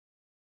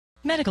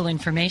Medical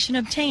information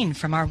obtained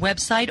from our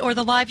website or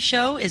the live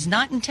show is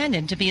not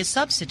intended to be a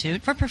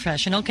substitute for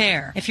professional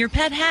care. If your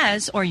pet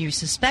has or you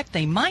suspect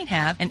they might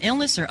have an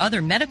illness or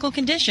other medical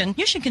condition,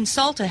 you should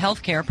consult a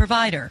healthcare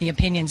provider. The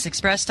opinions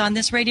expressed on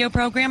this radio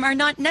program are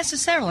not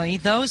necessarily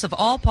those of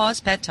All Paws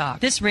Pet Talk,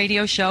 this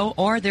radio show,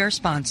 or their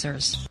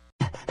sponsors.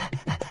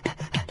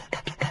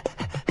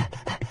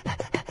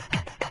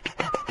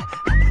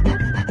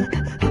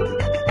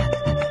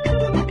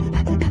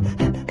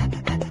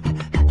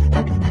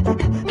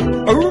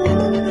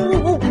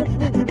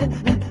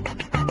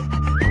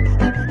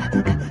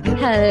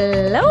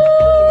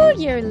 Hello,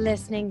 you're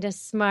listening to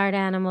Smart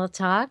Animal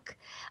Talk,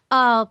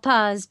 All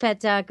Paws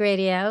Pet Talk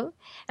Radio.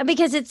 And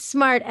because it's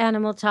Smart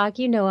Animal Talk,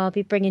 you know I'll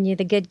be bringing you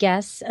the good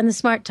guests and the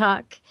smart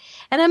talk.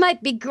 And I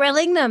might be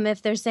grilling them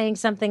if they're saying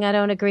something I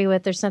don't agree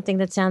with or something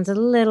that sounds a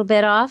little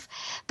bit off.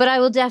 But I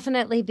will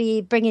definitely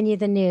be bringing you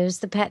the news,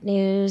 the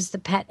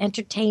pet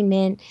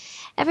entertainment,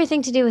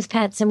 everything to do with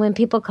pets. And when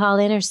people call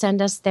in or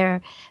send us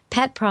their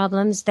pet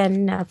problems,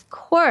 then of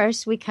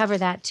course we cover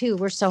that too.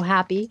 We're so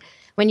happy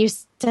when you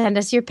send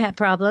us your pet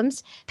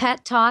problems.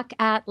 Pet Talk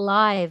at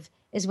Live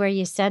is where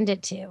you send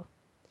it to.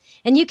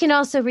 And you can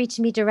also reach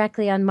me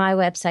directly on my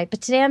website.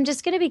 But today I'm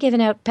just going to be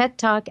giving out Pet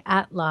Talk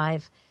at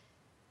Live.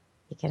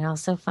 You can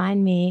also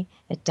find me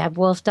at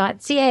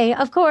debwolf.ca,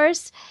 of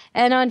course.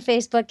 And on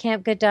Facebook,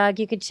 Camp Good Dog,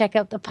 you can check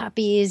out the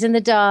puppies and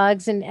the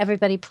dogs and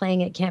everybody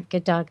playing at Camp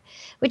Good Dog,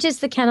 which is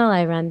the kennel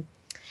I run.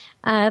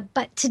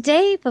 But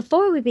today,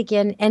 before we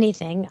begin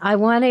anything, I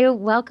want to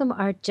welcome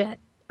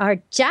our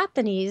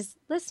Japanese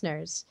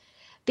listeners,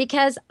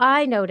 because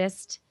I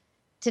noticed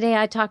today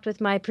I talked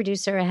with my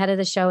producer ahead of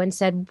the show and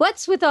said,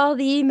 what's with all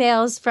the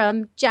emails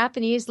from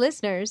Japanese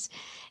listeners?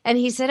 And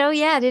he said, oh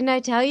yeah, didn't I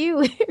tell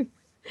you?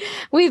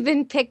 We've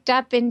been picked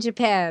up in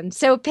Japan.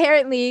 So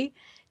apparently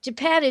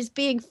Japan is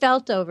being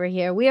felt over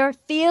here. We are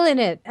feeling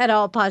it at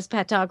All Paws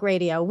Pet Talk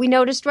Radio. We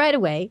noticed right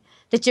away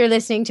that you're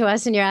listening to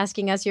us and you're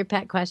asking us your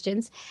pet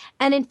questions.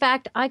 And in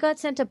fact, I got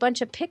sent a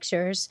bunch of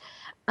pictures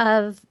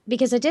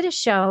because I did a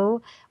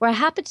show where I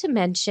happened to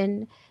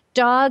mention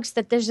dogs,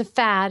 that there's a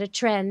fad, a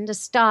trend, a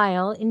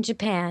style in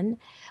Japan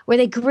where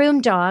they groom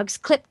dogs,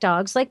 clip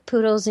dogs like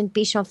poodles and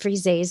Bichon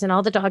Frises and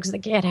all the dogs that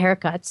get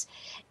haircuts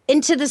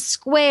into the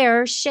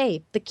square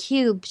shape, the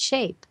cube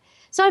shape.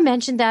 So I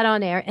mentioned that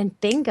on air, and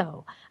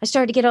bingo, I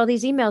started to get all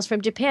these emails from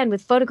Japan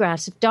with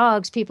photographs of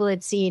dogs people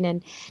had seen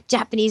and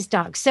Japanese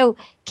dogs. So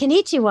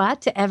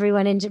konnichiwa to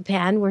everyone in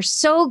Japan. We're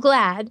so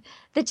glad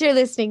that you're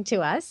listening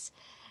to us.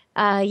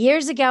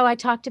 Years ago, I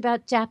talked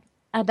about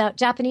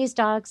Japanese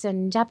dogs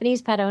and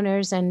Japanese pet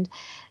owners and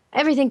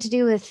everything to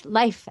do with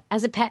life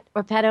as a pet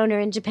or pet owner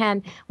in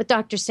Japan with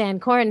Dr. Stan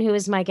Corn, who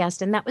is my guest.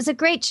 And that was a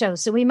great show.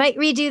 So we might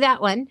redo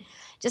that one.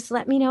 Just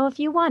let me know if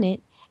you want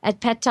it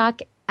at Pet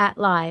Talk at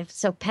Live.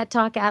 So Pet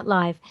Talk at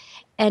Live.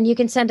 And you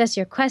can send us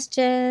your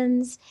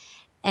questions.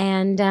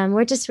 And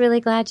we're just really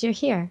glad you're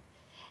here.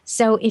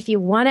 So if you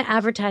want to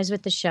advertise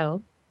with the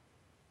show,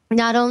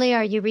 not only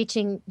are you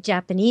reaching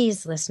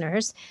Japanese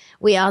listeners,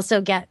 we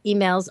also get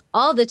emails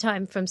all the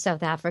time from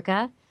South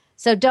Africa.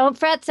 So don't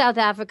fret, South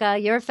Africa,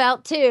 you're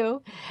felt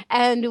too.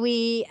 And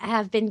we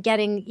have been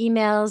getting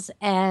emails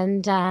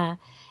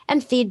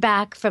and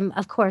feedback from,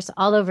 of course,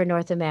 all over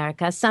North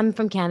America, some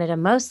from Canada,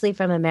 mostly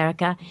from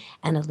America,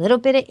 and a little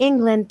bit of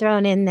England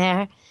thrown in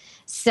there.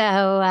 So,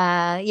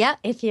 yeah,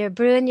 if you're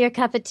brewing your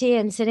cup of tea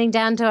and sitting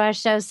down to our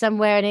show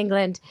somewhere in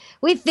England,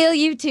 we feel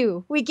you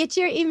too. We get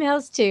your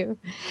emails too.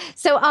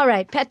 So, all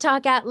right, Pet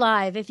Talk at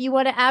Live. If you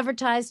want to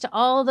advertise to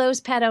all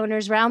those pet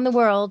owners around the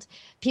world,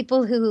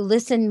 people who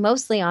listen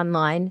mostly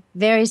online,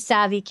 very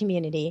savvy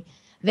community,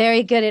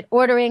 very good at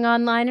ordering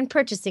online and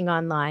purchasing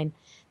online,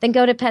 then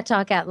go to Pet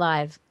Talk at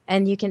Live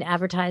and you can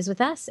advertise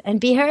with us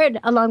and be heard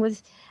along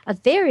with a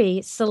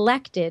very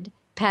selected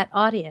pet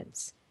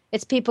audience.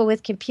 It's people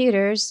with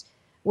computers,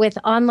 with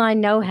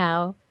online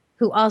know-how,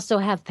 who also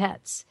have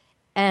pets.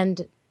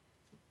 And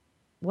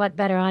what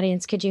better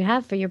audience could you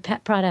have for your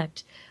pet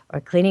product or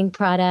cleaning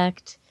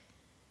product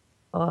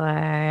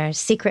or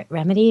secret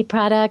remedy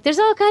product? There's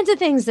all kinds of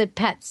things that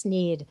pets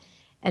need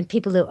and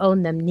people who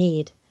own them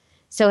need.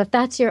 So if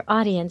that's your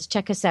audience,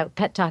 check us out,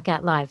 Pet Talk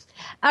at Live.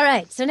 All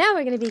right, so now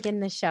we're going to begin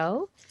the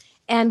show.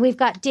 And we've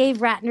got Dave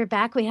Ratner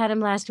back. We had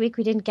him last week.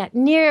 We didn't get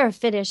near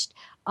finished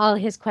all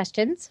his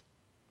questions,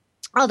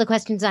 all the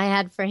questions I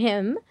had for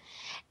him.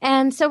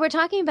 And so we're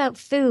talking about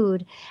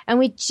food, and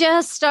we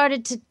just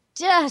started to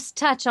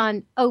touch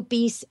on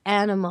obese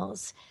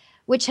animals,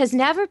 which has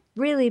never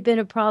really been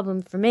a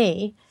problem for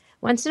me.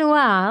 Once in a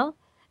while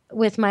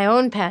with my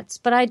own pets,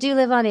 but I do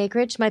live on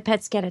acreage. My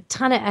pets get a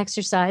ton of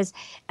exercise,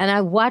 and I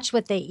watch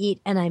what they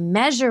eat, and I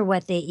measure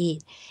what they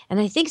eat.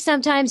 And I think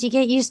sometimes you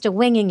get used to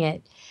winging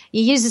it.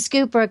 You use a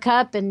scoop or a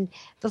cup, and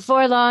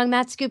before long,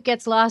 that scoop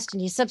gets lost,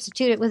 and you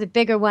substitute it with a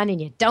bigger one, and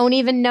you don't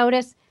even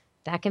notice.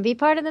 That can be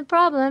part of the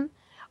problem.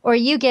 Or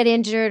you get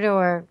injured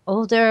or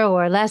older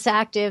or less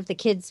active, the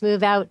kids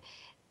move out,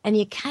 and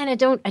you kind of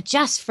don't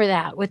adjust for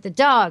that with the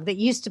dog that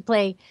used to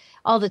play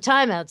all the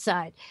time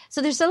outside.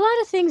 So there's a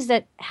lot of things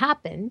that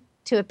happen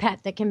to a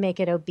pet that can make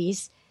it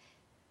obese.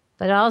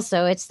 but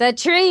also it's the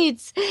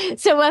treats.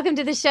 So welcome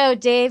to the show,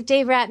 Dave.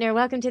 Dave Ratner,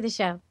 welcome to the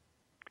show.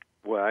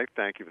 Well,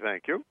 thank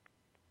you.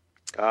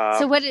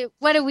 So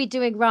what are we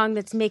doing wrong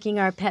that's making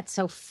our pets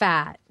so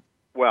fat?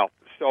 Well,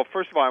 so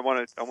first of all, I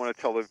want to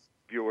tell the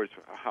viewers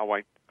how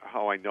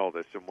I know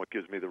this and what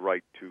gives me the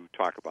right to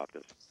talk about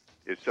this.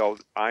 So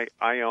I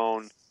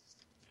own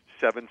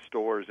 7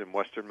 stores in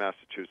Western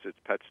Massachusetts,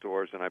 pet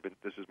stores, and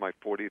this is my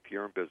 40th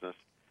year in business,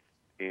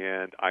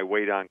 and I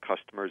wait on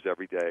customers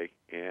every day,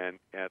 and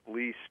at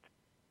least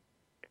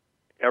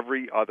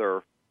every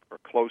other or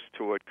close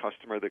to it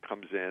customer that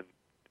comes in,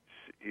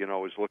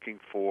 is looking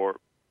for.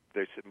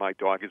 They said my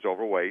dog is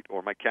overweight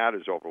or my cat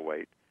is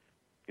overweight.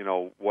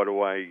 What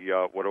do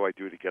I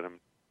do to get him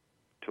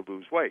to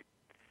lose weight?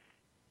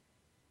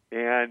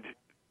 And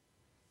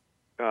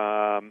so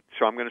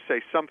I'm going to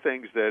say some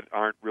things that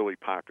aren't really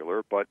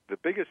popular, but the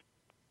biggest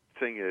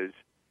thing is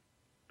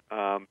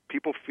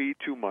people feed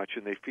too much,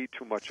 and they feed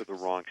too much of the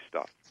wrong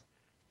stuff.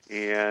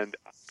 And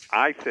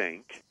I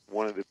think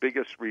one of the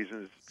biggest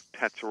reasons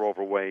pets are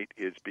overweight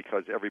is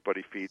because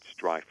everybody feeds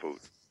dry food.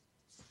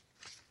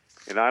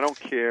 And I don't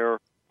care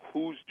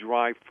whose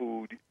dry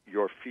food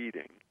you're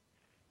feeding.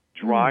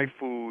 Dry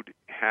food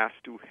has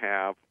to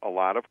have a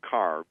lot of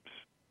carbs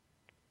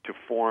to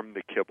form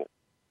the kibble.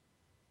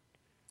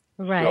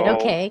 Right. So,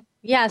 okay.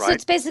 Yeah. right? So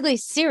it's basically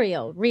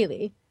cereal,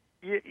 really.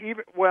 Yeah,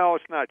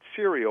 it's not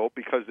cereal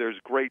because there's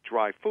great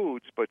dry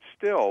foods, but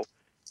still,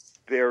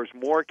 there's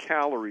more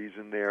calories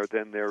in there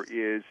than there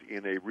is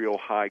in a real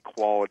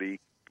high-quality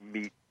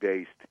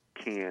meat-based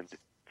canned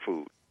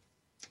food.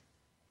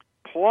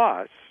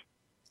 Plus,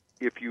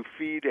 if you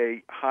feed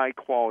a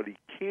high-quality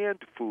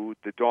canned food,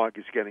 the dog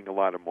is getting a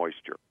lot of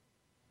moisture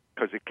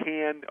because a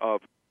can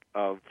of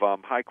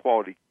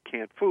high-quality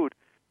canned food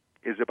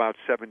is about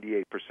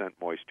 78%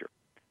 moisture.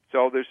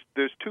 So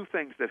there's 2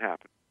 things that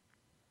happen.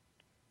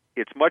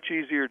 It's much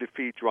easier to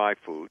feed dry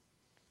food.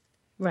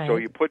 Right. So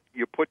you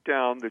put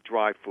down the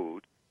dry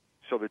food.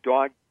 So the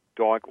dog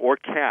or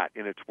cat,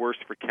 and it's worse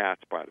for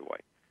cats, by the way,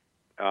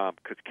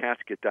 because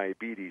cats get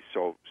diabetes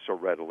so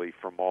readily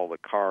from all the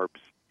carbs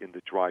in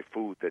the dry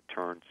food that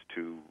turns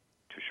to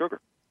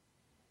sugar,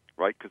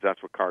 right? Because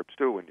that's what carbs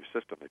do in your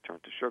system. They turn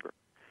to sugar.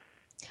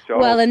 So,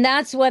 well, and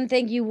that's one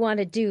thing you want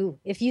to do.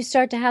 If you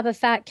start to have a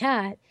fat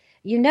cat,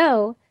 you're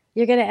going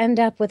to end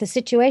up with a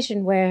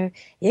situation where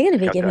you're going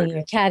to be giving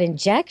your cat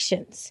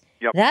injections.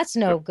 Yep. That's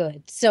no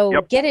good.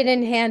 So get it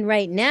in hand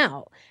right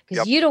now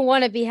because you don't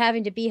want to be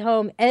having to be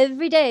home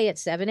every day at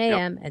 7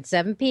 a.m. and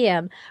 7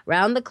 p.m.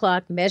 round the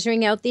clock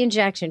measuring out the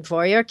injection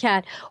for your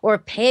cat or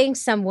paying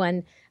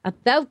someone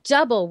about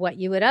double what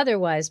you would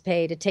otherwise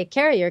pay to take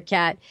care of your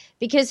cat,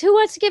 because who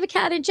wants to give a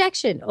cat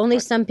injection? Only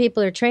some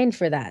people are trained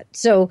for that.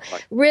 So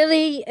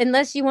really,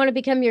 unless you want to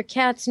become your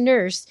cat's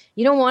nurse,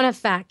 you don't want a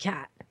fat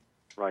cat.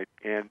 Right,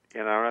 and I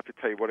don't have to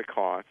tell you what it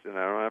costs, and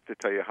I don't have to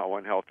tell you how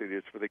unhealthy it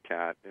is for the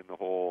cat and the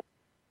whole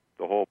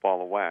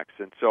ball of wax.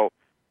 And so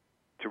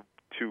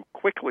to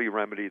quickly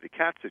remedy the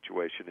cat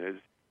situation is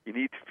you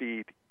need to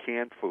feed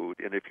canned food,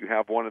 and if you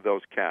have one of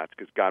those cats,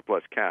 because God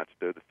bless cats,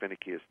 they're the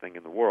finickiest thing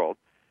in the world,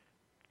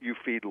 you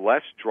feed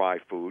less dry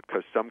food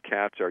because some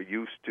cats are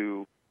used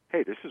to,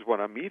 hey, this is what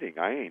I'm eating.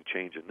 I ain't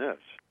changing this.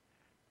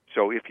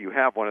 So if you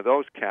have one of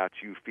those cats,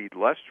 you feed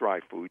less dry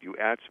food, you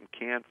add some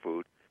canned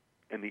food.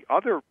 And the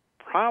other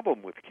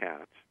problem with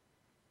cats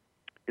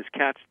is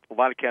a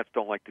lot of cats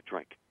don't like to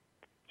drink,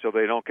 so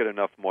they don't get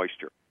enough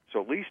moisture.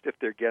 So at least if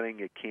they're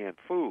getting a canned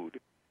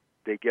food,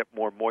 they get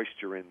more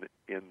moisture in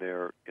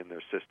their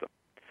system.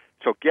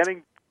 So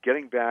getting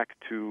back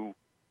to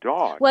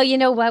dogs. Well, you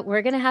know what?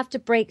 We're going to have to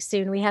break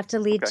soon. We have to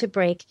lead to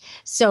break.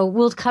 So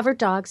we'll cover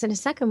dogs in a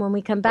second when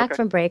we come back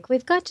from break.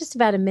 We've got just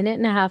about a minute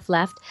and a half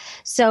left.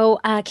 So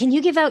can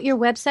you give out your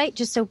website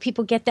just so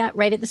people get that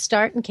right at the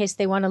start in case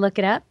they want to look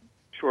it up?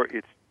 Sure.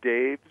 It's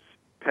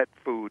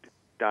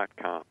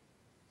davespetfood.com.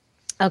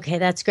 Okay,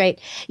 that's great.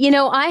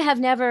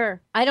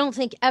 I don't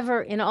think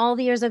ever in all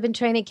the years I've been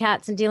training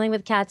cats and dealing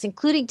with cats,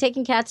 including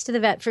taking cats to the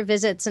vet for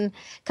visits and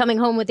coming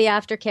home with the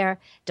aftercare,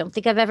 don't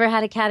think I've ever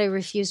had a cat who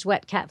refused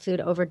wet cat food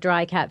over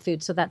dry cat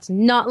food. So that's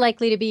not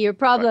likely to be your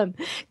problem.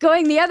 Right.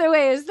 Going the other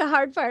way is the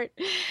hard part.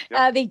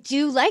 Yep. They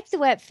do like the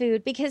wet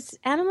food because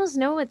animals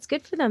know what's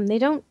good for them. They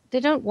don't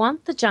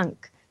want the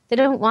junk. They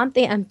don't want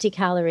the empty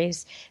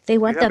calories. They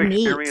want the meat. Do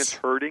you have experience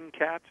herding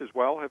cats as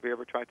well? Have you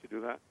ever tried to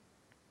do that?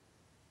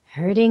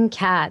 Herding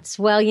cats.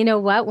 Well, you know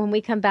what? When we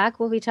come back,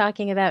 we'll be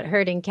talking about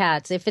herding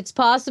cats. If it's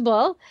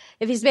possible,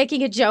 if he's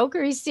making a joke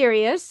or he's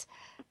serious,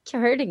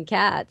 herding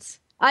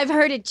cats. I've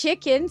herded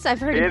chickens. I've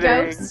herded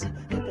goats.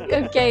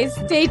 Okay,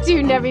 stay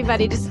tuned,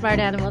 everybody, to Smart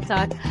Animal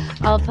Talk.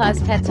 All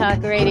Paws Pet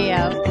Talk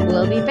Radio.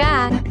 We'll be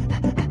back.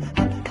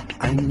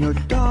 I'm your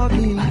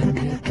doggy,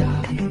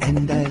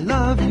 and I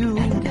love you,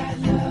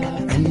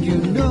 and you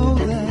know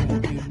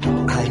that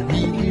I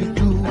really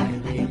do.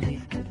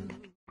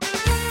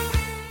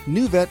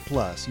 New Vet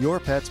Plus,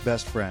 your pet's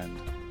best friend.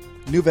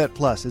 New Vet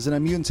Plus is an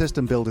immune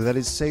system builder that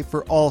is safe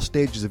for all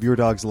stages of your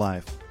dog's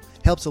life.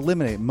 helps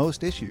eliminate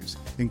most issues,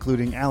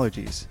 including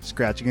allergies,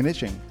 scratching and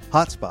itching,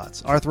 hot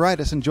spots,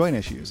 arthritis and joint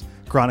issues,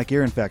 chronic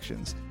ear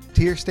infections,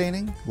 tear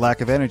staining,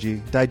 lack of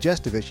energy,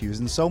 digestive issues,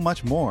 and so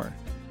much more.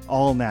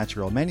 All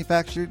natural,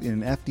 manufactured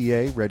in an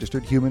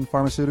FDA-registered human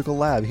pharmaceutical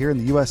lab here in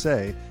the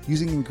USA,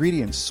 using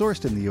ingredients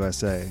sourced in the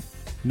USA.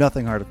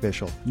 Nothing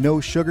artificial, no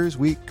sugars,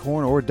 wheat,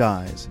 corn, or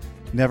dyes.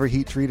 Never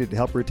heat treated to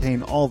help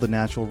retain all the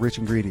natural rich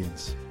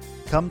ingredients.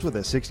 Comes with a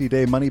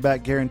 60-day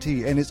money-back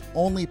guarantee and is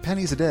only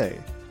pennies a day.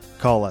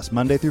 Call us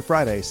Monday through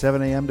Friday,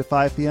 7 a.m. to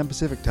 5 p.m.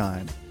 Pacific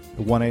Time.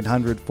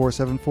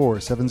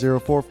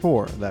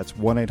 1-800-474-7044. That's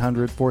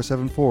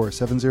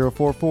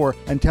 1-800-474-7044.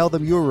 And tell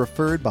them you were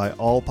referred by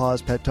All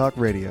Paws Pet Talk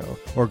Radio.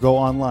 Or go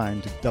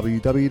online to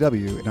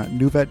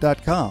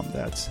www.nuvet.com.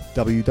 That's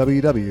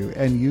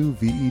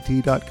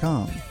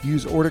www.nuvet.com.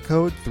 Use order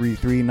code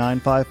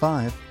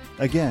 33955.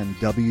 Again,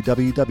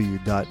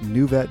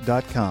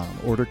 www.nuvet.com.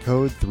 Order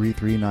code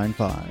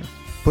 3395.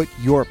 Put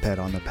your pet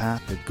on the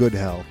path to good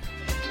health.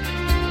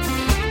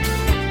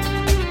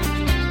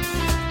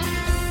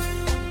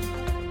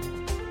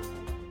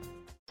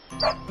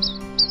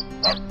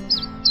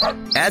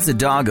 As a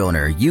dog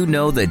owner, you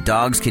know that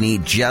dogs can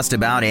eat just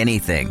about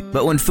anything.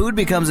 But when food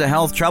becomes a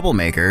health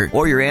troublemaker,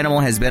 or your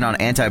animal has been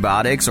on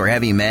antibiotics or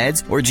heavy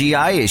meds, or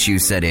GI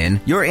issues set in,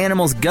 your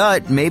animal's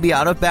gut may be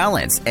out of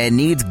balance and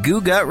needs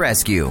Goo Gut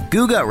Rescue.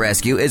 Goo Gut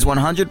Rescue is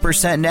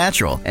 100%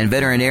 natural and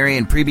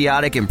veterinarian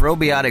prebiotic and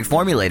probiotic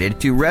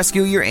formulated to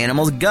rescue your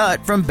animal's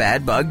gut from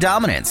bad bug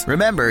dominance.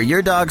 Remember,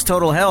 your dog's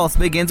total health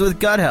begins with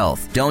gut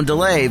health. Don't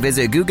delay.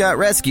 Visit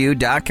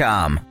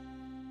GooGutRescue.com.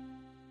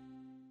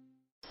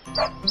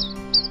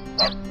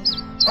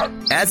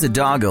 As a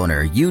dog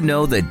owner, you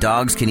know that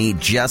dogs can eat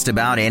just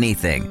about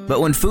anything. But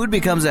when food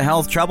becomes a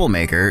health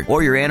troublemaker,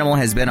 or your animal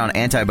has been on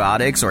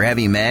antibiotics or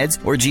heavy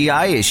meds, or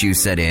GI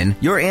issues set in,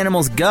 your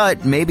animal's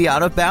gut may be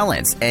out of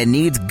balance and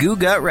needs Goo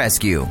Gut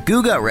Rescue.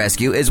 Goo Gut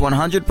Rescue is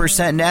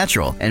 100%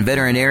 natural and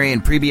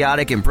veterinarian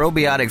prebiotic and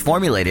probiotic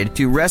formulated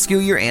to rescue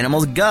your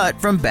animal's gut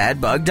from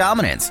bad bug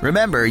dominance.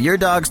 Remember, your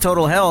dog's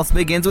total health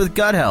begins with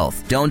gut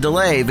health. Don't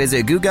delay.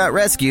 Visit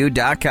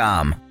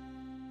GooGutRescue.com.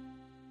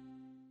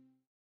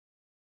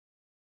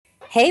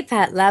 Hey,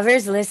 pet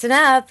lovers, listen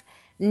up.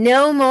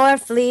 No more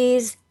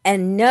fleas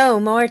and no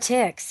more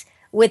ticks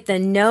with the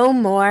No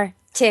More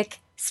Tick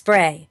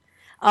Spray.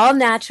 All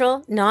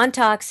natural,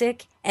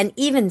 non-toxic, and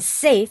even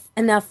safe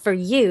enough for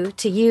you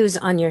to use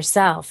on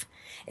yourself.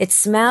 It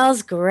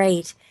smells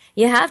great.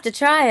 You have to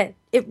try it.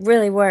 It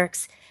really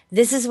works.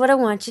 This is what I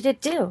want you to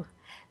do.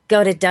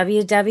 Go to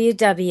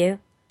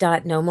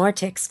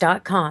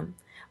www.nomoreticks.com.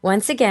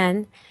 Once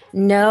again,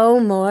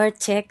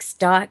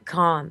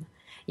 nomoreticks.com.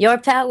 Your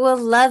pet will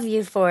love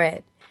you for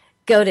it.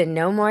 Go to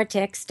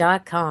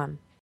nomoreticks.com.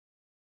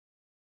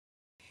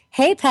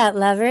 Hey, pet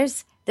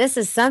lovers. This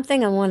is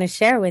something I want to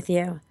share with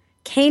you.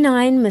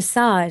 Canine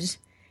massage.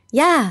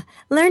 Yeah,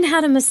 learn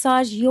how to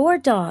massage your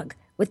dog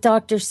with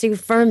Dr. Sue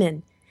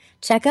Furman.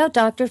 Check out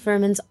Dr.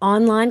 Furman's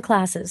online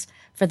classes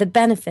for the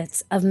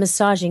benefits of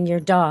massaging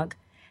your dog.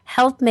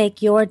 Help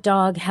make your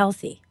dog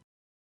healthy.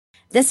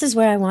 This is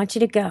where I want you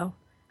to go.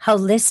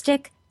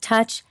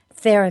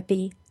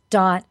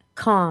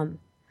 HolisticTouchTherapy.com.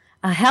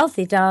 A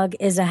healthy dog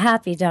is a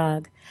happy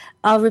dog.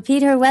 I'll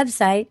repeat her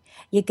website.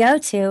 You go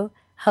to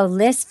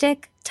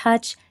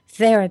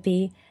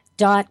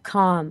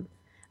HolisticTouchTherapy.com.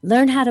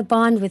 Learn how to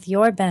bond with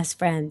your best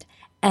friend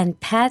and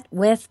pet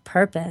with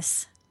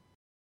purpose.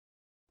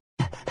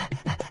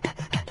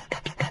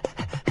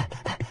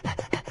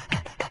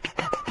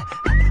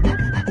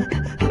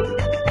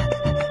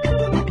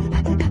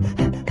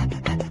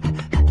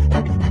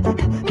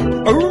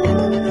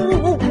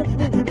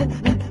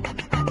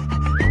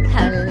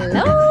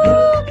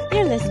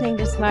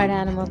 Smart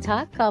Animal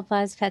Talk, All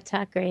Paws Pet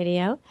Talk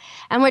Radio.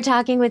 And we're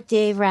talking with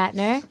Dave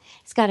Ratner.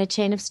 He's got a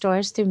chain of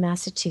stores through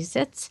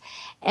Massachusetts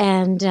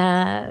and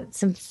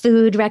some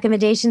food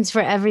recommendations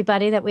for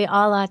everybody that we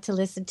all ought to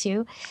listen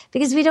to,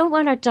 because we don't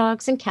want our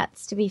dogs and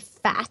cats to be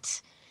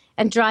fat,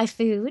 and dry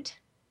food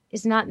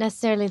is not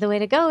necessarily the way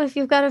to go if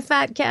you've got a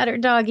fat cat or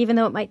dog, even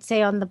though it might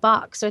say on the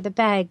box or the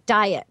bag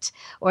diet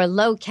or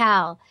low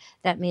cal.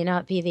 That may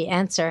not be the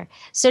answer.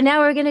 So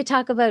now we're going to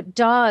talk about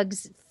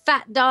dogs,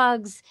 fat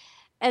dogs.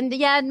 And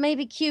yeah, it may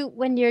be cute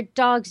when your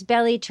dog's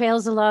belly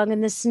trails along in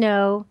the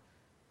snow.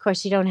 Of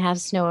course, you don't have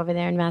snow over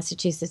there in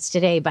Massachusetts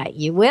today, but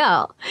you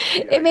will.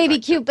 Yeah, it may be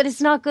cute, but it's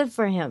not good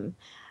for him.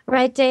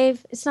 Right,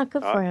 Dave? It's not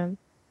good for him.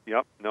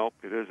 Yep, nope,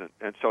 it isn't.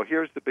 And so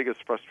here's the biggest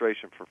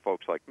frustration for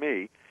folks like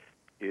me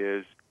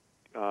is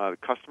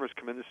customers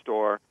come in the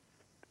store.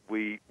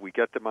 We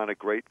get them on a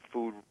great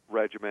food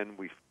regimen.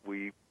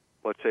 We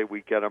let's say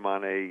we get them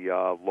on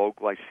a low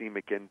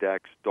glycemic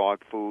index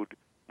dog food,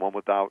 one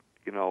without,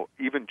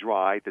 even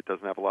dry, that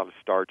doesn't have a lot of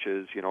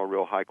starches,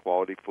 real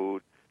high-quality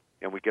food,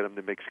 and we get them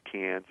to mix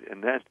cans.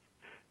 And then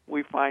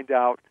we find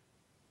out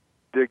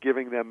they're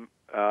giving them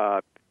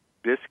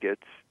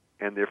biscuits,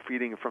 and they're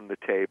feeding from the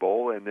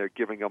table, and they're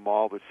giving them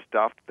all the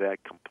stuff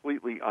that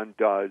completely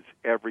undoes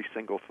every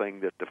single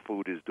thing that the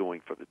food is doing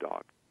for the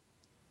dog.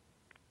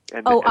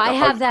 And Oh, the I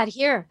have husband, that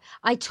here.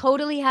 I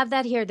totally have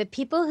that here. The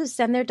people who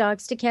send their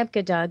dogs to Camp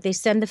Good Dog, they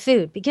send the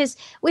food because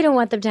we don't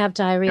want them to have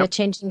diarrhea, yep,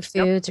 changing yep,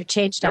 foods or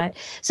change yep, diet.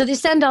 So they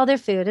send all their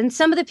food. And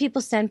some of the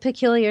people send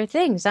peculiar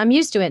things. I'm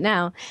used to it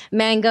now.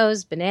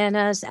 Mangoes,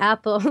 bananas,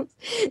 apples,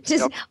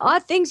 just yep.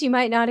 odd things you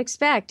might not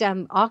expect.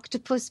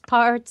 Octopus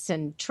parts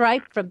and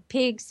tripe from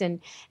pigs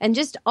and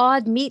just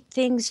odd meat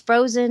things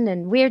frozen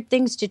and weird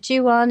things to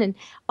chew on and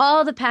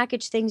all the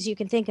packaged things you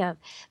can think of.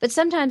 But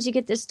sometimes you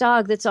get this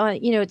dog that's on,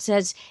 it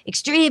says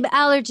extreme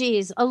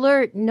allergies,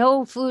 alert,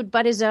 no food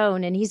but his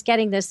own. And he's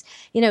getting this,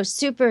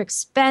 super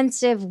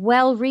expensive,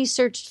 well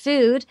researched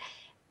food.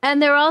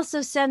 And they're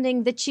also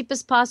sending the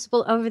cheapest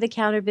possible over the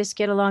counter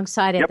biscuit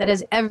alongside it Yep. that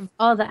has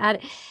all the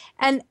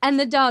and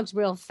the dog's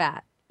real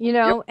fat.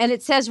 Yep. And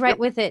it says right Yep.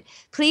 with it,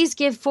 please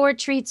give 4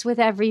 treats with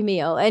every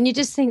meal. And you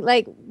just think,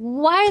 like,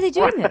 why are they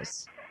doing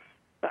this?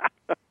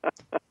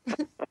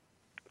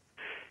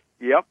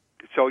 Yep.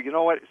 So you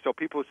know what? So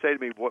people say to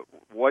me,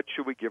 "What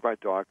should we give our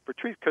dog for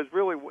treats?" Because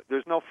really,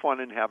 there's no fun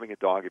in having a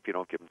dog if you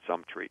don't give them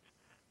some treats.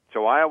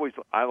 So I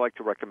like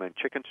to recommend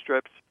chicken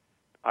strips.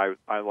 I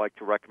like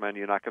to recommend,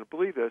 you're not going to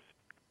believe this,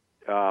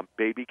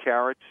 baby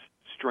carrots,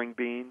 string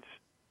beans,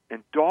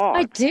 and I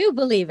dogs do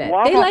believe it.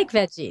 love They them. like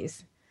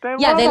veggies. They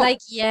Yeah, love they them. like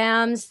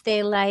yams.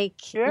 They like,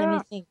 let me Yeah.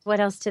 think, what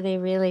else do they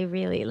really,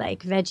 really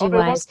like Oh, they love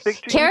veggie-wise?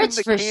 even Carrots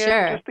the for canned,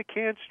 sure. just the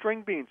canned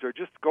string beans, or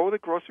just go to the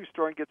grocery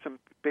store and get some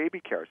baby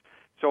carrots.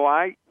 So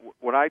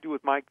what I do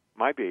with my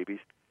babies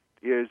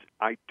is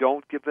I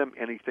don't give them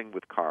anything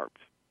with carbs.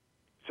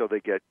 So they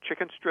get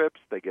chicken strips,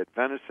 they get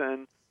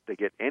venison, they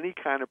get any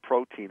kind of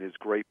protein is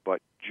great,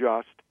 but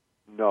just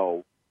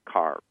no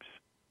carbs.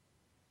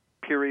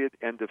 Period.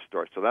 End of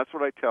story. So that's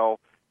what I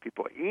tell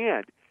people.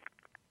 And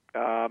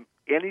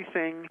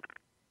anything,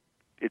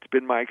 it's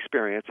been my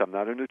experience. I'm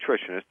not a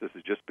nutritionist. This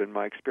has just been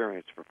my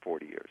experience for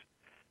 40 years.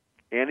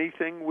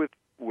 Anything with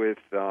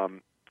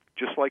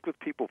just like with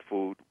people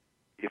food,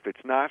 if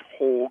it's not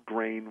whole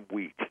grain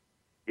wheat,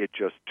 it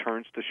just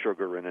turns to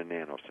sugar in a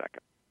nanosecond.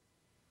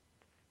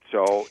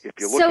 So if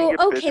you're looking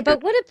at biscuits,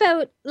 but what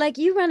about, like,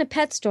 you run a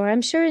pet store?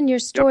 I'm sure in your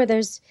store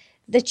there's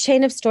the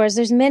chain of stores.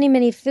 There's many,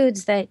 many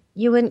foods that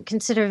you wouldn't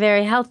consider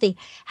very healthy.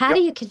 How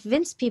do you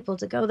convince people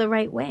to go the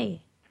right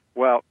way?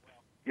 Well,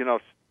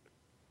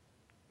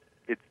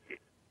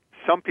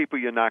 some people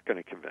you're not going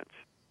to convince.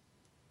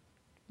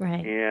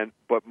 Right.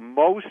 But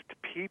most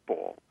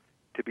people,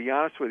 to be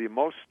honest with you,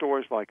 most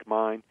stores like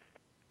mine,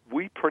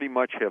 we pretty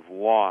much have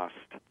lost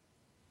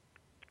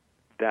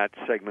that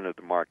segment of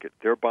the market.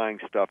 They're buying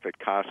stuff at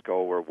Costco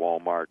or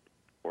Walmart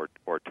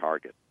or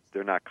Target.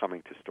 They're not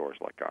coming to stores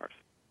like ours.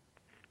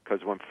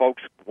 Because when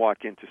folks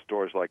walk into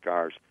stores like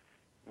ours,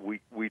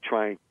 we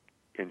try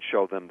and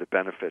show them the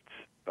benefits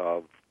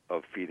of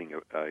feeding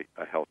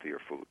a healthier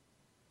food.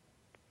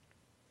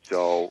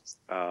 So,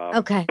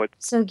 Okay. But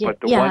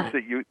the ones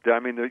that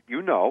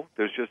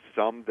there's just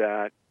some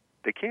that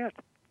they can't,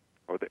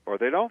 or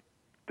they don't.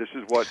 This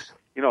is what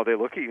they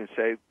look at you and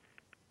say,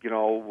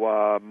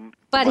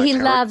 but he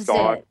loves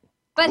it.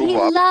 But he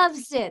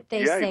loves it,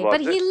 they say.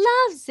 But he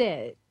loves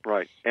it.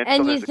 Right.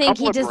 And so you think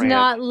he does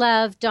not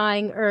love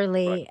dying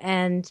early Right.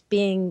 and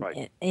being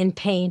Right. in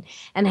pain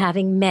and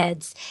having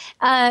meds.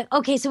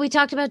 Okay, so we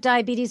talked about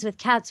diabetes with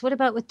cats. What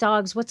about with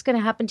dogs? What's going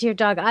to happen to your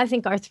dog? I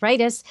think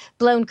arthritis,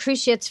 blown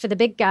cruciates for the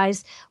big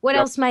guys. What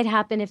else might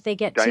happen if they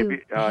get too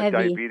heavy?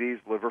 Diabetes,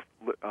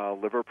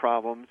 liver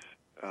problems.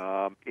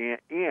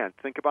 And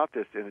think about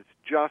this, and it's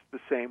just the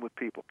same with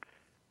people.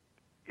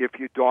 If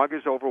your dog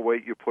is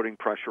overweight, you're putting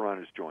pressure on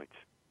his joints.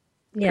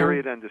 Yeah.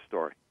 Period, end of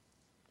story.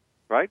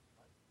 Right?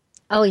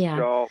 Oh, yeah.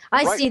 So,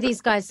 I see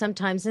these guys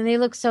sometimes, and they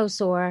look so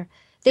sore.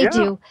 They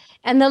do.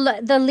 And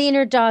the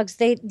leaner dogs,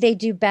 they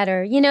do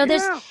better.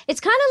 It's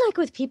kind of like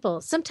with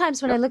people.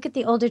 Sometimes when I look at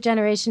the older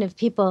generation of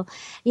people,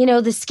 the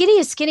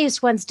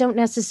skinniest ones don't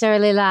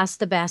necessarily last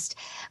the best.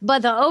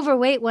 But the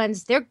overweight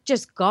ones, they're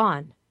just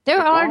gone. There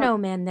are no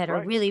men that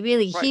are really,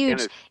 really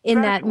huge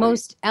in that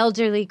most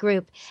elderly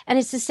group. And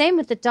it's the same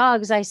with the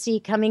dogs I see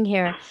coming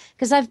here.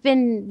 Because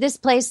this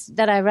place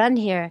that I run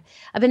here,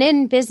 I've been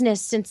in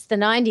business since the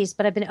 90s,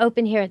 but I've been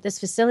open here at this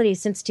facility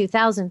since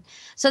 2000.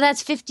 So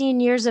that's 15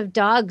 years of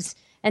dogs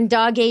and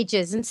dog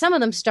ages. And some of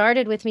them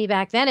started with me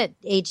back then at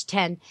age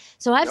 10.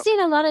 So I've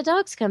seen a lot of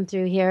dogs come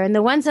through here. And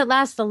the ones that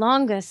last the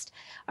longest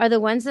are the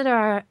ones that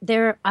are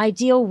their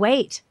ideal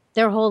weight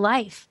their whole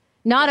life.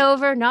 Not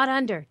over, not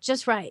under,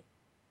 just right.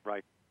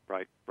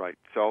 Right.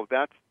 So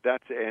that's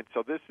and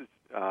so this is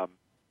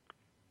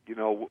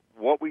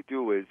what we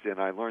do is, and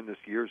I learned this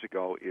years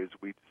ago, is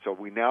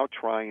we now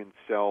try and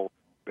sell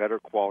better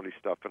quality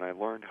stuff, and I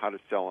learned how to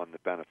sell on the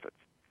benefits.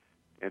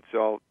 And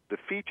so the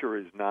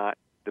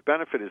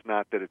benefit is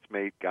not that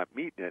it's got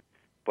meat in it,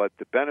 but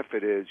the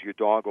benefit is your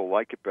dog will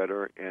like it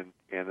better, and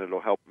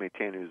it'll help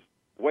maintain his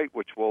weight,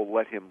 which will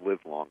let him live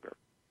longer.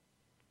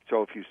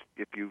 So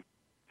if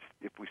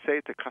we say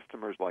it to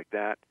customers like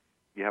that,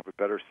 you have a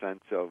better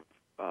sense of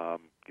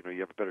you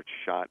have a better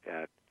shot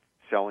at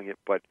selling it.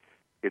 But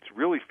it's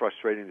really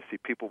frustrating to see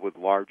people with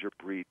larger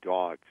breed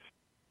dogs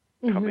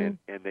come in,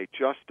 and they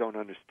just don't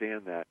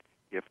understand that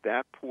if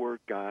that poor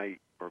guy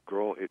or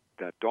girl,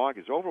 that dog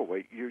is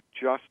overweight, you're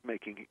just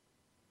making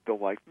the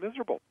life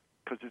miserable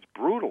because it's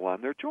brutal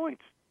on their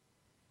joints.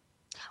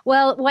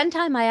 Well, one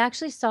time I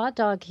actually saw a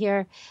dog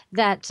here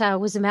that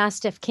was a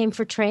Mastiff, came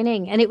for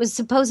training, and it was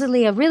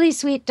supposedly a really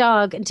sweet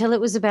dog until it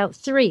was about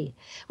 3,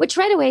 which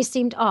right away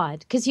seemed odd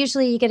because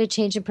usually you get a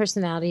change in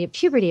personality at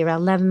puberty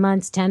around 11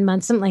 months, 10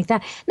 months, something like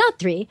that, not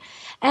 3.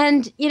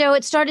 And,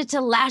 it started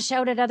to lash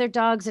out at other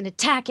dogs and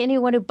attack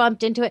anyone who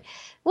bumped into it.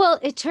 Well,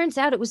 it turns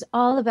out it was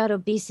all about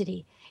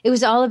obesity. It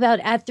was all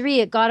about at 3,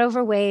 it got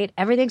overweight,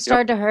 everything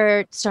started to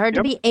hurt, started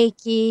to be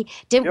achy,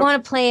 didn't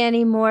want to play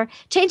anymore,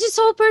 changed its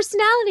whole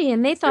personality.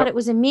 And they thought it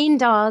was a mean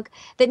dog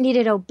that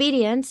needed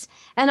obedience,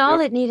 and all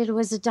it needed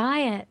was a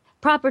diet,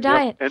 proper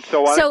diet. And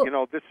so,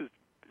 this is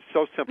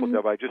so simple,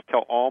 Deb. I just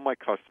tell all my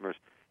customers,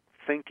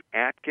 think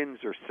Atkins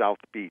or South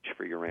Beach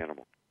for your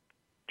animal.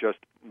 Just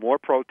more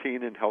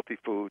protein and healthy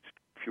foods,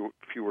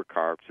 fewer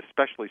carbs,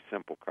 especially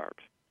simple carbs.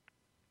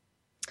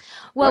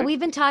 Well, we've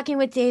been talking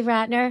with Dave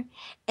Ratner,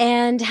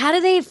 and how do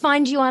they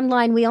find you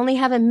online? We only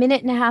have a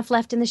minute and a half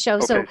left in the show,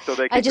 so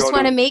I just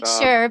want to make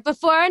sure,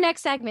 before our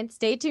next segment,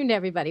 stay tuned,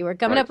 everybody. We're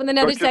coming up with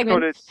another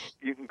segment.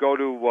 You can go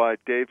to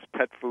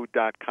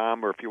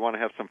davespetfood.com, or if you want to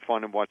have some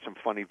fun and watch some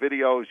funny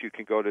videos, you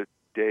can go to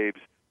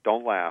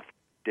don't laugh,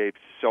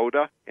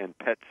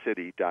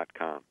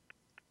 davesodaandpetcity.com.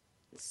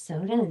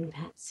 Soda and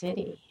Pet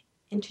City.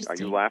 Interesting. Are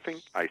you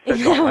laughing? I said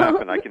don't laugh,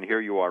 and I can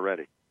hear you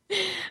already.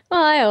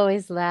 Well, I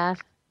always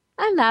laugh.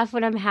 I laugh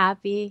when I'm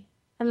happy.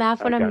 I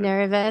laugh when I'm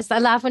nervous. I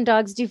laugh when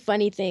dogs do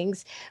funny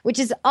things, which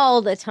is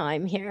all the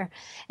time here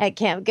at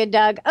Camp Good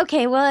Dog.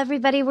 Okay, well,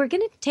 everybody, we're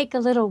going to take a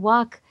little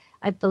walk.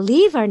 I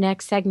believe our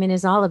next segment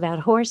is all about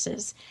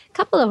horses. A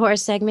couple of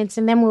horse segments,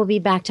 and then we'll be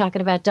back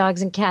talking about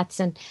dogs and cats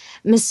and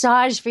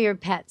massage for your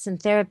pets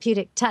and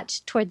therapeutic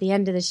touch toward the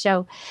end of the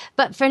show.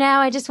 But for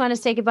now, I just want to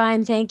say goodbye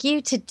and thank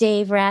you to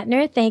Dave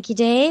Ratner. Thank you,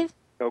 Dave.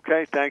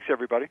 Okay, thanks,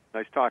 everybody.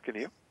 Nice talking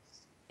to you.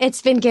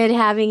 It's been good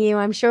having you.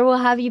 I'm sure we'll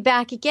have you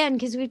back again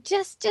because we've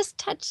just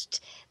touched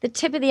the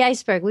tip of the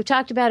iceberg. We've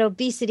talked about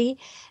obesity.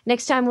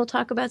 Next time we'll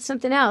talk about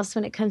something else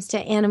when it comes to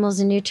animals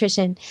and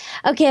nutrition.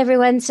 Okay,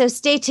 everyone, so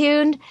stay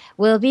tuned.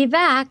 We'll be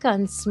back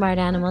on Smart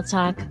Animal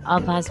Talk,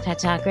 All Paws Pet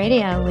Talk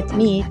Radio with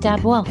me, Deb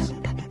Wolf.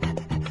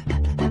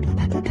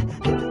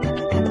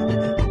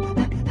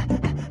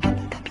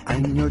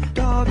 I'm your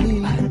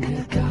doggy,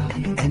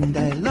 and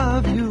I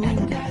love you,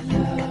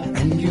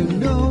 and you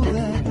know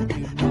that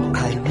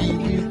I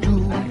really do.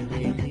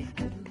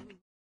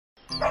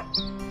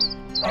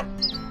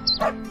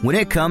 When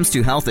it comes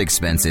to health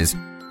expenses,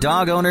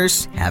 dog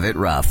owners have it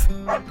rough.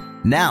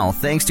 Now,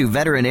 thanks to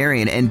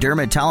veterinarian and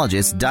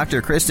dermatologist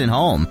Dr. Kristen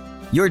Holm,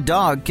 your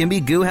dog can be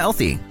goo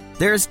healthy.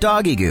 There's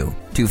Doggy Goo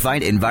to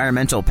fight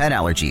environmental pet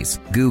allergies,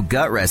 Goo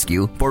Gut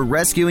Rescue for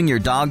rescuing your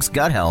dog's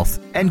gut health,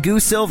 and Goo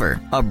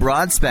Silver, a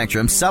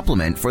broad-spectrum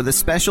supplement for the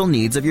special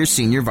needs of your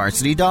senior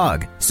varsity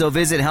dog. So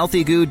visit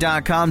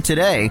healthygoo.com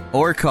today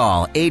or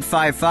call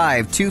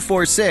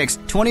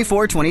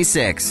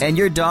 855-246-2426, and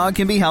your dog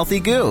can be healthy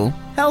goo,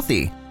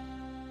 healthy.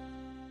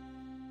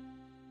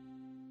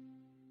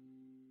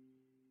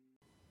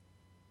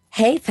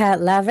 Hey,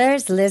 pet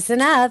lovers,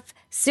 listen up.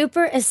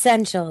 Super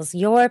Essentials,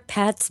 your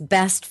pet's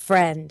best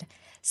friend.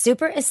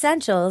 Super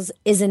Essentials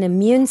is an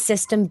immune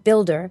system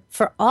builder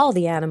for all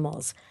the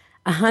animals.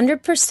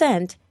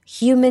 100%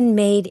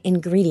 human-made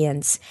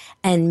ingredients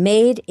and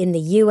made in the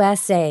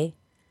USA.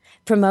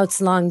 Promotes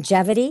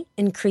longevity,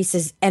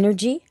 increases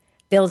energy,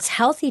 builds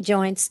healthy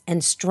joints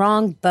and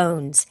strong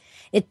bones.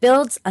 It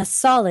builds a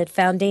solid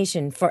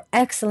foundation for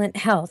excellent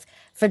health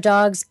for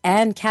dogs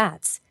and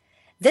cats.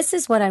 This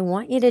is what I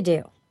want you to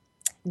do.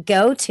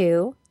 Go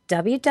to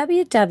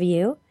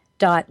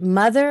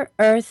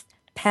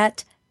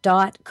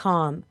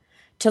www.motherearthpet.com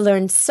to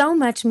learn so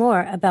much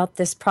more about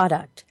this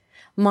product.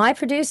 My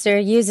producer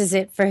uses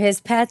it for his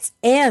pets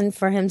and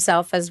for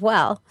himself as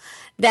well.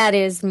 That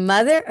is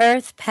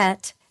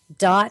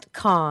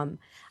motherearthpet.com.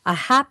 A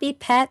happy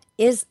pet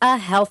is a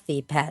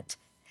healthy pet.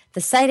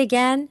 The site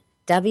again,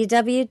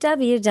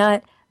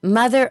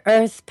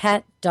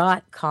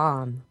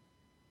 www.motherearthpet.com.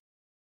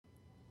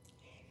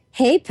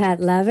 Hey, pet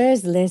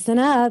lovers, listen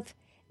up.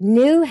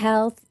 New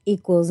health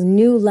equals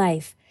new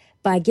life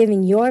by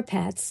giving your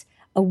pets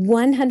a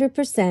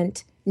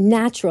 100%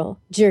 natural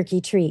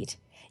jerky treat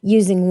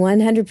using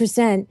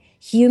 100%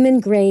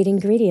 human-grade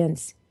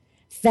ingredients.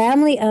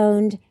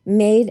 Family-owned,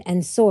 made,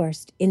 and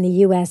sourced in the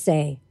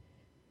USA.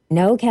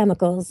 No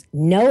chemicals,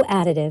 no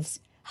additives,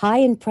 high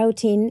in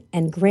protein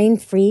and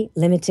grain-free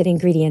limited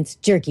ingredients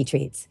jerky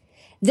treats.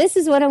 This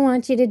is what I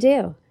want you to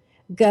do.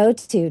 Go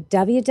to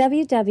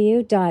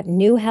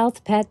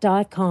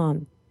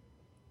www.newhealthpet.com.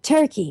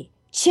 Turkey,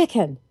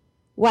 chicken,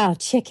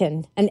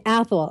 an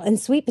apple, and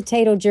sweet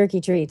potato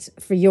jerky treats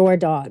for your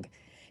dog.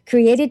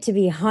 Created to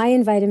be high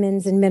in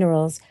vitamins and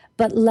minerals,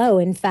 but low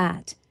in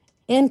fat.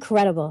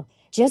 Incredible.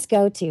 Just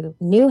go to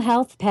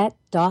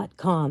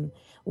newhealthpet.com.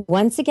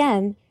 Once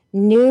again,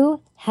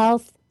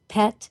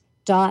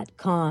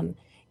 newhealthpet.com.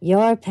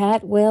 Your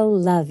pet will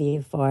love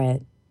you for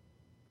it.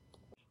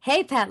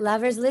 Hey, pet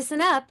lovers,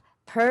 listen up.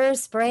 Purr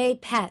Spray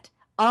Pet,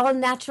 all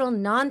natural,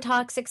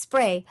 non-toxic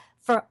spray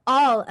for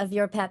all of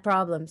your pet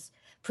problems.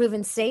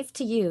 Proven safe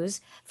to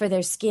use for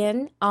their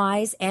skin,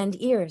 eyes, and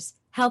ears.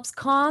 Helps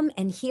calm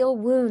and heal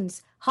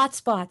wounds, hot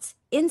spots,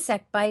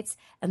 insect bites,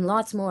 and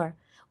lots more.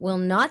 Will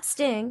not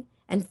sting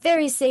and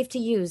very safe to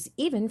use,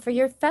 even for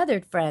your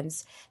feathered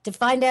friends. To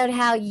find out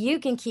how you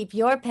can keep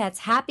your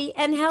pets happy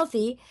and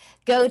healthy,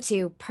 go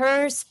to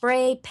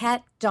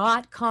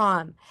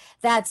purspraypet.com.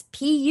 That's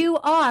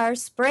PUR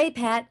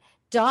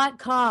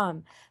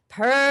spraypet.com.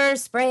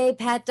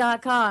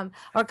 Purspraypet.com.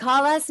 Or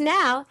call us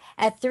now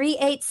at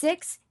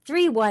 386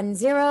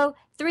 310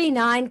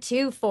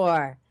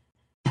 3924.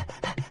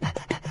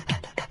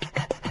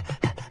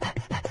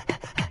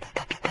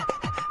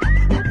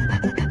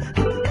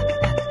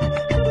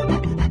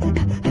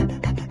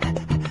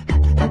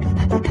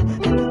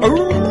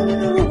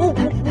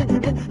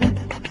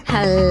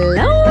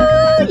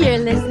 Hello, you're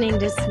listening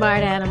to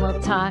Smart Animal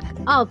Talk,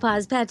 All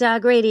Paws Pet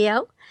Dog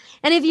Radio.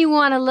 And if you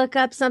want to look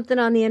up something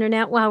on the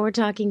internet while we're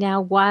talking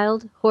now,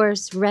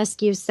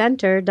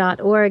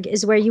 wildhorserescuecenter.org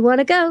is where you want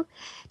to go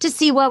to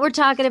see what we're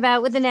talking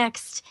about with the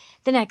next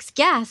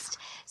guest.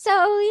 So,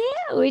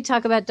 yeah, we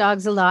talk about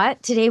dogs a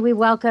lot. Today we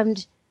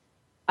welcomed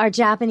our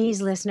Japanese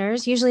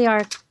listeners. Usually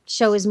our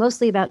show is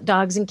mostly about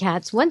dogs and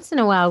cats. Once in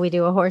a while we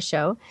do a horse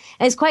show.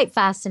 And it's quite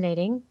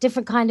fascinating.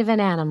 Different kind of an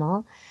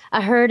animal.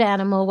 A herd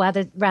animal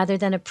rather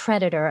than a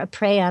predator, a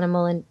prey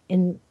animal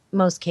in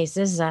most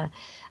cases, an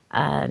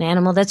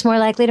animal that's more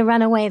likely to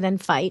run away than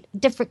fight.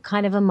 Different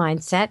kind of a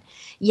mindset,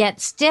 yet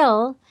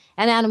still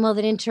an animal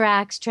that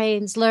interacts,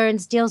 trains,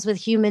 learns, deals with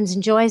humans,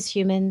 enjoys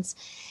humans,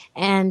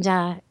 and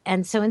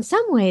so in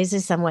some ways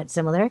is somewhat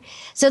similar.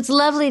 So it's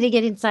lovely to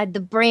get inside the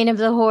brain of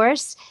the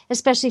horse,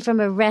 especially from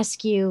a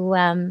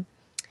rescue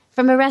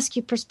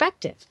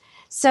perspective.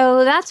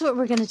 So that's what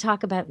we're going to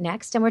talk about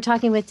next. And we're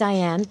talking with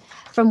Diane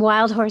from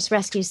Wild Horse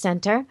Rescue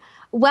Center.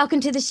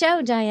 Welcome to the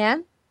show,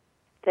 Diane.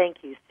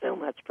 Thank you so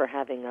much for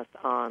having us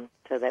on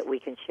so that we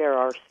can share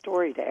our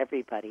story to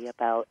everybody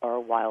about our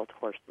wild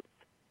horses.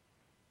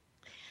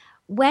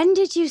 When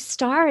did you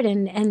start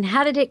and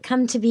how did it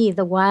come to be,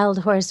 the Wild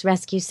Horse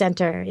Rescue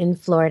Center in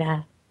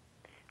Florida?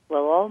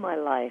 Well, all my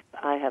life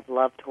I have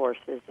loved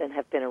horses and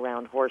have been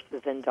around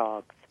horses and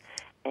dogs.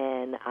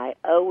 And I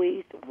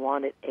always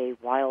wanted a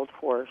wild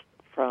horse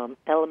from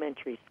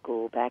elementary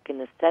school back in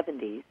the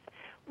 70s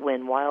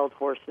when wild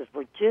horses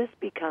were just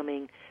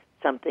becoming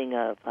something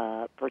of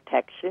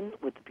protection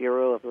with the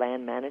Bureau of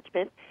Land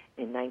Management.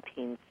 In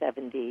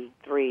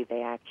 1973,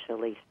 they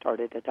actually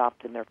started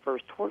adopting their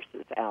first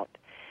horses out.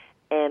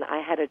 And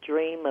I had a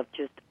dream of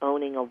just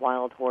owning a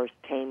wild horse,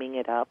 taming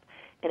it up.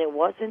 And it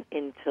wasn't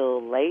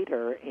until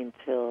later,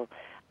 until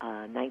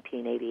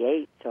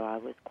 1988, so I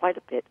was quite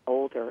a bit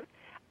older,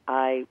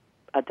 I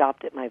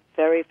adopted my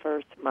very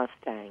first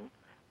Mustang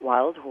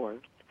wild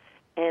horse,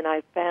 and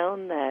I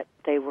found that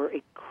they were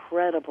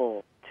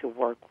incredible to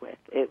work with.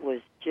 It was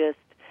just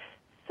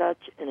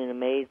such an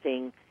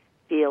amazing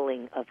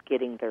feeling of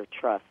getting their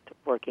trust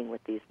working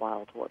with these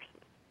wild horses.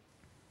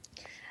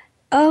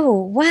 Oh,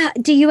 wow.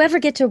 Do you ever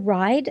get to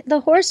ride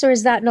the horse, or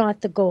is that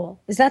not the goal?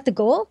 Is that the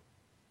goal?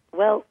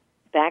 Well,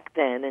 back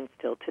then and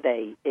still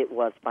today, it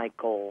was my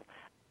goal.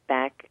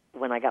 Back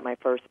when I got my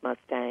first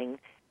Mustang,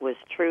 was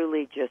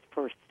truly just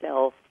for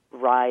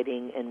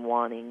self-riding and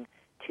wanting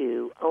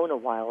to own a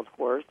wild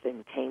horse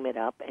and tame it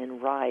up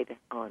and ride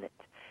on it.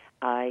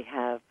 I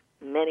have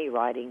many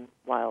riding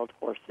wild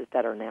horses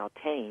that are now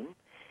tame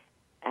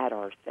at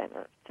our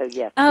center. So,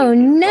 yes. Oh,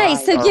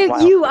 nice. So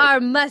you horse. are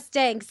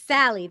Mustang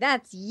Sally.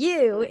 That's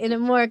you in a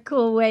more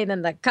cool way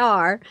than the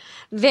car.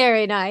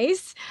 Very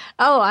nice.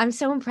 Oh, I'm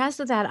so impressed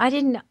with that. I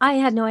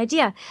had no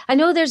idea. I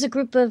know there's a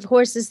group of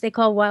horses they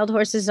call wild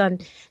horses on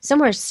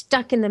somewhere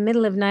stuck in the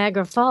middle of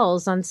Niagara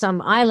Falls on some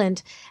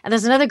island. And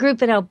there's another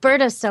group in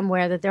Alberta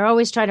somewhere that they're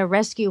always trying to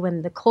rescue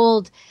when the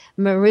cold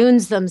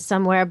maroons them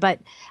somewhere.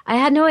 But I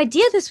had no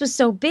idea this was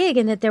so big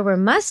and that there were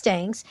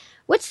Mustangs.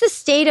 What's the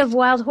state of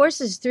wild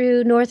horses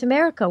through North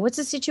America? What's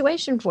the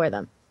situation for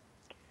them?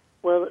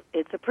 Well,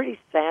 it's a pretty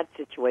sad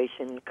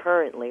situation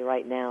currently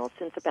right now.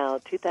 Since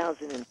about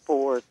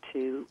 2004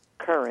 to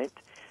current,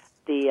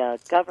 the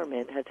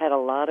government has had a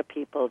lot of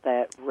people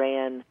that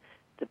ran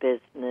the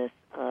business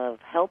of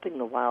helping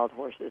the wild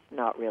horses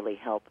not really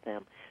help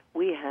them.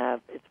 We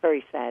have, it's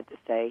very sad to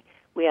say,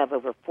 we have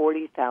over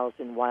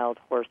 40,000 wild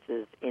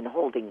horses in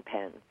holding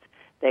pens.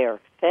 They are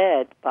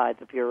fed by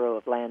the Bureau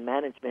of Land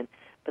Management,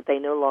 but they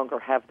no longer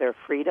have their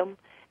freedom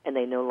and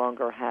they no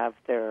longer have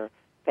their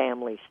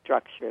family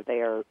structure.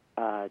 They are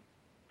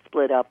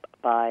split up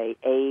by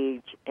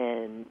age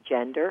and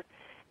gender,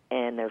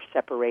 and they're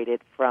separated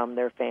from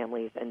their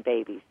families and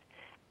babies.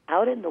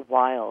 Out in the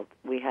wild,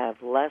 we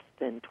have less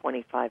than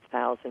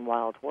 25,000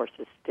 wild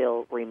horses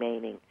still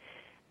remaining.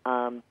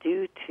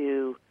 Due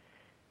to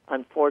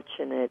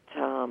unfortunate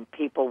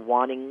people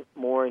wanting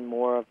more and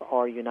more of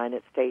our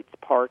United States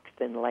parks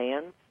and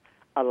lands,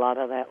 a lot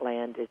of that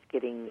land is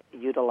getting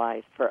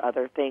utilized for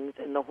other things,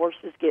 and the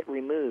horses get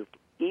removed,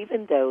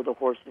 even though the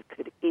horses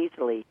could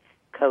easily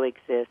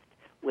coexist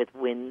with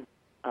wind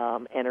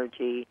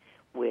energy,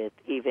 with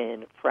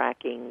even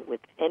fracking,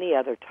 with any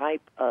other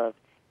type of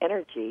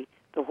energy.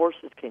 The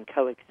horses can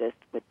coexist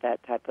with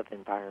that type of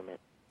environment.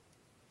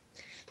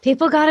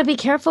 People got to be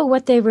careful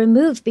what they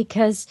remove,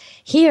 because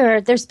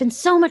here there's been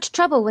so much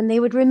trouble when they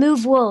would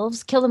remove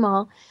wolves, kill them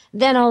all.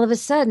 Then all of a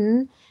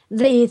sudden,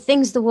 the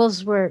things the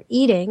wolves were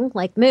eating,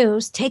 like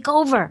moose, take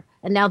over.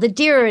 And now the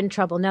deer are in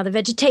trouble. Now the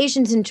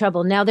vegetation's in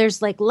trouble. Now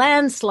there's like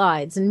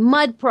landslides and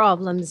mud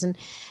problems. And,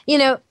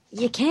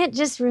 you can't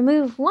just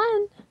remove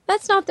one.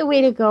 That's not the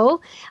way to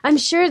go. I'm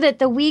sure that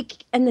the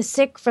weak and the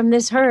sick from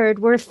this herd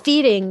were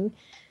feeding,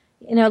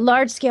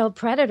 large-scale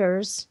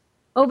predators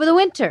over the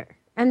winter.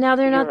 And now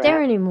they're not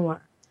there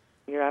anymore.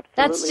 You're absolutely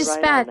That's just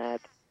right bad. on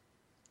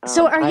that.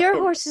 So are your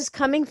horses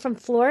coming from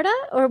Florida,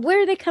 or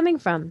where are they coming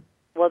from?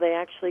 Well, they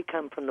actually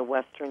come from the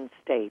western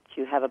states.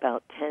 You have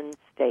about 10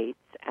 states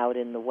out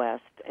in the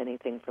west,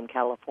 anything from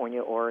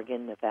California,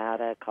 Oregon,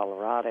 Nevada,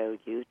 Colorado,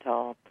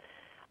 Utah.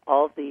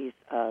 All these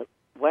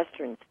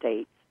western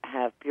states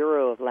have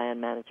Bureau of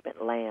Land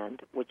Management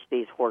land, which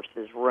these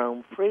horses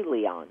roam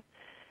freely on.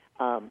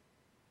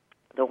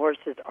 The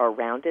horses are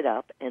rounded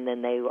up, and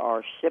then they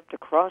are shipped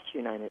across the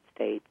United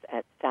States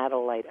at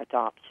satellite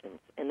adoptions.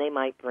 And they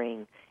might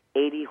bring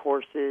 80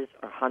 horses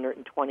or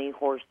 120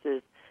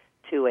 horses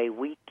to a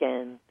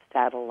weekend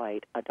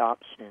satellite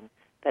adoption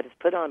that is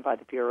put on by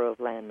the Bureau of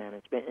Land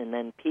Management, and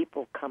then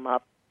people come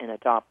up and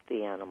adopt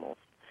the animals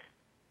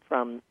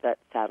from that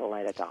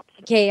satellite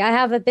adoption. Okay, I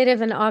have a bit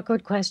of an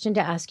awkward question to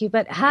ask you,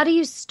 but how do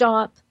you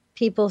stop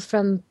people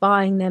from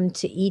buying them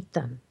to eat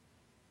them?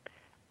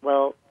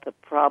 Well, the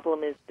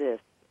problem is this.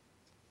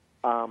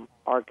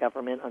 Our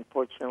government,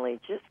 unfortunately,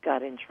 just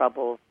got in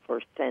trouble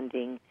for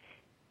sending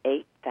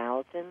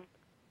 8,000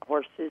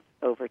 horses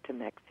over to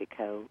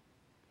Mexico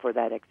for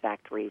that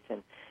exact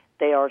reason.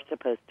 They are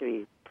supposed to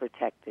be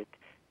protected.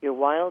 Your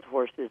wild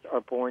horses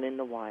are born in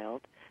the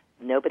wild.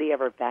 Nobody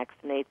ever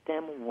vaccinates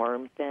them,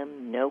 worms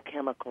them. No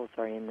chemicals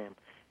are in them.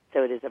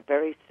 So it is a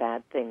very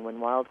sad thing. When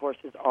wild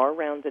horses are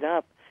rounded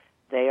up,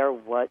 they are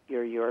what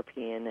your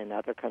European and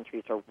other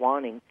countries are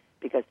wanting,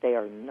 because they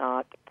are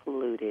not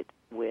polluted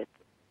with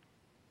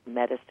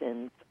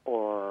medicines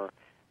or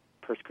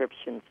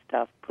prescription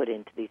stuff put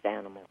into these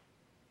animals.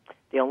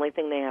 The only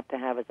thing they have to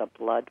have is a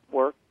blood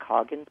work,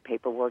 Coggins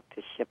paperwork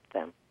to ship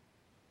them.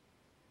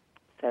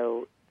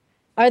 So,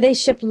 are they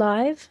shipped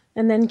live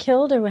and then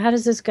killed, or how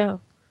does this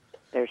go?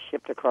 They're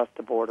shipped across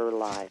the border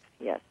live,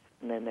 yes,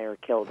 and then they're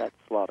killed at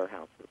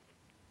slaughterhouses.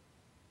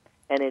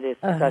 And it is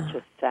such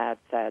a sad,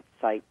 sad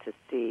sight to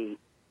see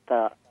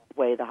the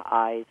way the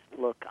eyes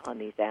look on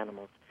these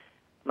animals.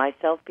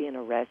 Myself being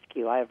a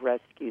rescue, I have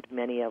rescued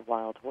many of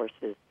wild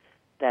horses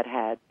that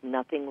had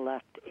nothing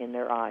left in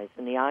their eyes.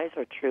 And the eyes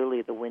are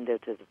truly the window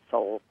to the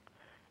soul.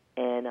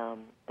 And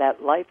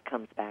that life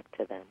comes back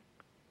to them.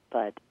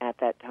 But at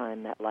that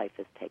time, that life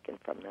is taken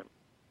from them.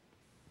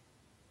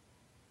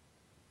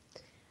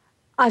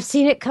 I've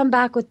seen it come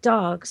back with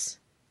dogs.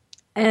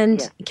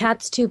 And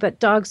cats too, but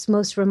dogs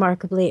most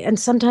remarkably. And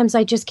sometimes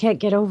I just can't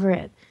get over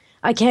it.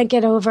 I can't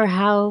get over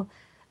how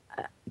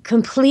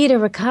complete a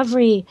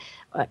recovery,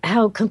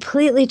 how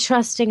completely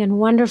trusting and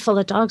wonderful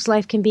a dog's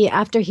life can be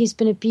after he's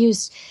been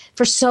abused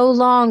for so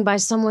long by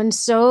someone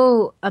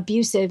so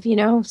abusive,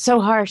 so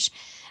harsh.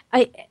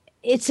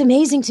 It's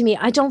amazing to me.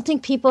 I don't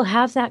think people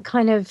have that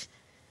kind of,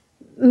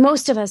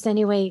 most of us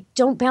anyway,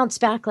 don't bounce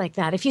back like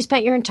that. If you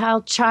spent your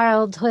entire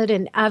childhood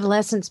and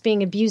adolescence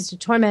being abused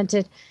and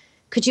tormented,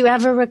 could you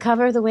ever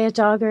recover the way a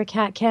dog or a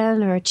cat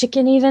can, or a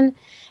chicken even?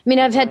 I mean,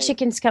 I've had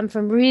chickens come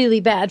from really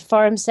bad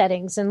farm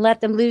settings and let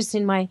them loose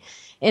in my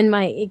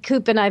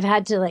coop, and I've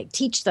had to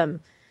teach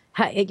them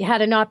how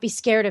to not be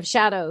scared of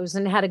shadows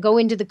and how to go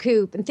into the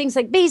coop and things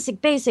like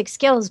basic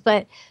skills.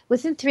 But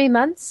within 3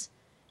 months,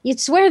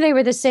 you'd swear they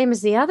were the same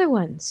as the other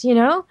ones,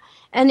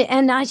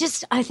 And I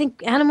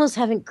think animals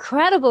have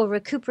incredible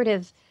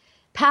recuperative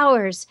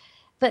powers,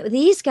 but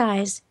these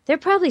guys, they're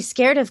probably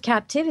scared of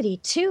captivity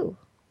too.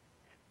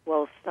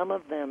 Well, some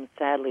of them,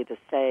 sadly to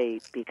say,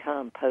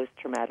 become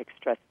post-traumatic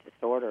stress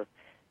disorder.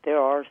 There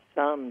are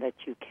some that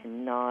you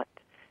cannot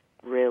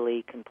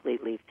really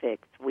completely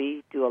fix.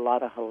 We do a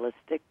lot of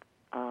holistic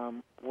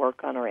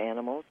work on our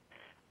animals,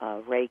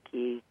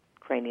 Reiki,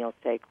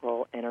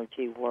 craniosacral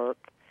energy work.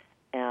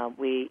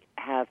 We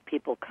have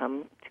people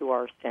come to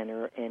our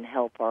center and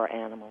help our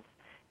animals.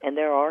 And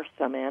there are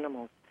some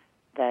animals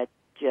that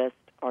just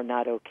are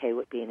not okay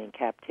with being in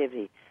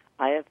captivity.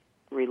 I have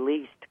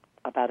released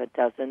about a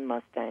dozen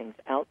Mustangs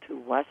out to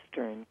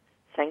western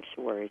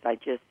sanctuaries. I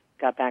just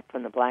got back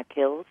from the Black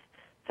Hills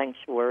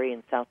Sanctuary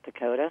in South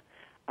Dakota.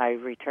 I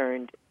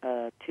returned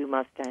 2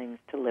 Mustangs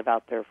to live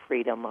out their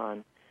freedom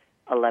on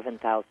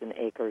 11,000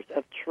 acres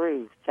of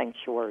true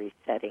sanctuary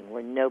setting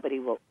where nobody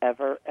will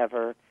ever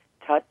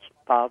touch,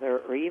 bother,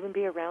 or even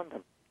be around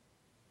them.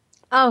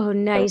 Oh,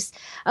 nice.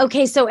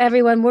 Okay, so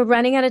everyone, we're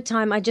running out of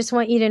time. I just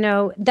want you to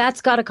know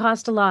that's got to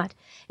cost a lot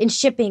in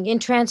shipping, in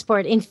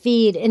transport, in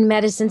feed, in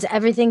medicines.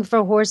 Everything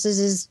for horses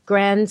is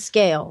grand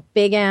scale,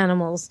 big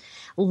animals,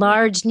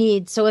 large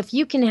needs. So if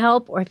you can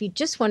help, or if you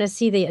just want to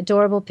see the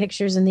adorable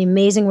pictures and the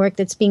amazing work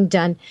that's being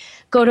done,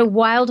 go to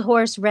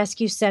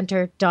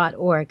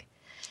wildhorserescuecenter.org.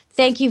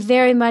 Thank you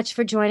very much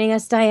for joining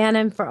us, Diane,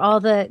 and for all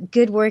the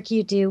good work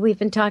you do. We've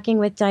been talking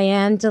with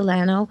Diane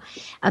Delano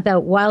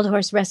about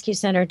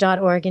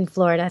wildhorserescuecenter.org in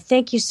Florida.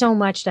 Thank you so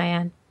much,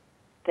 Diane.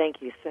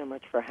 Thank you so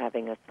much for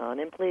having us on.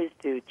 And please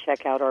do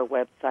check out our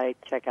website,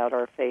 check out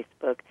our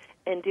Facebook,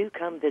 and do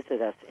come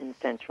visit us in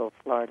Central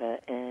Florida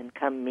and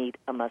come meet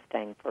a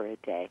Mustang for a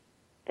day.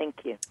 Thank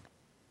you.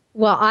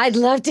 Well, I'd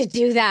love to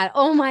do that.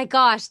 Oh, my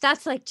gosh.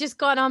 That's like just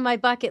gone on my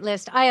bucket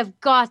list. I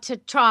have got to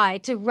try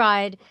to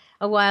ride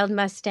a wild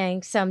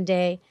Mustang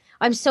someday.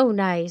 I'm so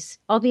nice.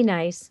 I'll be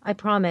nice. I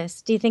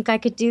promise. Do you think I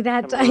could do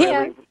that,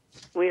 Diane?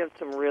 We have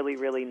some really,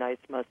 really nice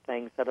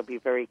Mustangs that'll be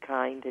very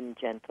kind and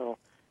gentle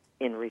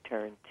in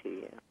return to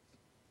you.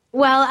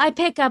 Well, I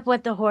pick up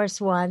what the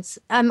horse wants.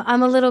 I'm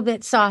a little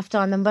bit soft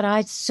on them, but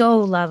I so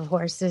love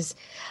horses.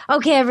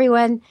 Okay,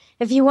 everyone,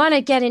 if you want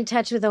to get in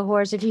touch with a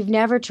horse, if you've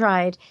never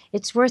tried,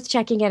 it's worth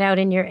checking it out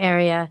in your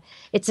area.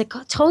 It's a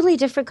totally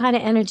different kind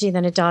of energy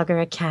than a dog or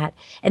a cat,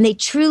 and they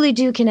truly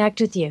do connect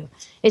with you.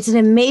 It's an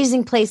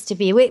amazing place to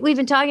be. We've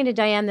been talking to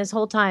Diane this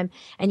whole time,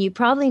 and you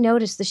probably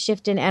noticed the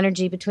shift in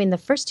energy between the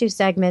first two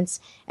segments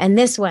and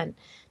this one.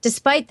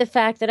 Despite the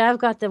fact that I've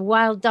got the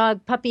wild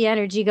dog puppy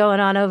energy going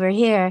on over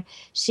here,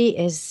 she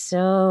is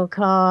so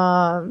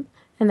calm.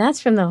 And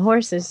that's from the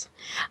horses.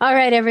 All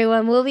right,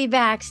 everyone, we'll be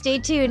back. Stay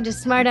tuned to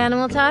Smart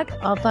Animal Talk,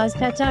 All Paws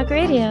Pet Talk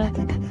Radio.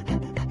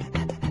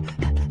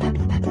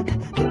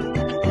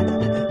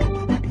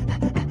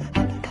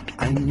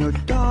 I'm your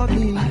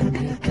doggy,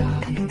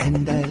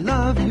 and I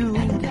love you,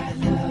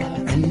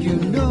 and you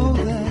know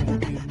that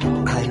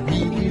I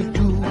really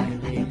do.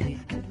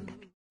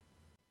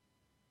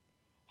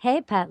 Hey,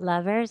 pet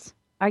lovers.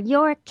 Are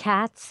your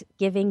cats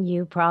giving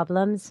you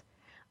problems?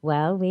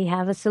 Well, we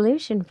have a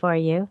solution for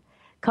you.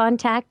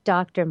 Contact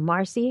Dr.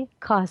 Marcy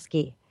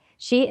Koski.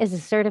 She is a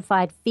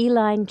certified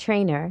feline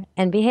trainer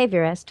and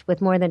behaviorist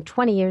with more than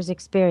 20 years'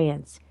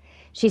 experience.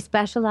 She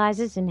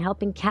specializes in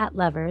helping cat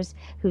lovers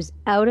whose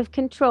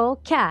out-of-control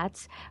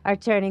cats are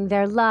turning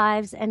their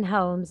lives and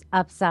homes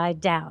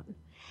upside down.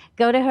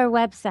 Go to her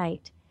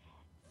website,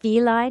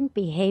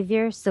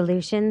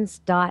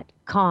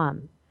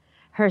 felinebehaviorsolutions.com.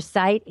 Her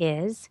site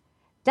is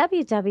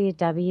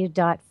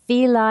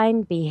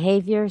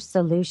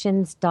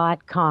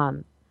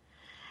www.felinebehaviorsolutions.com.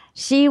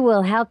 She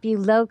will help you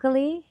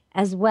locally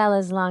as well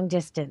as long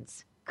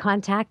distance.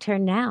 Contact her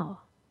now.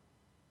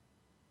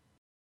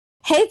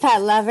 Hey,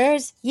 pet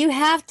lovers, you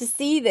have to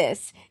see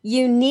this.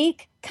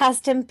 Unique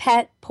custom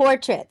pet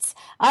portraits.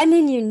 I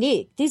mean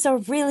unique. These are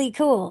really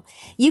cool.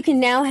 You can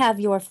now have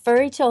your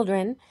furry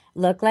children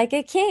look like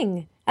a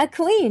king, a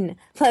queen,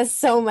 plus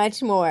so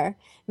much more.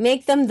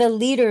 Make them the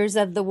leaders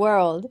of the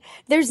world.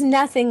 There's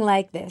nothing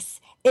like this.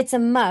 It's a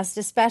must,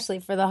 especially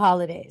for the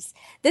holidays.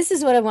 This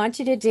is what I want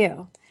you to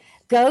do.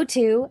 Go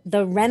to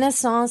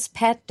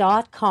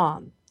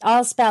therenaissancepet.com.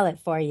 I'll spell it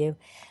for you.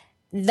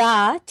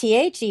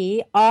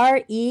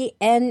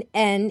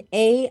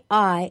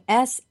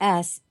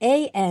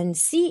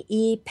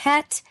 TheRenaissanceAnsance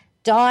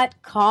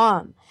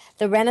pet.com.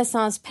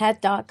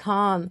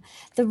 Therenaissancepet.com.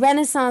 The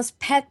Renaissance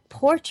Pet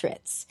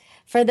Portraits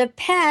for the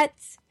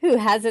pets who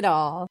has it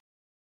all.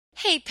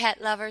 Hey,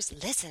 pet lovers,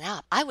 listen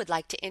up. I would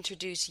like to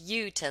introduce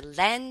you to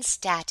Len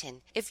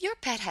Statin. If your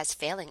pet has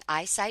failing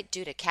eyesight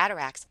due to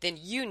cataracts, then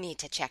you need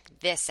to check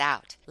this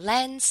out.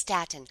 Len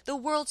Statin, the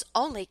world's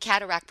only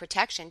cataract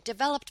protection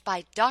developed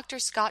by Dr.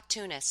 Scott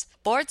Tunis,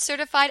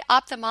 board-certified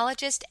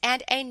ophthalmologist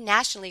and a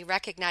nationally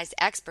recognized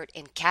expert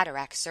in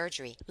cataract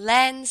surgery.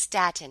 Len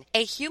Statin,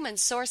 a human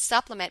source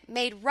supplement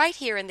made right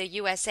here in the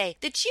USA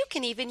that you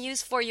can even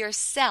use for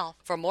yourself.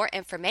 For more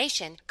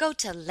information, go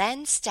to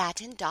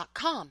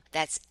lenstatin.com.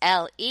 That's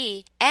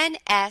LENSTATIN,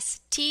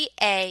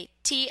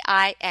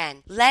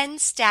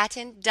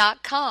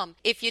 lenstatin.com.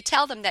 If you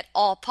tell them that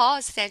All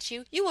Paws sent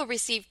you, you will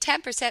receive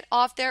 10%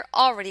 off their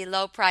already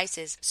low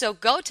prices. So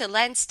go to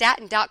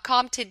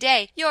lenstatin.com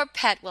today. Your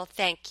pet will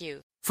thank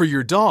you. For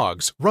your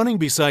dogs, running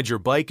beside your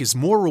bike is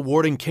more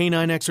rewarding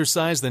canine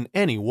exercise than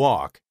any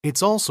walk.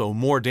 It's also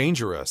more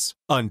dangerous.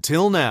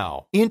 Until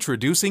now,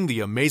 introducing the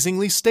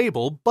amazingly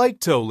stable Bike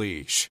Tow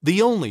Leash,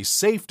 the only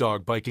safe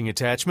dog biking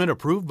attachment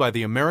approved by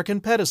the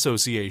American Pet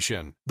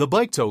Association. The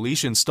Bike Tow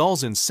Leash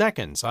installs in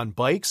seconds on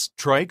bikes,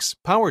 trikes,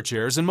 power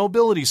chairs, and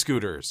mobility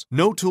scooters.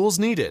 No tools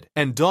needed,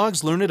 and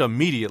dogs learn it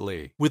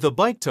immediately. With a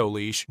Bike Tow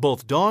Leash,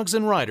 both dogs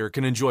and rider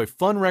can enjoy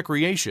fun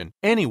recreation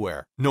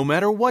anywhere, no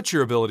matter what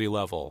your ability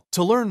level.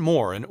 To learn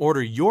more and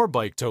order your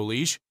Bike Tow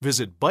Leash,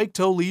 visit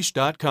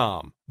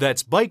BikeTowLeash.com.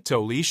 That's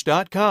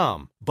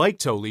BikeTowLeash.com. Bike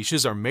Tow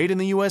Leashes are made in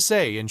the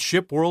USA and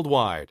ship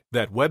worldwide.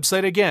 That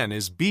website again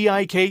is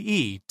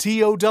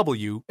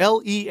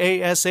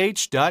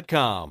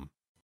BikeTowLeash.com.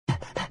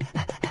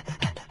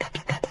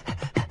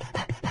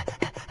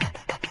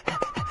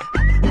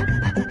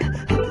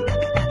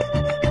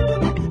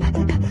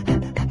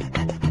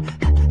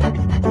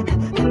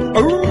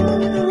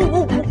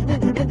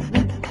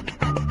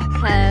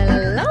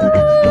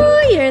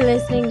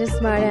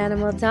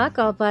 Animal Talk,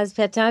 All Paws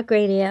Pet Talk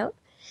Radio.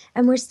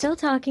 And we're still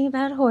talking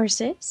about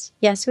horses.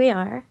 Yes, we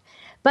are.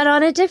 But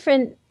on a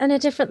different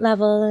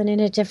level and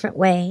in a different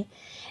way.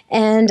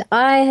 And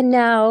I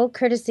now,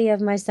 courtesy of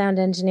my sound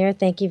engineer,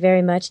 thank you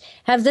very much,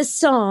 have the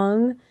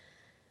song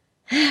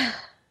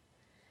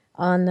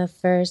On the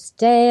First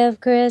Day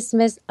of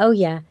Christmas. Oh,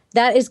 yeah,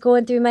 that is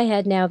going through my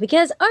head now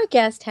because our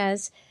guest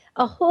has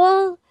a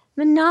whole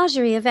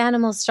menagerie of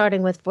animals,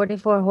 starting with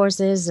 44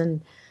 horses and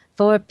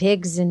 4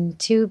 pigs and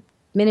 2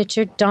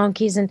 miniature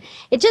donkeys. And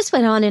it just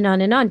went on and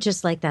on and on,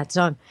 just like that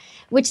song,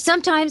 which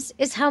sometimes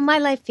is how my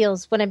life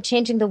feels when I'm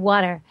changing the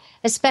water,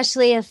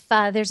 especially if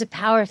there's a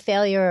power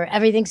failure or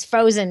everything's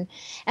frozen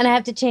and I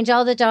have to change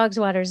all the dogs'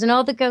 waters and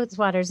all the goats'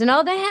 waters and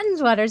all the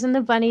hens' waters and the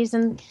bunnies,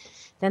 and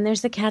then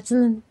there's the cats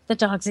and the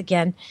dogs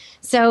again.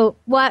 So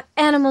what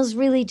animals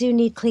really do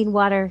need clean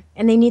water,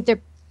 and they need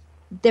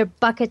their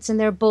buckets and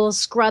their bowls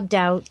scrubbed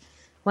out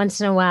once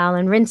in a while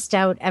and rinsed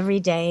out every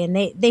day. And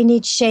they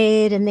need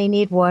shade and they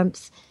need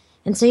warmth.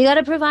 And so you got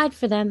to provide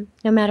for them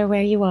no matter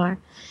where you are.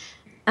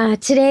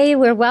 Today,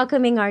 we're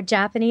welcoming our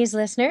Japanese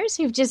listeners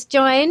who've just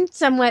joined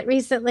somewhat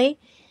recently.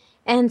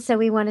 And so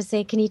we want to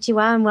say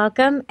konnichiwa and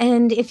welcome.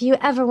 And if you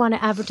ever want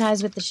to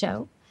advertise with the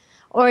show,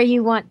 or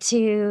you want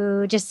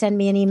to just send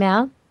me an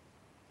email,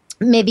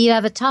 maybe you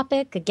have a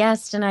topic, a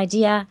guest, an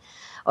idea,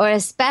 or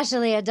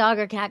especially a dog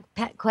or cat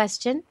pet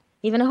question,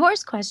 even a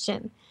horse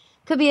question.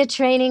 Could be a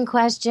training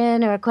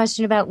question or a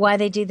question about why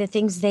they do the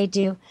things they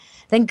do.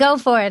 Then go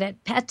for it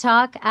at Pet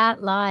Talk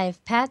at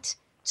Live, Pet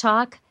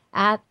Talk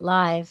at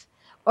Live.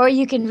 Or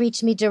you can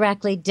reach me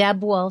directly,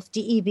 Deb Wolfe,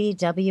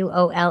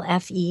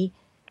 DebWolfe.ca.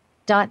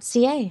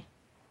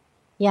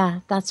 Yeah,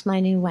 that's my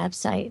new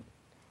website,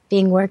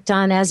 being worked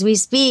on as we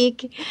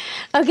speak.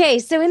 Okay,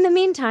 so in the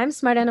meantime,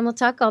 Smart Animal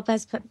Talk, All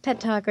Paws Pet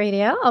Talk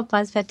Radio, All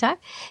Paws Pet Talk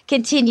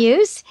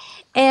continues.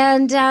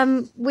 And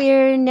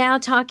we're now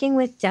talking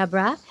with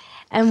Deborah,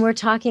 and we're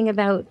talking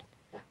about,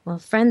 well,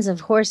 friends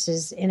of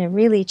horses in a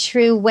really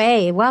true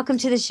way. Welcome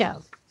to the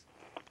show.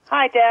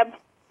 Hi, Deb.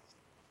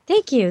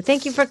 Thank you.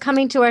 Thank you for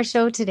coming to our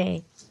show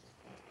today.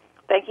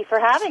 Thank you for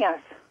having us.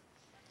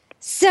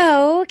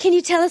 So, can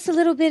you tell us a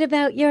little bit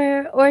about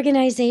your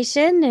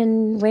organization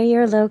and where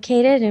you're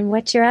located and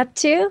what you're up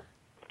to?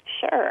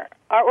 Sure.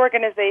 Our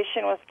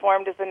organization was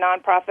formed as a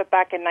nonprofit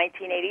back in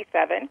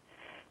 1987.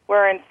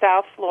 We're in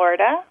South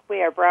Florida.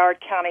 We are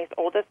Broward County's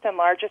oldest and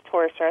largest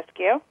horse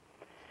rescue.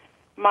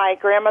 My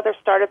grandmother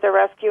started the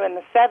rescue in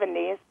the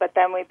 70s, but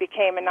then we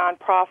became a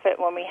nonprofit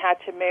when we had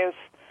to move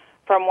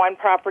from one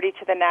property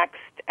to the next,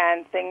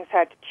 and things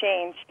had to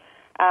change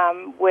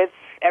with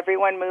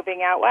everyone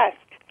moving out west.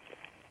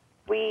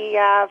 We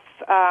have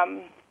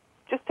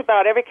just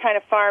about every kind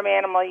of farm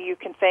animal you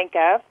can think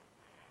of.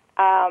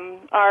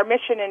 Our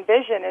mission and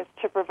vision is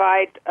to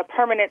provide a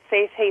permanent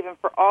safe haven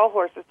for all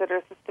horses that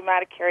are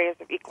systematic carriers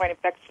of equine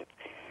infectious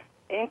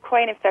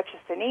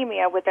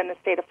anemia within the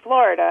state of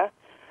Florida.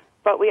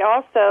 But we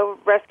also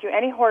rescue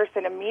any horse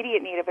in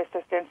immediate need of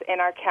assistance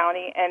in our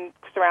county and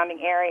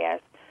surrounding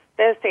areas.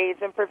 This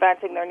aids in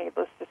preventing their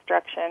needless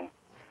destruction.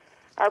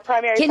 Our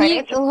primary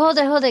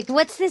hold it.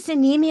 What's this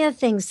anemia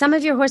thing? Some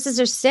of your horses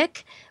are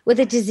sick with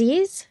a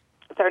disease?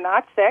 They're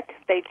not sick.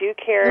 They do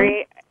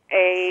carry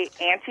a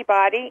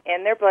antibody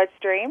in their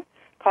bloodstream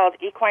called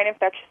equine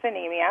infectious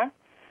anemia.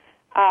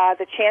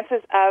 The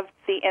chances of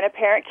the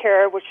inapparent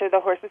cure, which are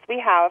the horses we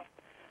have,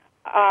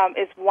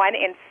 is 1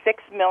 in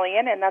 6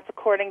 million, and that's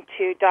according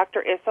to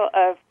Dr. Issel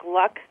of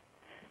Gluck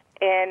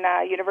in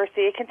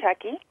University of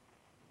Kentucky.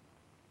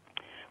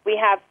 We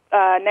have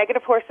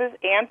negative horses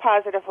and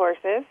positive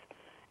horses,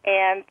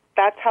 and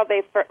that's how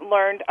they've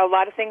learned a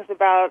lot of things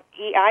about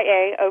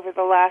EIA over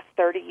the last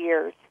 30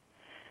 years.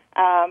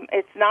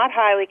 It's not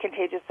highly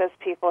contagious as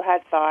people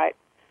had thought.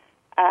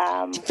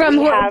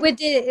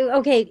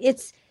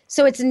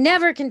 It's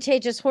never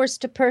contagious horse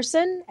to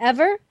person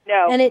ever?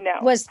 No, and it no.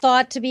 was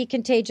thought to be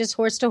contagious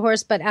horse to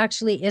horse, but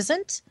actually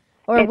isn't?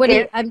 Or It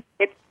is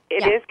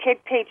Yeah.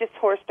 contagious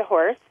horse to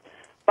horse,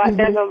 but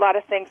there's a lot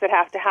of things that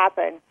have to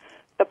happen.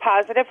 The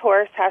positive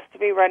horse has to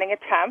be running a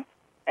temp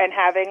and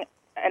having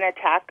an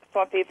attack,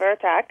 swamp fever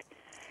attack,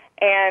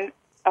 and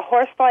a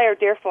horsefly or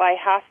deerfly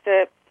has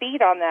to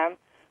feed on them,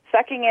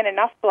 sucking in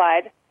enough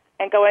blood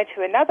and going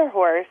to another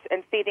horse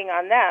and feeding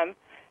on them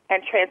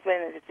and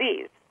transmitting the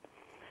disease.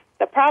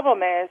 The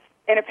problem is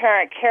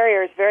inapparent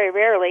carriers very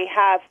rarely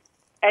have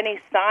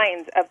any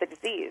signs of the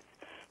disease,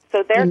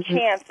 so their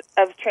chance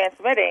of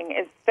transmitting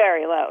is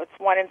very low. It's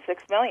 1 in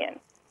 6 million.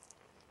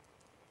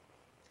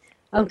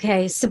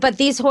 Okay, but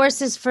these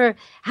horses,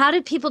 how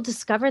did people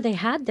discover they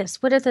had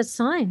this? What are the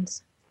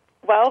signs?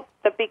 Well,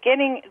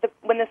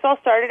 when this all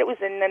started, it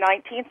was in the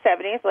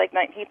 1970s, like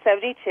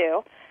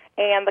 1972,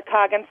 and the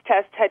Coggins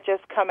test had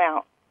just come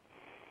out.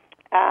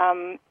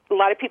 A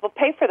lot of people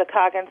pay for the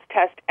Coggins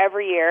test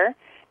every year,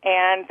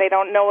 and they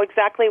don't know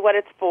exactly what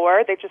it's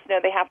for. They just know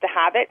they have to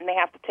have it, and they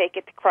have to take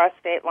it to cross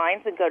state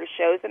lines and go to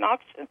shows and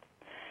auctions.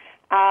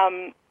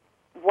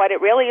 What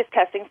it really is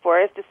testing for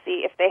is to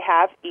see if they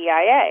have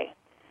EIA.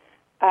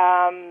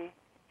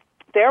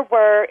 There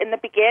were, in the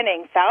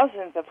beginning,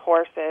 thousands of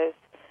horses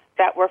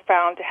that were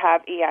found to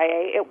have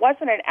EIA. It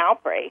wasn't an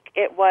outbreak.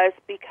 It was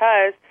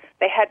because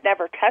they had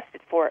never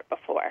tested for it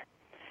before.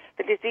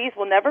 The disease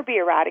will never be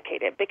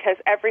eradicated because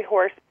every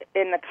horse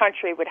in the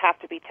country would have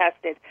to be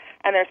tested.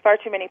 And there's far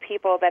too many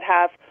people that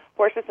have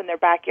horses in their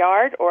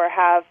backyard or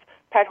have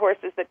pet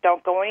horses that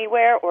don't go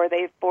anywhere, or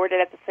they've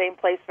boarded at the same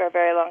place for a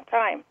very long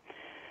time.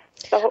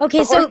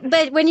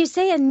 But when you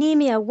say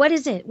anemia, what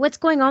is it? What's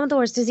going on with the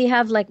horse? Does he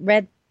have like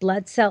red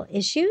blood cell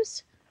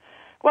issues?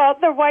 Well,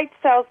 the white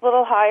cell's a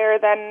little higher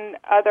than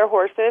other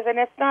horses, and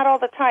it's not all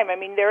the time. I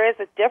mean, there is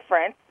a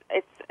difference.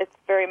 It's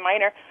very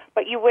minor,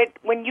 but you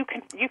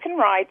can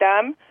ride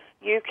them,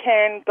 you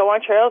can go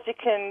on trails, you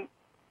can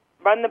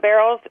run the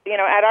barrels. You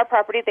know, at our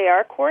property they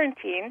are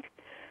quarantined,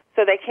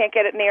 so they can't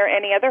get it near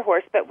any other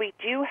horse. But we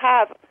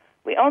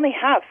only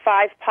have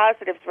 5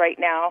 positives right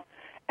now,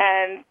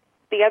 and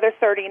the other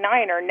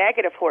 39 are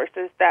negative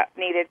horses that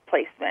needed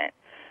placement.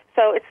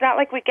 So it's not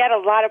like we get a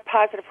lot of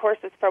positive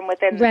horses from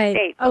within the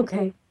state.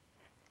 Okay.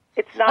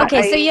 It's not.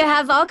 Okay, so you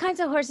have all kinds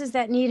of horses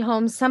that need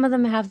homes. Some of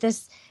them have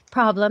this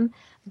problem,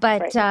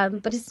 but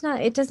it's not.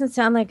 It doesn't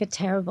sound like a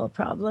terrible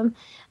problem.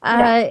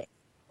 No.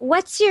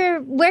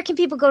 Where can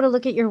people go to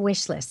look at your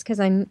wish list? Because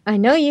I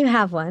know you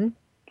have one.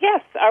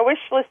 Yes, our wish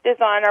list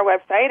is on our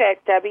website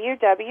at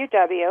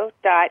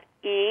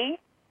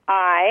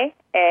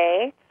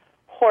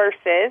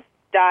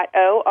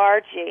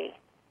www.eiahorses.org.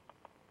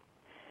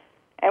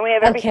 And we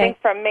have everything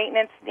from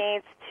maintenance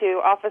needs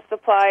to office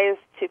supplies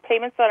to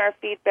payments on our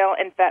feed bill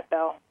and vet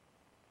bill.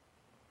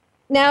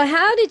 Now,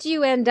 how did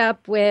you end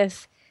up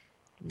with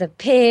the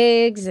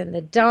pigs and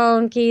the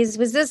donkeys?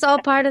 Was this all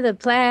part of the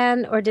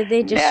plan, or did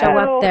they just show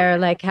up there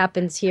like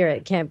happens here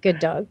at Camp Good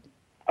Dog?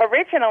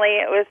 Originally,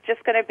 it was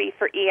just going to be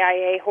for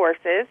EIA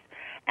horses.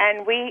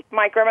 And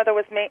my grandmother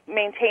was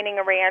maintaining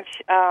a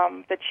ranch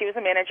that she was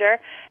a manager,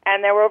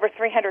 and there were over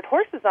 300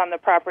 horses on the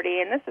property,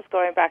 and this is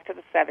going back to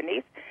the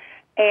 70s.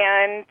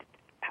 And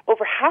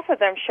over half of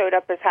them showed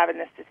up as having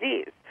this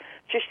disease.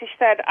 So she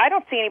said, I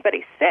don't see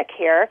anybody sick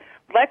here.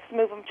 Let's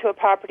move them to a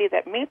property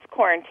that meets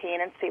quarantine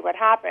and see what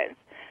happens.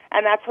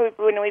 And that's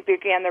when we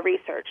began the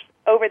research.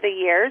 Over the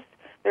years,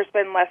 there's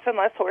been less and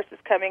less horses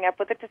coming up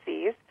with the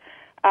disease.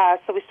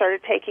 So we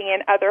started taking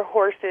in other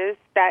horses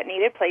that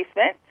needed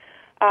placement.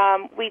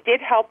 We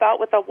did help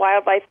out with a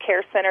wildlife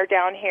care center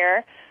down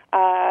here.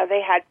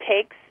 They had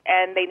pigs,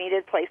 and they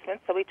needed placement,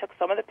 so we took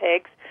some of the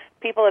pigs.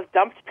 People have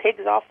dumped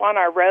pigs off on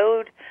our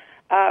road.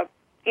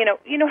 You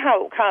know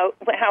how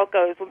it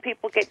goes when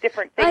people get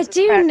different things. I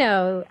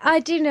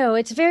do know.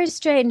 It's very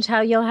strange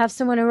how you'll have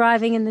someone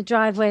arriving in the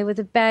driveway with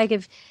a bag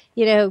of,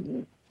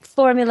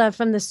 formula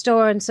from the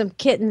store and some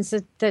kittens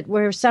that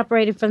were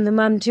separated from the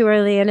mom too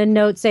early and a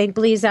note saying,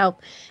 please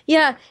help.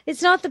 Yeah,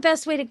 it's not the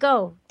best way to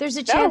go. There's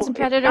a chance a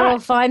predator will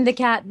find the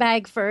cat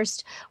bag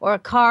first, or a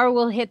car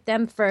will hit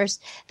them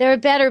first. There are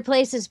better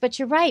places, but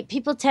you're right.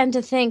 People tend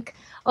to think,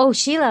 oh,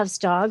 she loves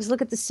dogs.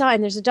 Look at the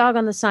sign. There's a dog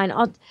on the sign.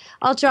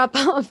 I'll drop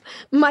off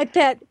my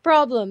pet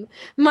problem.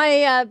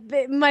 My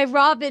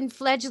robin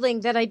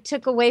fledgling that I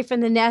took away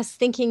from the nest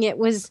thinking it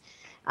was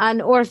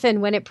an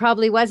orphan when it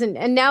probably wasn't.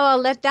 And now I'll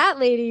let that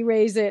lady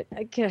raise it.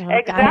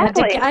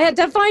 Exactly. I had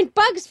to find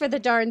bugs for the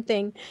darn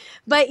thing.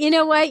 But you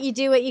know what? You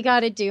do what you got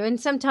to do. And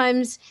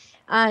sometimes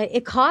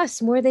it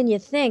costs more than you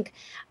think.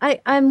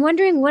 I'm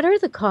wondering, what are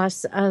the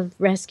costs of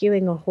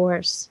rescuing a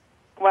horse?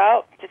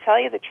 Well, to tell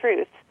you the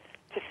truth,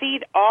 to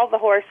feed all the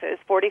horses,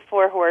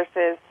 44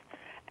 horses,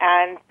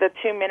 and the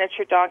 2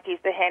 miniature donkeys,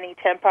 the henny,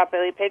 10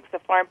 potbelly pigs, the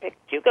farm pig,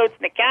 2 goats,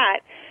 and a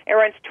cat, it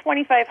runs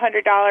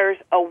 $2,500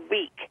 a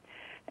week.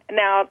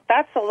 Now,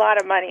 that's a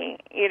lot of money.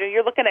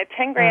 You're looking at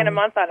 $10,000 a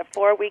month on a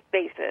 4-week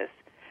basis.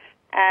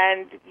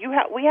 And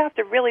we have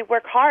to really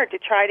work hard to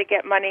try to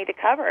get money to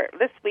cover it.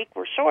 This week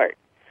we're short.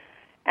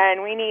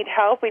 And we need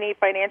help. We need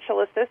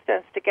financial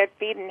assistance to get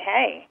feed and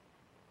hay.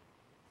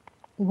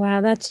 Wow,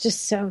 that's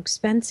just so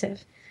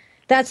expensive.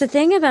 That's the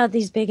thing about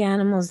these big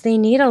animals. They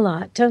need a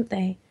lot, don't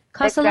they?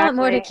 Costs a lot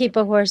more to keep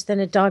a horse than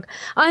a dog.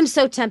 I'm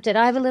so tempted.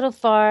 I have a little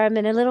farm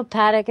and a little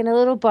paddock and a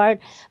little barn,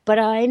 but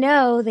I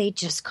know they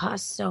just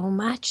cost so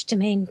much to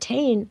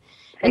maintain.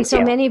 And so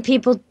many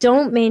people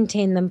don't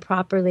maintain them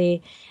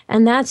properly.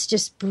 And that's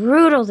just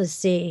brutal to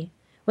see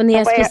when the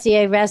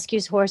SPCA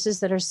rescues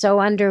horses that are so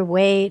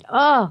underweight.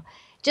 Oh,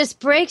 just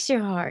breaks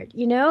your heart,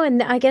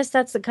 And I guess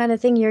that's the kind of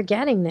thing you're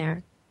getting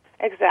there.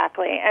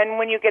 Exactly. And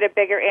when you get a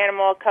bigger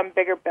animal, come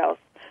bigger bills.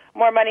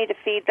 More money to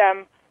feed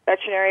them.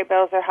 Veterinary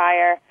bills are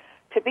higher.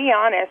 To be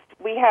honest,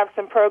 we have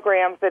some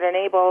programs that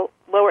enable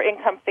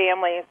lower-income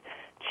families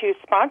to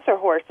sponsor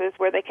horses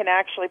where they can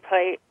actually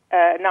pay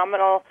a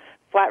nominal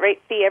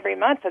flat-rate fee every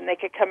month, and they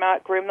could come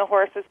out, groom the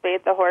horses,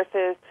 bathe the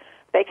horses.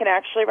 They can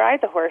actually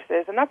ride the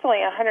horses, and that's only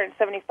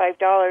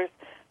 $175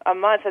 a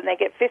month, and they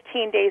get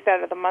 15 days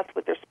out of the month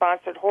with their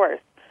sponsored horse.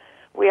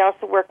 We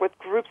also work with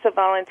groups of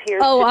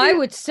volunteers. Oh, I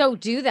would so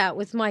do that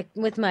with my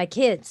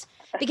kids.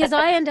 because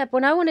I end up,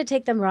 when I want to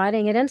take them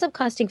riding, it ends up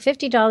costing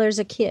 $50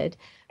 a kid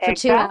for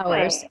 2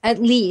 hours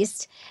at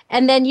least.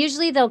 And then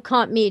usually they'll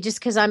comp me just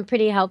because I'm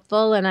pretty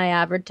helpful and I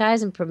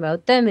advertise and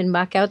promote them and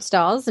muck out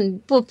stalls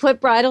and we'll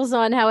put bridles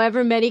on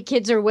however many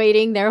kids are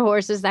waiting, their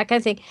horses, that kind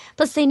of thing.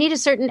 Plus they need a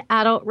certain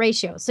adult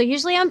ratio. So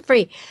usually I'm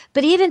free.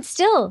 But even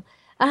still,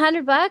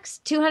 $100,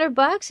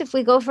 $200 if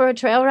we go for a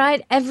trail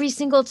ride every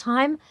single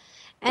time.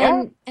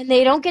 And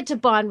they don't get to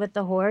bond with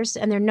the horse,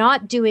 and they're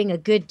not doing a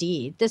good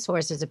deed. This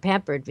horse is a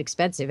pampered,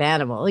 expensive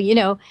animal, you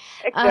know.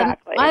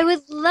 Exactly. I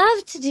would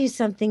love to do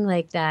something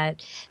like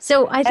that.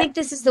 So I think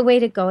this is the way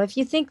to go. If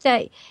you think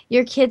that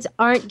your kids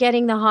aren't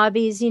getting the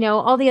hobbies, you know,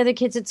 all the other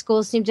kids at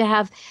school seem to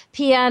have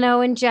piano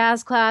and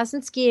jazz class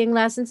and skiing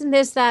lessons and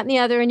this, that, and the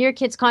other, and your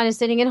kid's kind of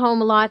sitting at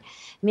home a lot,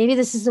 maybe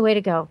this is the way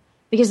to go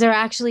because they're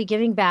actually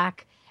giving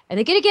back. And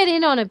they're going to get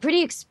in on a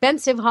pretty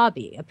expensive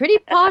hobby, a pretty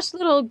posh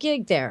little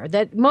gig there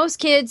that most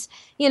kids,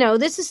 you know,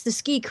 this is the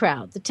ski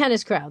crowd, the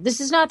tennis crowd.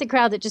 This is not the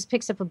crowd that just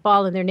picks up a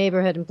ball in their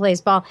neighborhood and plays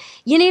ball.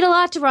 You need a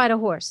lot to ride a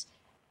horse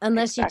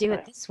unless you do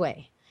it this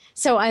way.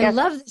 So I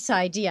love this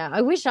idea.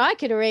 I wish I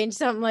could arrange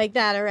something like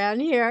that around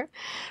here.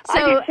 So,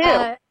 I do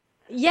too.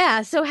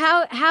 Yeah. So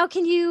how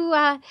can you,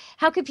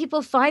 how can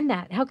people find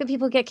that? How can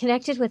people get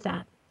connected with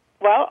that?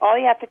 Well, all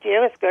you have to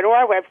do is go to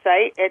our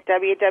website at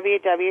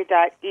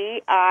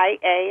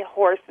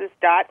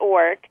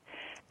www.eiahorses.org,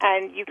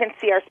 and you can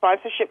see our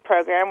sponsorship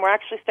program. We're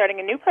actually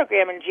starting a new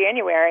program in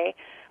January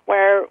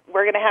where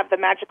we're going to have the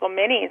magical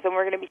minis, and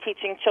we're going to be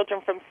teaching children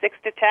from 6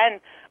 to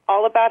 10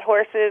 all about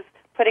horses,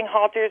 putting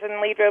halters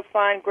and lead ropes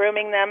on,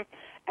 grooming them,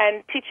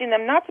 and teaching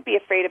them not to be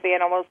afraid of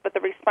animals, but the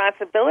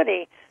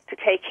responsibility to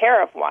take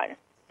care of one.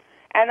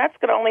 And that's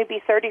going to only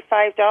be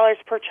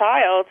 $35 per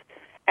child,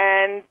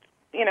 and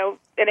you know,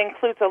 it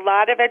includes a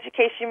lot of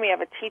education. We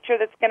have a teacher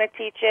that's going to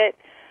teach it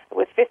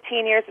with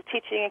 15 years of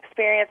teaching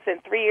experience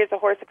and 3 years of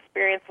horse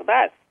experience with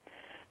us.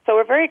 So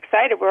we're very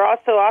excited. We're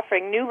also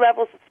offering new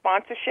levels of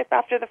sponsorship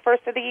after the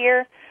first of the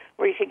year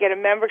where you can get a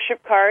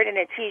membership card and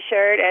a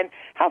T-shirt and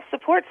help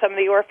support some of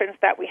the orphans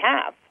that we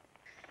have.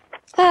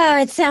 Oh,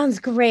 it sounds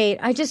great.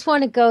 I just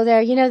want to go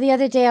there. You know, the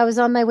other day I was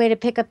on my way to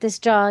pick up this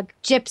dog,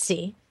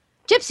 Gypsy.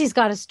 Gypsy's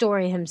got a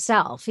story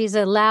himself. He's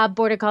a lab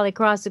border collie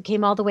cross who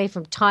came all the way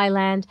from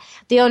Thailand.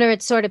 The owner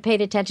had sort of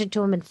paid attention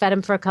to him and fed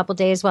him for a couple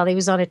days while he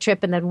was on a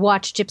trip and then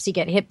watched Gypsy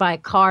get hit by a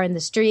car in the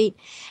street.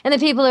 And the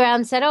people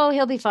around said, oh,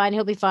 he'll be fine,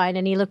 he'll be fine.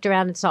 And he looked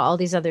around and saw all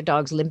these other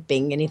dogs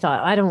limping and he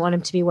thought, I don't want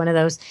him to be one of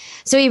those.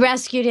 So he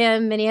rescued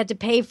him and he had to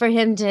pay for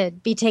him to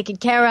be taken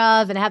care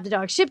of and have the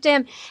dog shipped to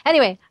him.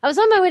 Anyway, I was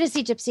on my way to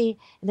see Gypsy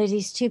and there's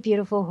these two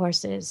beautiful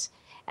horses.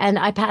 And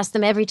I pass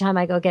them every time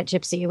I go get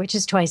Gypsy, which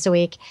is twice a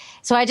week.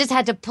 So I just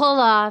had to pull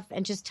off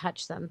and just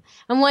touch them.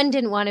 And one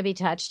didn't want to be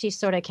touched. He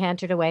sort of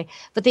cantered away.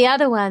 But the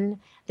other one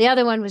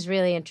was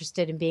really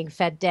interested in being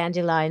fed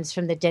dandelions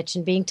from the ditch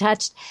and being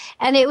touched.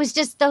 And it was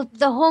just the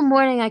whole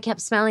morning I kept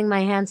smelling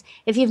my hands.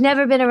 If you've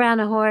never been around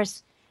a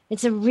horse,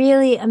 it's a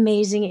really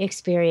amazing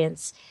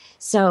experience.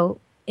 So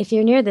if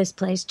you're near this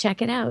place,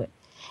 check it out.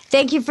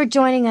 Thank you for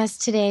joining us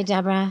today,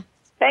 Deborah.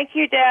 Thank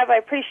you, Deb. I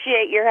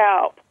appreciate your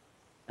help.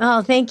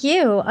 Oh, thank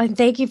you. And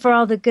thank you for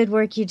all the good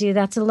work you do.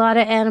 That's a lot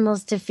of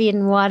animals to feed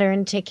and water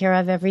and take care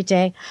of every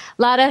day.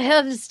 A lot of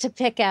hooves to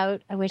pick out.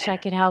 I wish I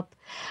could help.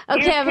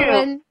 Okay,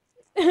 everyone.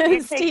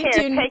 Stay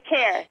tuned. Take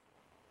care.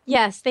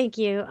 Yes, thank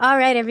you. All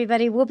right,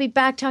 everybody. We'll be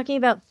back talking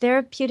about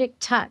therapeutic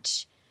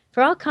touch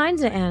for all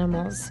kinds of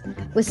animals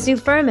with Sue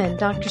Furman,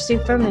 Dr. Sue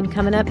Furman,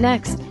 coming up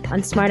next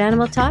on Smart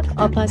Animal Talk,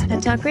 All Paws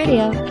Pet Talk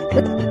Radio.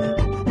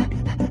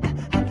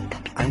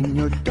 I'm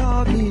your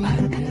doggy,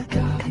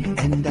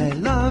 and I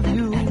love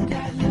you,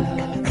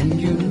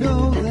 and you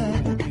know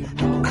that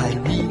I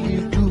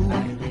really do.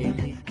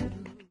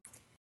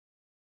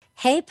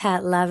 Hey,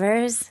 pet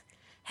lovers.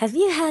 Have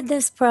you had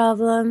this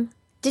problem?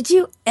 Did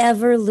you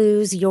ever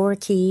lose your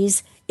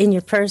keys in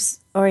your purse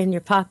or in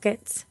your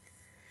pockets?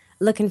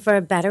 Looking for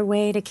a better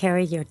way to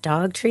carry your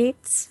dog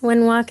treats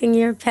when walking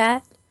your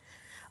pet?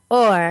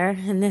 Or,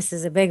 and this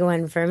is a big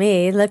one for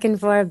me, looking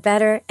for a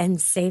better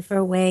and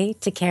safer way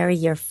to carry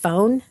your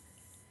phone?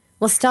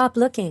 Well, stop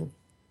looking.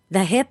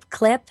 The hip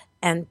clip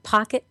and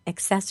pocket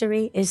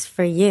accessory is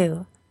for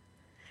you.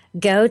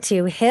 Go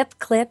to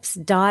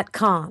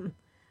hipclips.com.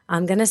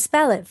 I'm going to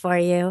spell it for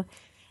you.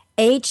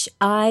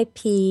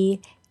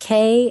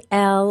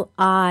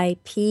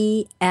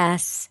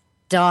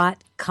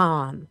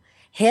 HIPKLIPS.com.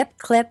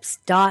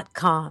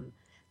 hipclips.com.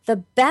 The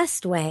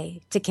best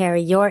way to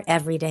carry your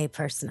everyday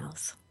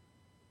personals.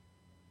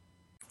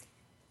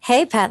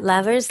 Hey, pet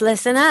lovers,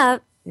 listen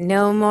up.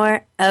 No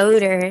more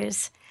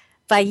odors.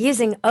 By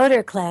using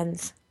Odor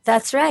Cleanse.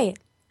 That's right.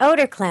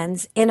 Odor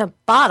Cleanse in a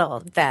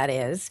bottle, that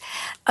is.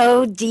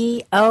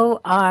 ODORKLENZ.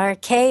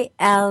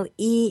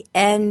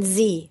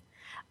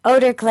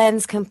 Odor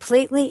Cleanse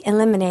completely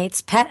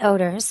eliminates pet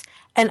odors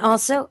and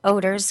also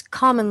odors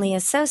commonly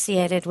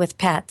associated with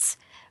pets,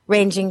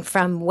 ranging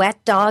from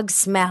wet dog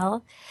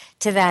smell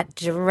to that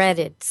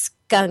dreaded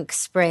skunk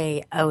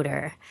spray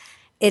odor.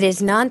 It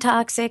is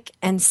non-toxic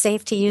and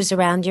safe to use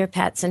around your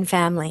pets and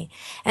family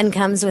and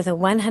comes with a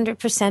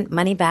 100%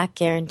 money-back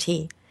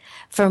guarantee.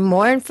 For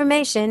more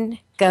information,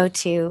 go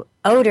to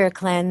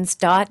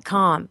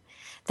odorcleanse.com.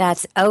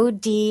 That's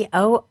ODORKLENZ.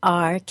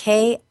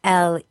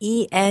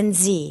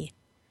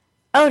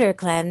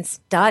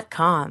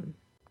 odorcleanse.com.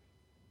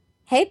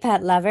 Hey,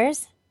 pet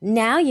lovers.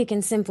 Now you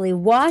can simply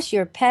wash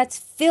your pet's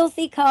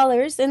filthy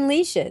collars and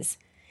leashes.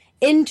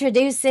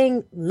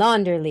 Introducing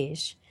Launder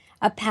Leash,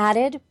 a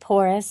padded,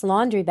 porous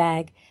laundry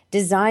bag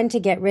designed to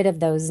get rid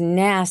of those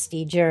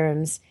nasty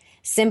germs.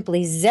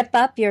 Simply zip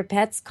up your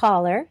pet's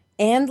collar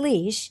and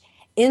leash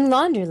in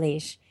Launder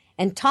Leash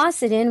and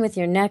toss it in with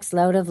your next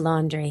load of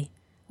laundry.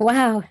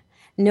 Wow,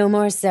 no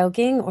more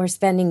soaking or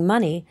spending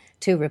money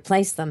to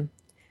replace them.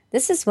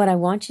 This is what I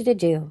want you to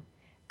do.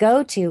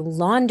 Go to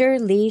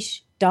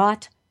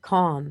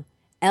launderleash.com,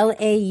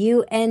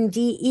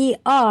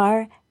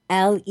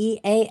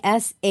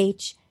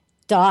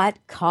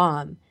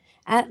 LAUNDERLEASH.com.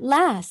 At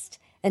last,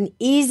 an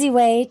easy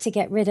way to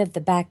get rid of the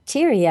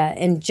bacteria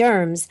and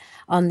germs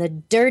on the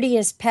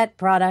dirtiest pet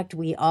product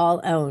we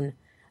all own,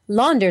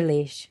 Launder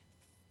Leash.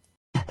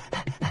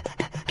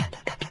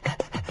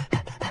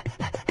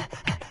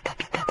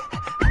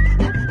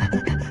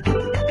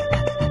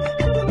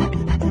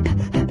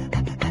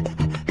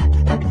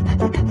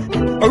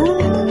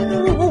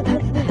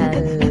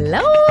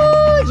 Hello,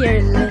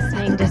 you're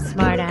listening to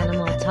Smart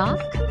Animal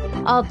Talk,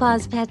 All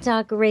Paws Pet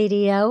Talk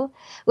Radio,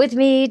 with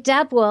me,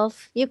 Deb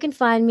Wolf. You can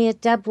find me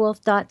at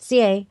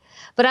debwolf.ca.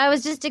 But I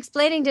was just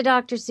explaining to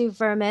Dr. Sue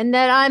Furman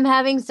that I'm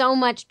having so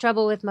much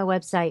trouble with my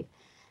website.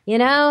 You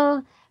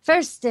know,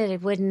 first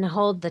it wouldn't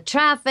hold the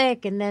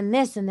traffic, and then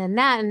this, and then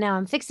that, and now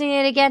I'm fixing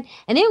it again,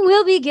 and it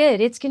will be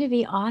good. It's going to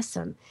be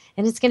awesome,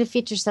 and it's going to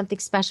feature something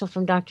special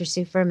from Dr.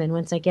 Sue Furman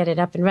once I get it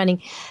up and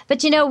running.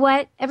 But you know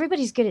what?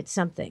 Everybody's good at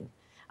something.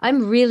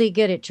 I'm really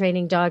good at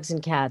training dogs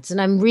and cats, and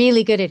I'm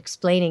really good at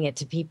explaining it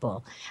to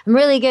people. I'm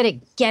really good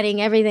at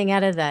getting everything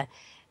out of the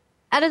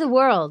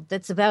world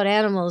that's about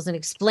animals and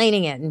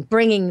explaining it and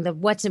bringing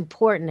what's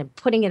important and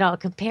putting it all,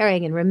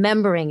 comparing and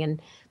remembering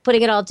and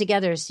putting it all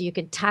together so you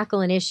can tackle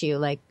an issue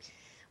like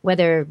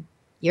whether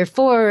you're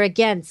for or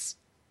against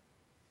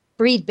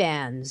breed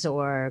bans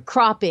or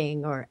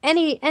cropping or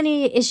any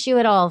issue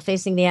at all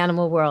facing the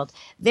animal world.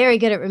 Very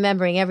good at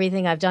remembering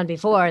everything I've done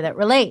before that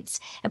relates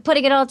and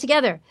putting it all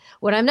together.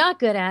 What I'm not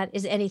good at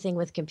is anything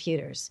with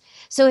computers.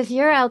 So if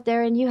you're out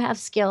there and you have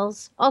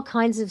skills, all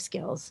kinds of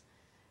skills,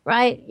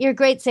 right? You're a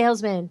great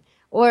salesman,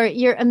 or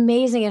you're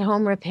amazing at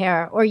home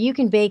repair, or you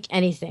can bake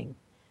anything,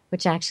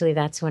 which actually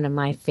that's one of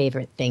my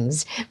favorite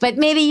things. But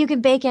maybe you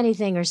can bake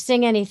anything or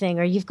sing anything,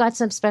 or you've got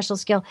some special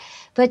skill,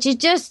 but you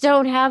just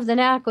don't have the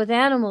knack with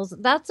animals.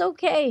 That's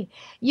okay.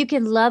 You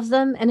can love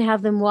them and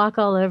have them walk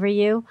all over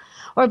you,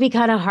 or be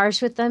kind of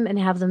harsh with them and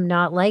have them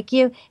not like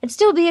you, and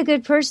still be a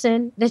good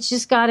person that's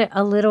just got it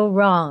a little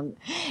wrong.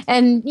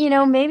 And, you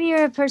know, maybe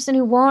you're a person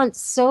who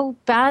wants so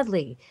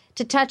badly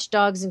to touch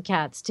dogs and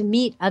cats, to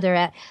meet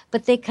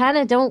but they kind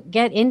of don't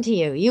get into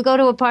you. You go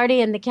to a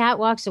party and the cat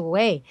walks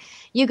away.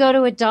 You go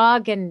to a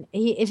dog and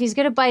if he's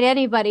going to bite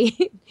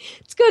anybody,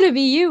 it's going to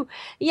be you.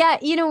 Yeah,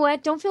 you know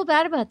what? Don't feel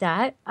bad about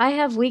that. I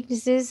have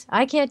weaknesses.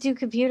 I can't do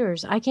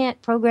computers. I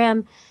can't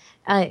program.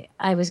 I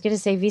was going to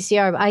say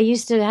VCR, but I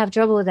used to have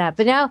trouble with that.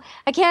 But now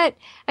I can't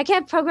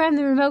program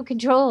the remote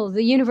control,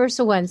 the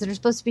universal ones that are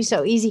supposed to be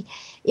so easy.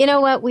 You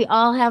know what? We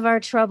all have our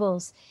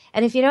troubles.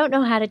 And if you don't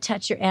know how to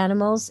touch your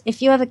animals,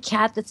 if you have a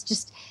cat that's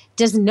just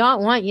does not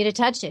want you to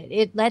touch it,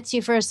 it lets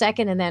you for a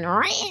second and then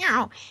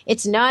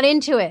it's not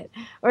into it.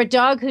 Or a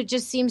dog who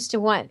just seems to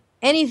want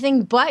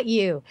anything but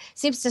you,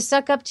 seems to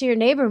suck up to your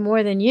neighbor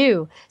more than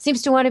you,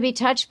 seems to want to be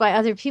touched by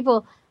other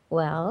people.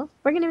 Well,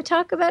 we're going to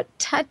talk about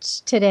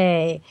touch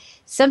today.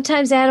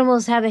 Sometimes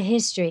animals have a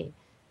history.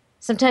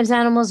 Sometimes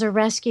animals are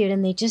rescued,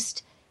 and they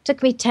just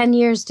took me 10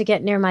 years to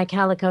get near my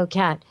calico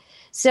cat.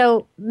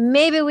 So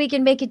maybe we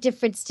can make a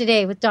difference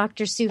today with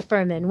Dr. Sue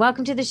Furman.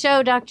 Welcome to the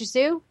show, Dr.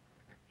 Sue.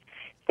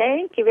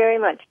 Thank you very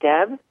much,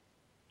 Deb.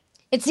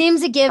 It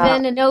seems a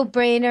given, a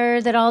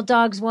no-brainer that all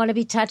dogs want to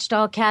be touched,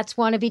 all cats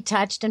want to be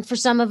touched, and for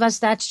some of us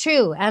that's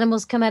true.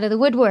 Animals come out of the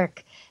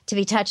woodwork to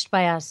be touched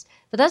by us,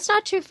 but that's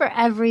not true for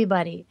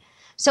everybody.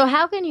 So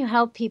how can you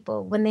help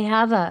people when they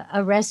have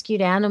a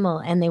rescued animal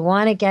and they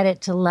want to get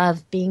it to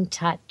love being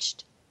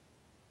touched?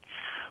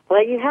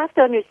 Well, you have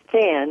to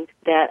understand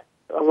that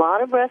a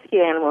lot of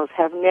rescue animals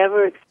have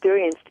never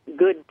experienced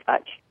good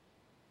touch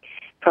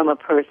from a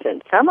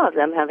person. Some of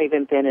them have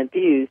even been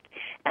abused.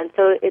 And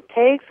so it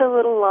takes a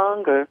little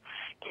longer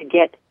to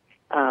get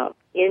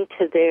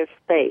into their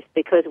space,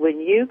 because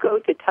when you go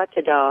to touch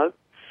a dog,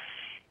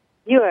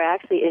 you are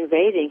actually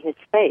invading his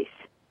space.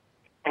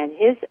 And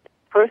his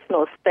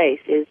personal space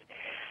is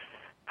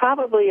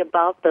probably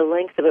about the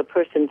length of a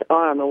person's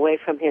arm away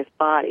from his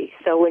body.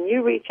 So when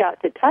you reach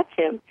out to touch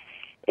him,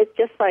 it's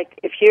just like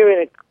if you're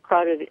in a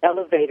crowded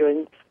elevator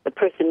and the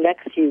person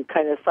next to you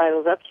kind of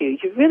sidles up to you,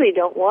 you really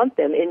don't want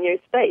them in your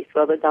space.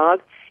 Well, the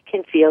dog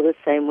can feel the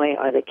same way,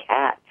 or the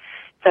cat.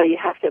 So you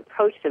have to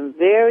approach them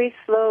very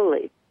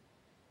slowly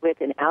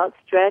with an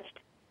outstretched,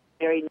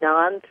 very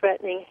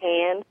non-threatening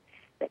hand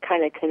that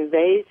kind of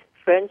conveys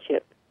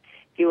friendship.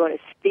 If you want to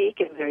speak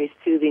in very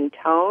soothing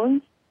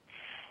tones,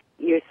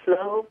 your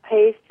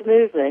slow-paced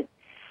movement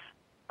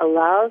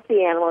allows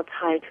the animal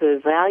time to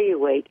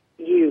evaluate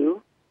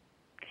you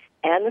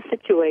and the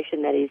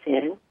situation that he's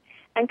in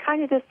and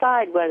kind of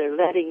decide whether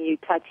letting you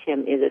touch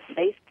him is a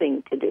safe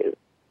thing to do.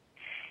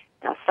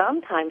 Now,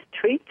 sometimes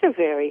treats are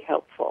very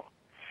helpful.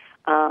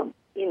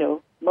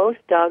 Most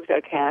dogs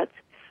or cats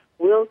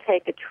will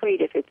take a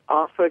treat if it's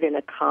offered in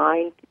a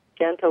kind,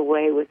 gentle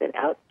way with an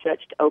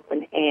outstretched,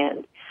 open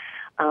hand.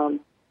 I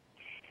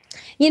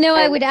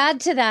would add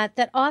to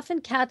that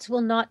often cats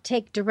will not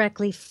take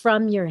directly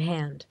from your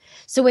hand.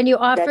 So when you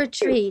offer a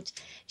treat,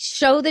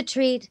 show the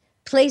treat,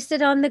 place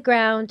it on the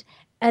ground,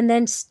 and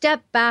then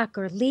step back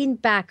or lean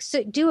back.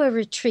 So do a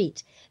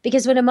retreat.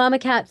 Because when a mama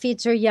cat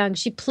feeds her young,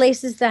 she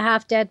places the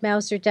half-dead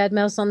mouse or dead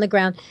mouse on the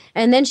ground,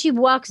 and then she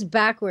walks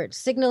backwards,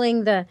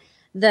 signaling the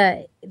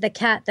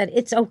cat that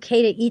it's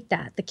okay to eat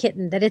that, the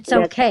kitten, that it's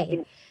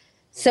okay.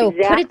 So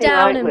exactly put it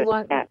down right and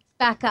walk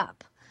back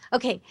up.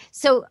 Okay,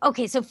 so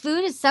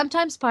food is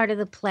sometimes part of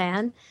the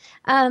plan.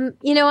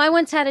 I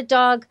once had a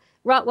dog,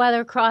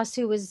 Rottweiler Cross,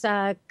 who was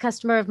a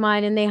customer of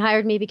mine, and they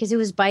hired me because he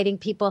was biting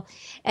people,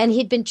 and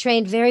he'd been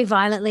trained very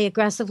violently,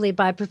 aggressively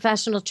by a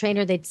professional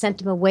trainer they'd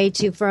sent him away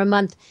to for a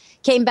month.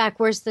 Came back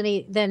worse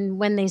than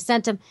when they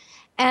sent him.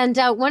 And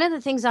one of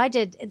the things I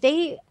did,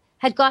 they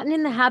had gotten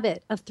in the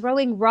habit of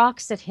throwing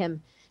rocks at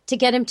him to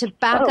get him to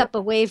back up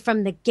away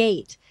from the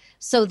gate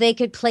so they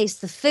could place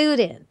the food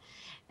in.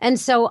 And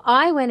so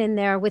I went in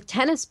there with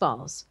tennis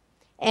balls,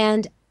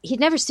 and he'd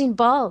never seen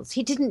balls.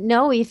 He didn't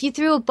know. If you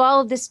threw a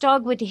ball, this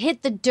dog would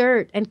hit the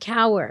dirt and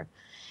cower.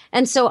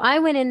 And so I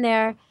went in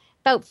there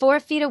about 4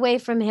 feet away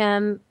from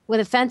him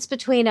with a fence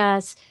between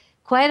us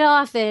quite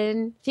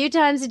often, a few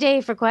times a day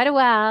for quite a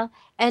while,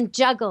 and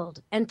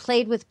juggled and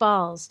played with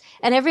balls.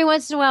 And every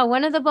once in a while,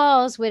 one of the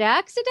balls would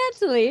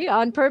accidentally,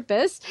 on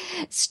purpose,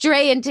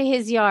 stray into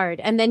his yard.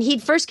 And then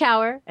he'd first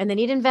cower, and then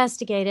he'd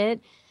investigate it.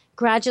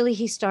 Gradually,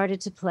 he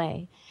started to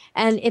play.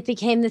 And it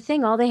became the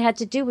thing. All they had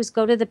to do was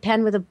go to the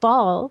pen with a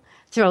ball,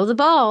 throw the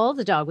ball,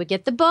 the dog would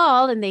get the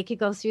ball, and they could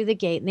go through the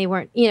gate. And they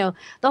weren't, the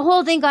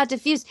whole thing got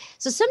diffused.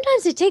 So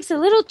sometimes it takes a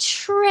little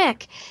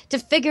trick to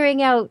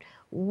figuring out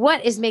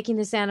what is making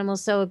this animal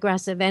so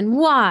aggressive and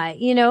why,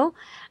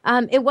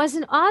 It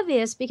wasn't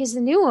obvious because the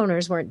new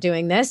owners weren't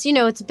doing this.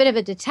 It's a bit of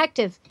a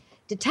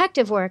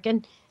detective work.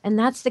 And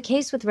that's the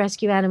case with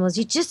rescue animals.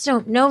 You just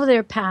don't know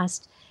their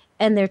past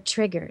and their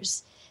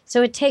triggers.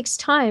 So it takes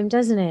time,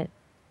 doesn't it?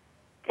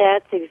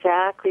 That's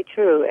exactly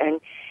true. And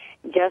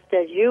just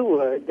as you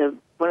were,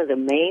 one of the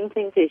main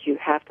things is you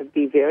have to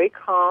be very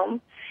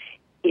calm.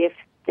 If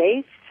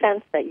they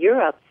sense that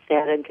you're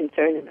upset and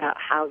concerned about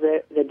how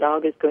the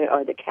dog is going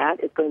or the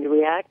cat is going to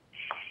react,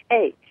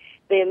 hey,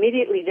 they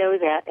immediately know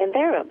that and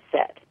they're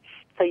upset.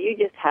 So you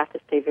just have to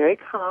stay very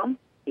calm,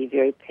 be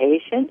very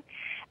patient,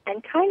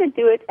 and kind of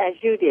do it as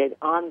you did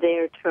on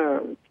their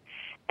terms.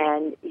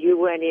 And you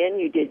went in,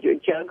 you did your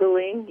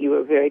juggling, you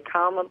were very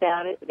calm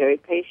about it, very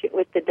patient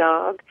with the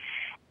dog.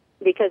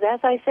 Because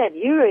as I said,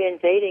 you are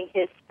invading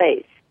his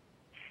space.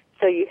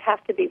 So you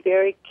have to be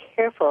very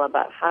careful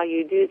about how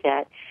you do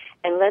that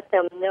and let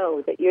them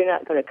know that you're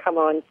not going to come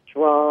on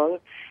strong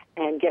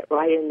and get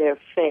right in their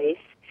face.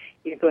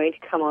 You're going to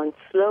come on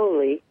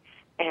slowly,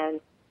 and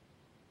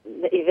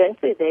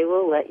eventually they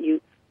will let you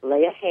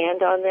lay a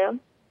hand on them,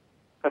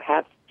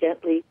 perhaps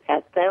gently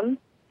pet them,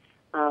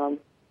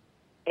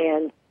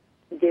 and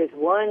there's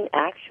one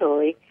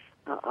actually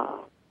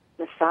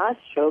massage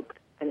stroke,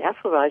 an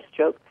effleurage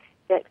stroke,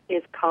 that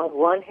is called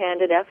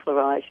one-handed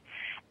effleurage.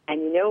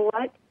 And you know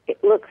what?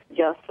 It looks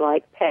just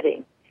like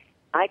petting.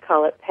 I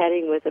call it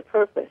petting with a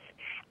purpose.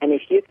 And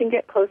if you can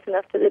get close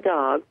enough to the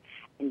dog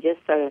and just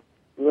sort of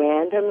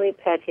randomly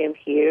pet him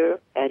here,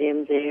 pet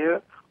him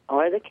there,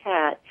 or the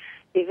cat,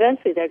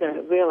 eventually they're going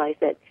to realize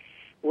that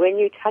when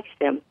you touch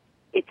them,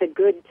 it's a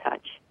good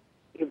touch.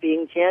 You're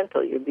being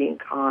gentle, you're being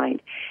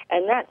kind.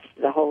 And that's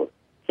the whole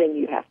thing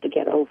you have to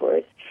get over,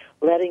 is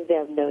letting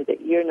them know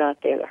that you're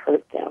not there to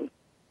hurt them.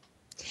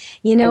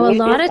 A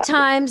lot of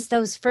times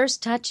those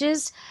first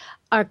touches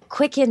are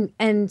quick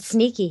and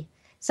sneaky.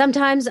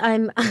 Sometimes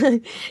I'm,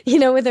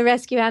 with a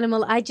rescue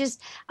animal, I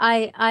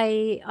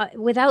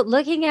without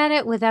looking at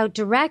it, without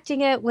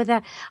directing it,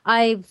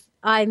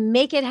 I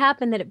make it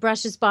happen that it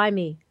brushes by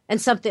me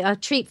and a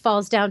treat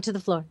falls down to the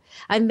floor.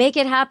 I make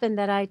it happen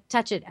that I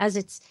touch it as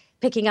it's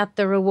picking up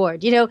the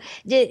reward.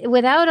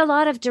 Without a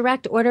lot of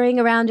direct ordering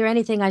around or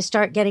anything, I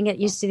start getting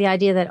used to the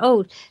idea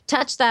that,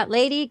 touch that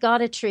lady,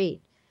 got a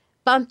treat.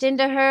 Bumped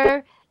into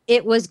her,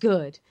 it was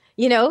good.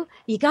 You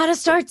got to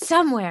start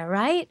somewhere,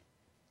 right?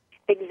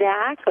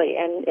 Exactly.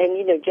 And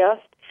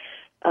just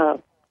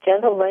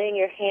gentle laying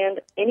your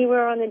hand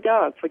anywhere on the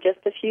dog for just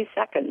a few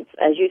seconds,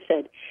 as you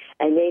said,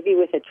 and maybe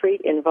with a treat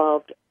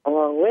involved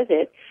along with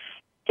it,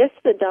 just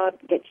the dog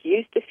gets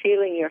used to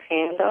feeling your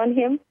hand on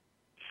him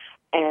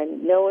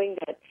and knowing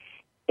that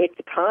it's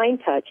a kind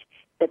touch,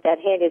 that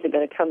hand isn't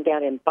going to come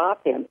down and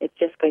bop him. It's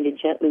just going to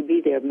gently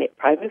be there,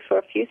 probably for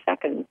a few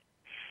seconds,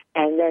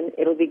 and then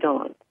it'll be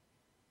gone.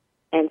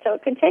 And so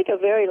it can take a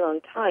very long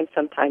time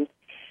sometimes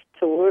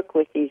to work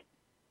with these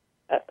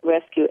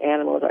rescue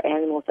animals or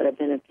animals that have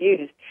been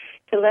abused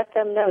to let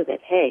them know that,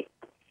 hey,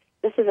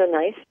 this is a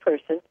nice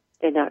person.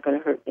 They're not going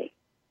to hurt me.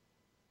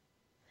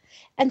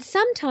 And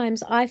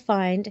sometimes I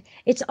find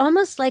it's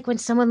almost like when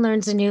someone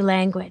learns a new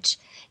language.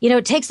 You know,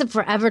 it takes them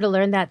forever to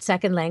learn that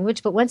second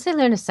language, but once they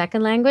learn a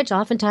second language,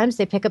 oftentimes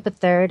they pick up a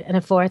third and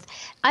a fourth.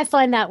 I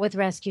find that with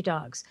rescue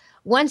dogs.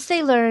 Once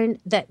they learn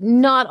that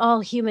not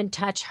all human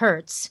touch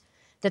hurts,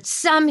 that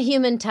some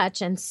human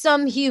touch and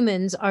some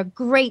humans are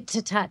great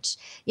to touch,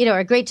 you know,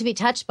 are great to be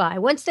touched by.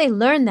 Once they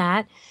learn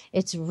that,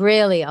 it's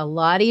really a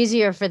lot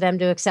easier for them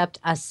to accept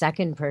a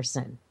second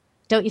person.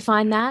 Don't you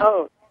find that?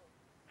 Oh,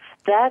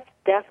 that's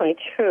definitely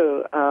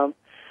true.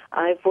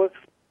 I've worked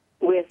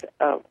with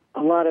a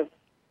lot of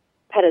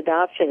pet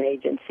adoption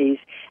agencies,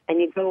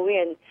 and you go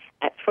in,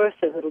 at first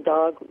the little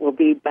dog will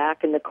be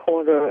back in the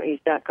corner,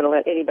 he's not going to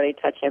let anybody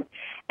touch him,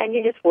 and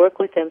you just work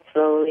with them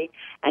slowly,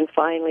 and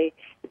finally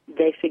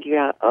they figure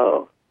out,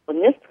 oh,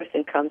 when this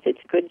person comes, it's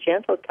a good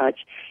gentle touch,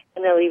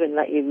 and they'll even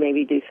let you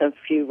maybe do some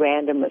few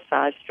random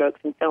massage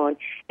strokes and so on,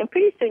 and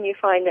pretty soon you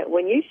find that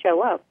when you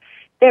show up,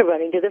 they're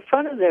running to the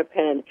front of their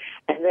pen,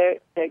 and they're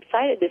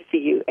excited to see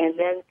you. And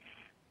then,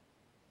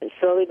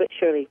 slowly but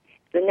surely,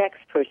 the next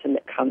person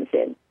that comes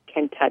in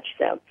can touch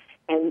them.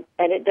 And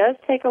it does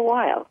take a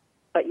while,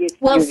 but you're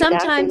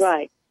exactly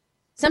right.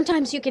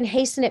 Sometimes you can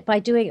hasten it by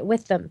doing it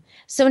with them.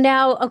 So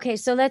now, okay,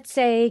 so let's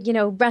say, you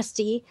know,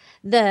 Rusty,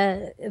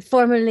 the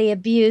formerly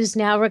abused,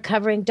 now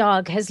recovering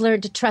dog, has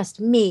learned to trust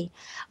me.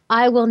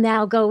 I will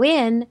now go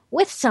in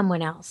with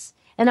someone else.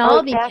 And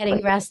I'll be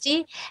petting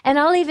Rusty, and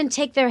I'll even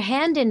take their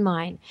hand in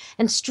mine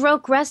and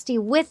stroke Rusty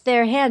with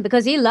their hand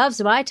because he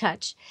loves my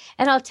touch.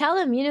 And I'll tell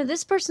him, you know,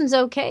 this person's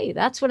okay.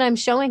 That's what I'm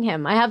showing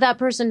him. I have that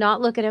person not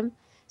look at him,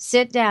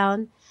 sit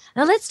down.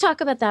 Now let's talk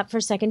about that for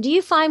a second. Do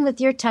you find with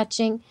your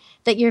touching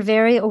that you're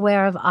very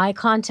aware of eye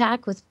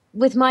contact?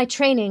 With my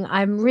training,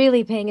 I'm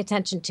really paying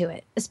attention to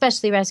it,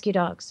 especially rescue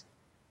dogs.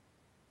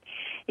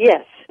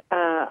 Yes,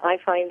 I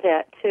find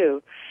that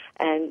too.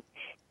 And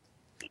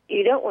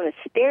you don't want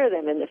to stare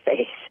them in the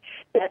face.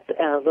 That's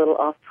a little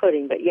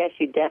off-putting. But, yes,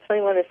 you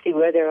definitely want to see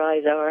where their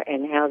eyes are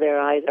and how their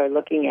eyes are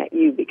looking at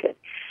you because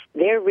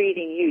they're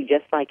reading you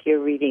just like you're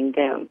reading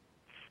them.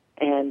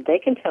 And they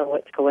can tell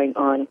what's going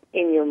on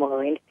in your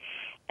mind.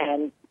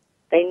 And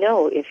they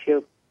know if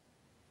you're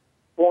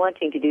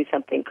wanting to do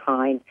something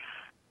kind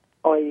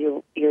or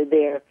you're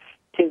there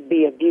to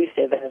be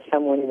abusive as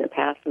someone in the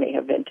past may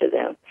have been to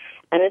them.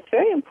 And it's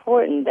very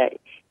important that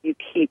you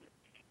keep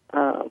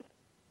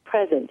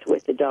presence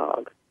with the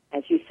dog,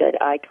 as you said,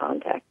 eye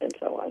contact and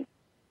so on.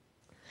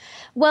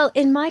 Well,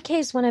 in my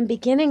case, when I'm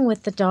beginning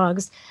with the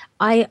dogs,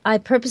 I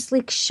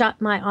purposely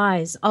shut my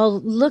eyes. I'll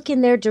look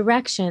in their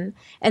direction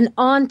and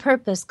on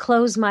purpose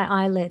close my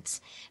eyelids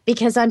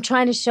because I'm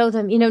trying to show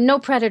them, you know, no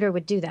predator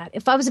would do that.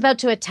 If I was about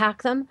to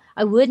attack them,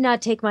 I would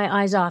not take my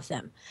eyes off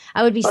them.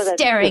 I would be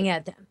staring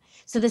at them.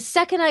 So the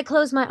second I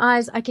close my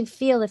eyes, I can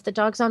feel if the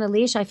dog's on a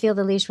leash, I feel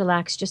the leash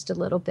relax just a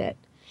little bit.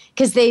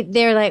 Because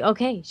they're like,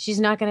 okay, she's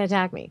not going to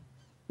attack me.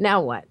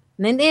 Now what?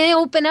 And then they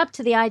open up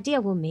to the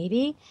idea, well,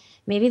 maybe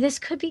this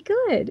could be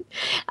good.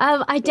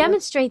 I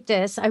demonstrate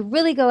this. I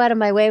really go out of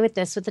my way with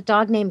this with a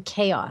dog named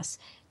Chaos.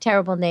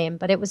 Terrible name,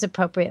 but it was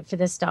appropriate for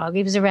this dog.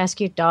 He was a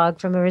rescued dog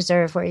from a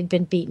reserve where he'd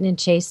been beaten and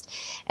chased.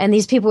 And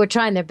these people were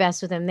trying their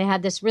best with him. They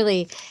had this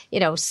really, you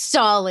know,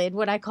 solid,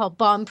 what I call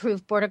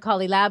bomb-proof Border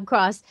Collie Lab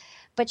cross.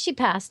 But she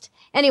passed.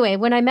 Anyway,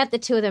 when I met the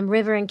two of them,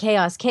 River and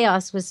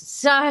Chaos was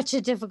such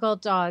a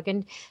difficult dog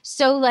and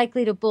so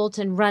likely to bolt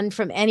and run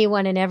from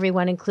anyone and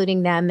everyone,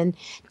 including them, and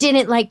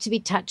didn't like to be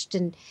touched.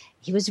 And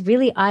he was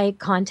really eye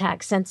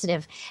contact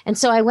sensitive. And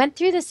so I went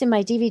through this in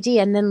my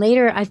DVD, and then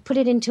later I've put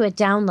it into a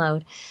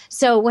download.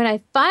 So when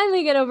I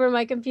finally get over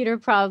my computer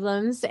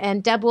problems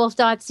and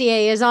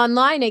debwolf.ca is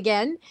online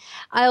again,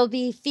 I'll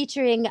be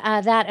featuring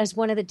that as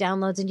one of the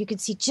downloads. And you can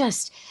see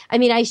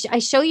I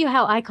show you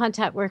how eye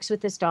contact works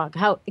with this dog,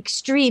 how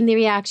extreme the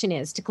reaction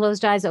is to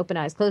closed eyes, open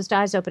eyes, closed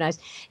eyes, open eyes.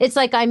 It's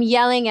like I'm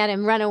yelling at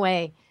him, run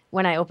away,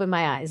 when I open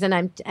my eyes, and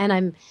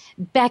I'm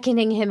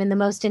beckoning him in the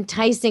most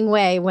enticing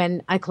way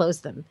when I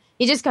close them.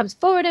 He just comes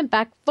forward and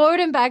back,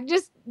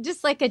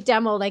 just like a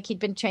demo, like he'd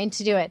been trained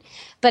to do it.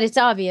 But it's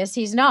obvious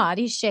he's not.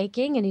 He's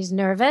shaking and he's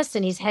nervous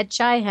and he's head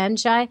shy, hand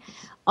shy,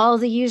 all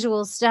the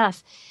usual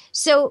stuff.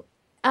 So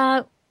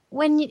have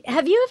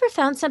you ever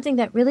found something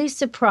that really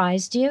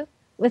surprised you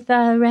with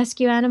a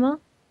rescue animal?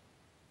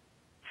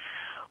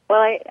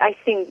 Well, I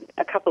think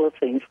a couple of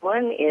things.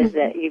 One is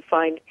that you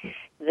find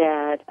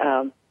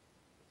that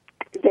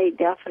they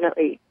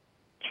definitely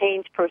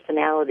change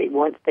personality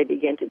once they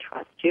begin to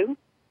trust you.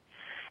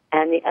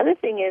 And the other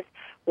thing is,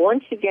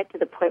 once you get to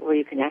the point where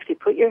you can actually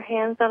put your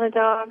hands on a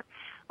dog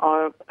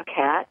or a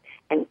cat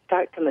and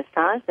start to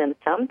massage them,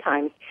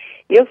 sometimes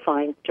you'll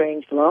find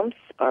strange lumps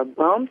or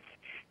bumps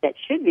that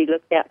should be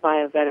looked at by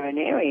a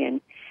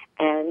veterinarian.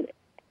 And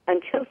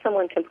until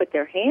someone can put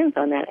their hands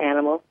on that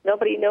animal,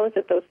 nobody knows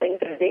that those things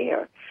are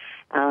there.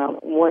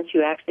 Once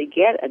you actually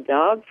get a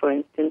dog, for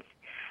instance,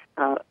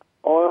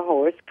 or a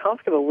horse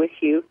comfortable with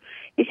you,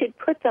 you should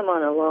put them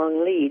on a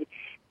long lead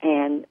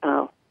and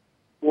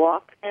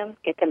walk them,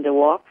 get them to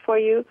walk for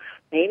you,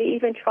 maybe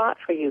even trot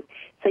for you,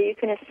 so you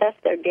can assess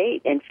their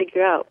gait and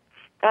figure out,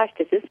 gosh,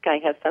 does this guy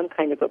have some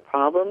kind of a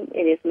problem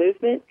in his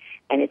movement?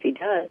 And if he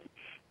does,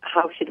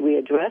 how should we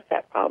address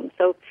that problem?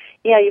 So,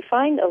 yeah, you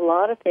find a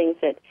lot of things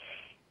that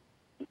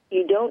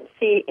you don't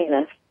see in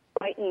a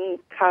frightening,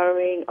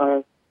 cowering,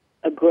 or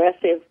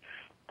aggressive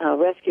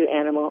rescue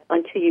animal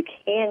until you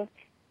can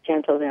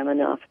gentle them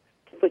enough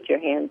to put your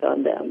hands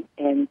on them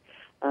and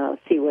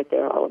see what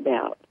they're all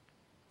about.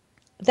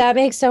 That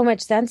makes so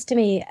much sense to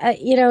me.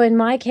 In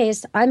my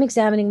case, I'm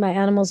examining my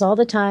animals all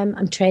the time.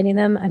 I'm training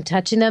them. I'm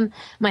touching them.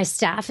 My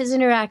staff is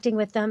interacting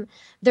with them.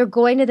 They're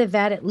going to the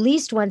vet at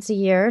least once a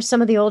year,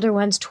 some of the older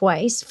ones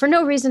twice, for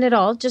no reason at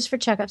all, just for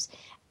checkups.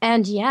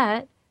 And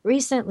yet,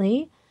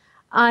 recently,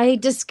 I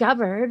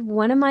discovered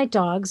one of my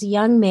dogs,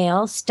 young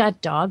male,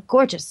 stud dog,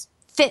 gorgeous,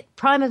 fit,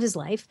 prime of his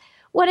life.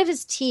 One of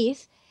his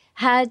teeth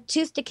had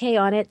tooth decay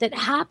on it that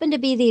happened to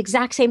be the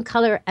exact same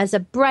color as a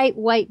bright,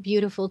 white,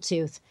 beautiful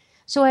tooth.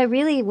 So I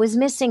really was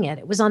missing it.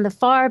 It was on the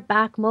far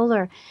back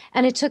molar.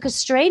 And it took a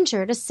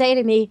stranger to say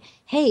to me,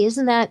 hey,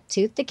 isn't that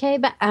tooth decay?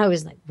 But I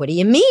was like, what do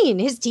you mean?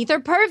 His teeth are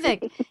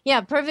perfect.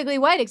 Yeah, perfectly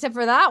white, except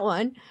for that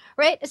one.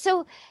 Right?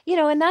 So,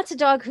 and that's a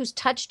dog who's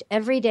touched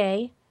every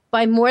day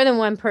by more than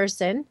one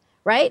person,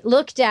 right?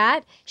 Looked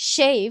at,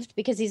 shaved,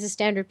 because he's a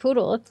standard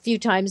poodle, a few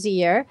times a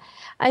year.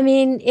 I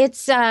mean,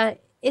 it's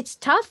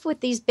tough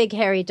with these big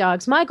hairy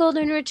dogs. My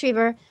golden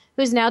retriever,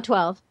 who's now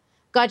 12,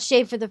 got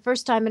shaved for the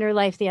first time in her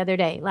life the other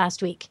day,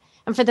 last week.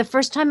 And for the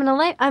first time in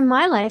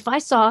my life, I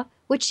saw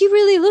what she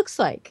really looks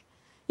like.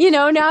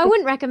 Now I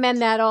wouldn't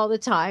recommend that all the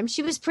time.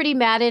 She was pretty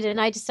mad at it,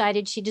 and I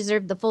decided she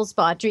deserved the full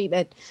spa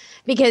treatment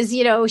because,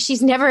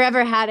 she's never,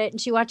 ever had it, and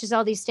she watches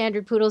all these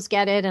standard poodles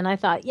get it. And I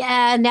thought,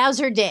 yeah, now's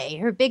her day,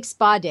 her big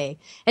spa day.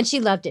 And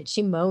she loved it.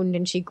 She moaned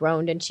and she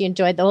groaned and she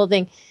enjoyed the whole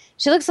thing.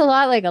 She looks a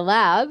lot like a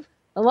lab.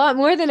 A lot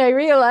more than I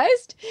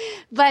realized.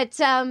 But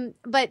I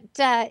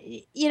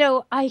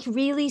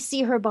really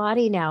see her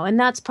body now. And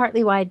that's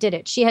partly why I did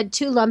it. She had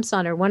 2 lumps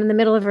on her, one in the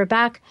middle of her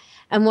back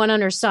and one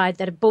on her side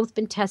that have both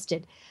been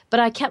tested. But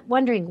I kept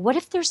wondering, what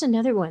if there's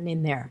another one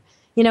in there?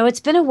 It's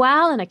been a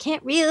while and I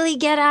can't really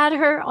get at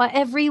her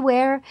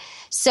everywhere.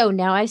 So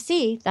now I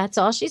see that's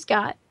all she's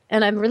got.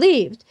 And I'm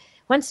relieved.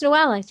 Once in a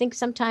while, I think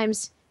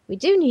sometimes we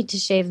do need to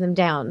shave them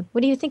down.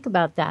 What do you think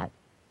about that?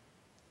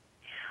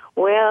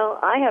 Well,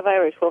 I have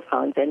Irish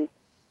Wolfhounds, and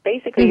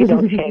basically you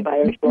don't shave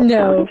Irish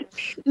Wolfhounds.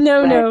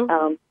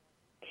 No.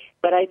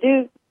 But I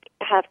do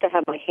have to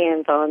have my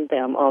hands on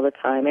them all the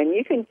time, and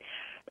you can,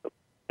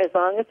 as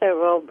long as they're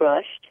well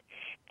brushed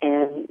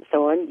and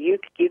so on, you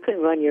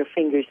can run your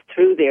fingers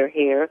through their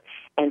hair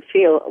and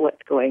feel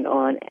what's going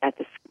on at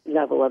the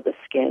level of the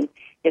skin.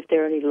 If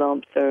there are any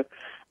lumps or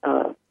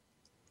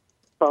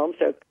bumps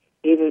or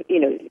even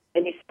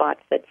any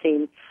spots that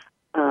seem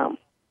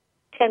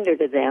tender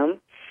to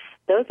them.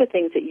 Those are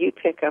things that you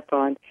pick up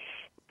on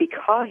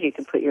because you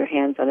can put your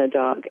hands on a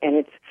dog. And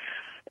it's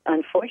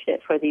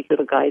unfortunate for these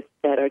little guys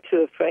that are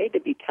too afraid to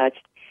be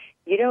touched.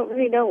 You don't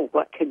really know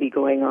what could be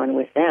going on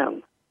with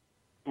them.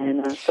 And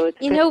so it's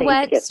a good thing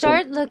to get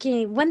Start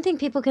looking. One thing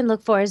people can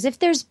look for is if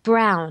there's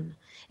brown.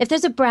 If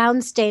there's a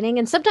brown staining,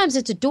 and sometimes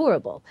it's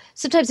adorable.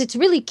 Sometimes it's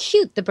really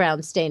cute, the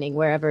brown staining,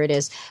 wherever it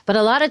is. But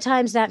a lot of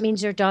times that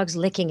means your dog's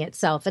licking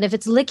itself. And if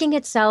it's licking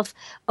itself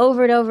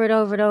over and over and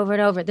over and over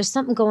and over, there's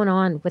something going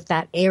on with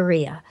that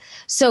area.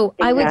 So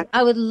exactly.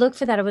 I would look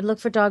for that. I would look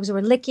for dogs who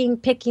are licking,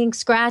 picking,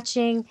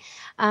 scratching,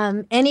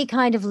 any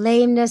kind of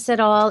lameness at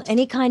all,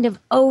 any kind of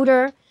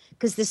odor,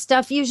 because the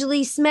stuff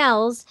usually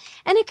smells.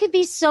 And it could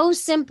be so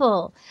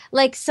simple,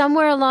 like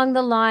somewhere along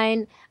the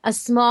line, a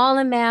small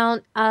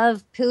amount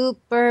of poop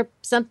or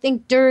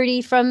something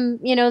dirty from,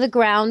 the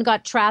ground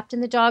got trapped in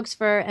the dog's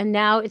fur, and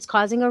now it's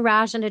causing a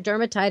rash and a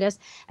dermatitis,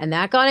 and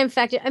that got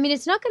infected. I mean,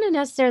 it's not going to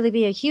necessarily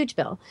be a huge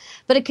bill,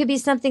 but it could be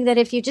something that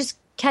if you just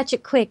catch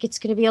it quick, it's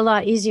going to be a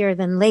lot easier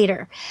than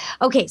later.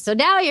 Okay, so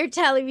now you're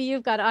telling me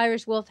you've got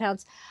Irish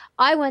Wolfhounds.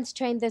 I once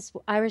trained this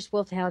Irish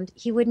Wolfhound.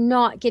 He would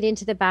not get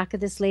into the back of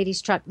this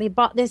lady's truck. They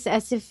bought this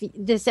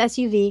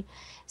SUV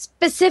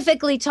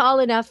specifically tall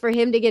enough for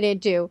him to get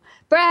into.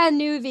 Brand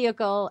new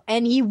vehicle,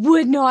 and he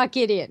would not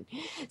get in.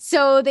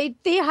 So they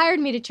hired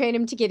me to train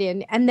him to get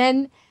in. And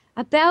then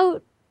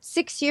about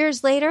 6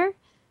 years later,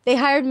 they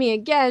hired me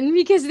again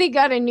because they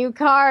got a new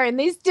car, and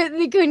they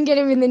couldn't get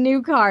him in the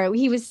new car.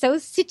 He was so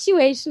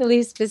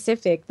situationally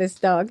specific, this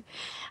dog.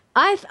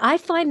 I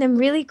find them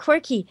really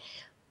quirky.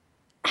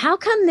 How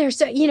come they're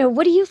so,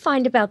 what do you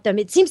find about them?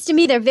 It seems to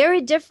me they're very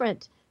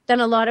different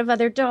than a lot of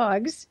other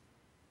dogs.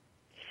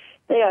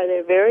 They are.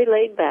 They're very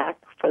laid back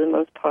for the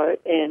most part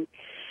and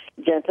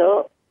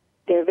gentle.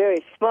 They're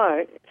very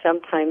smart.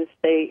 Sometimes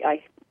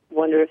I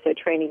wonder if they're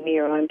training me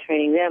or I'm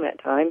training them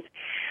at times.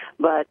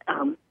 But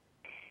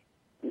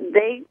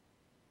they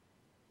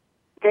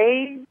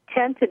They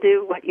tend to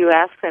do what you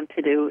ask them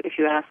to do if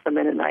you ask them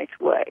in a nice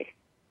way.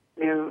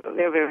 They're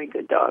very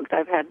good dogs.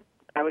 I've had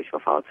Irish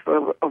Wolfhounds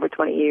for over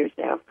 20 years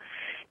now,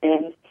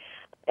 and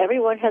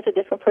everyone has a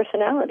different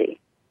personality.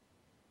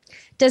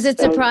 Does it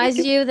surprise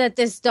you that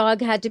this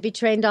dog had to be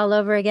trained all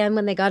over again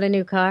when they got a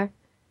new car?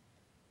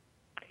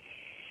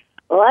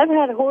 Well, I've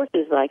had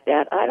horses like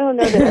that. I don't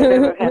know that I've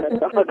ever had a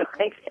dog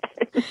like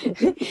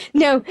that.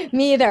 No,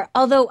 me either.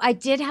 Although I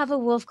did have a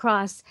wolf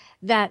cross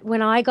that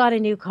when I got a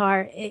new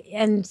car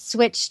and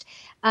switched,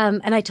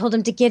 and I told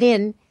him to get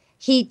in,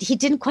 he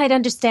didn't quite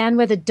understand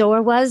where the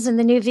door was in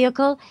the new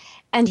vehicle,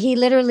 and he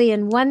literally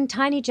in one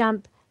tiny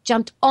jump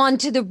jumped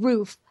onto the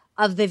roof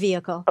of the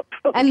vehicle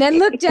and then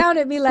looked down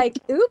at me like,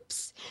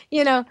 oops,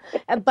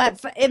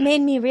 but it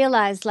made me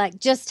realize like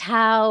just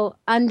how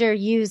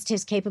underused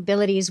his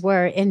capabilities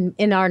were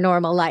in our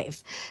normal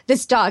life.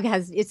 This dog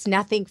it's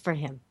nothing for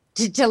him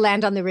to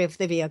land on the roof of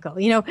the vehicle,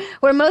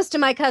 where most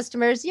of my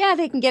customers,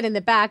 they can get in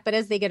the back, but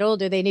as they get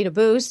older, they need a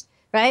boost,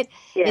 right?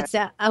 Yeah. It's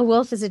a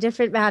wolf is a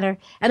different matter.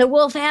 And a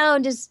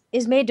wolfhound is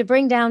made to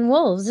bring down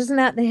wolves. Isn't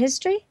that the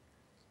history?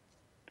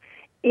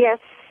 Yes.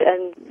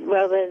 And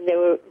well, then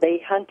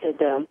they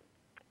hunted,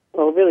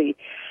 really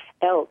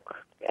elk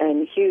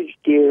and huge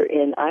deer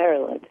in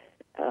Ireland.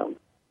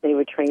 They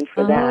were trained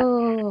for that.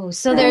 Oh,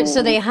 so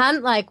they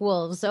hunt like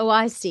wolves. Oh,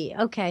 I see.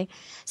 Okay,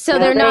 so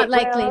they're not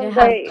likely to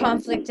have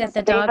conflict at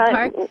the dog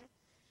park.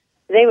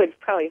 They would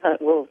probably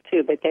hunt wolves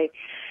too, but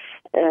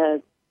they're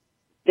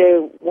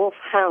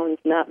wolfhounds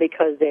not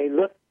because they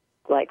look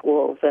like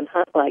wolves and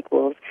hunt like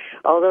wolves,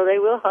 although they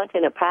will hunt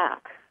in a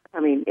pack. I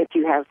mean, if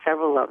you have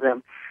several of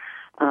them,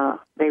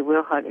 they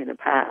will hunt in a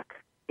pack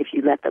if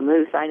you let them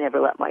loose. I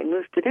never let mine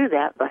loose to do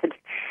that, but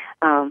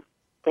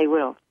they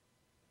will.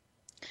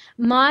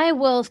 My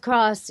wolf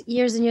cross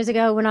years and years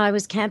ago when I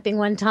was camping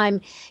one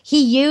time,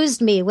 he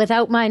used me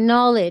without my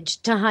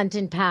knowledge to hunt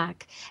in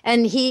pack.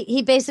 And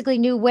he basically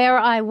knew where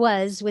I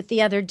was with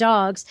the other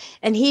dogs.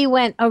 And he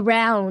went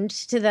around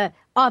to the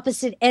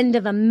opposite end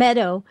of a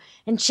meadow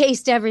and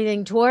chased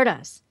everything toward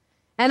us.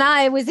 And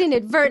I was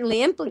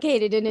inadvertently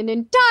implicated in an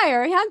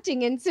entire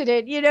hunting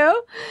incident,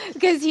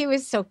 because he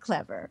was so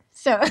clever.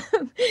 So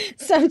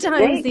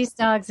sometimes these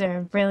dogs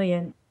are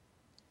brilliant.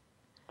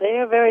 They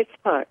are very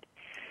smart.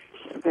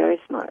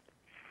 Very smart.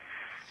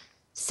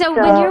 So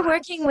when you're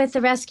working with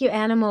the rescue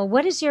animal,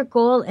 what is your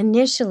goal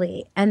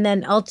initially and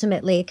then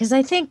ultimately? Because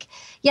I think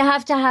you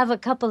have to have a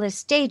couple of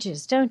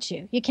stages, don't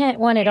you? You can't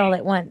want it all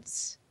at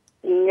once.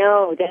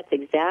 No, that's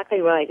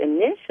exactly right.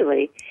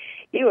 Initially,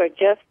 you are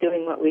just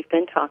doing what we've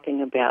been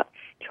talking about,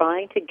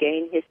 trying to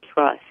gain his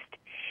trust,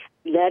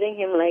 letting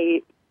him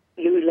lay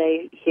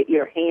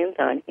your hands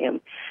on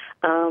him,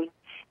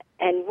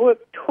 and work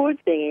towards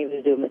being able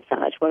to do a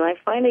massage. When I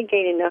finally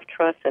gain enough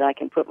trust that I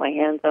can put my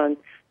hands on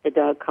the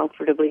dog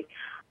comfortably,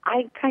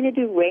 I kind of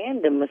do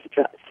random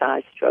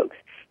massage strokes.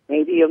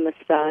 Maybe a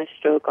massage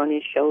stroke on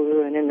his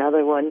shoulder and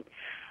another one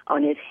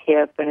on his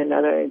hip and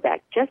another in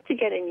back, just to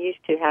get him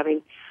used to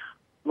having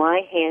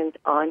my hands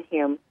on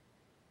him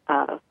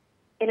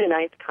in a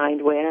nice,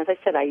 kind way. And as I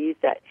said, I use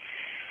that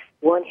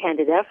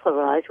one-handed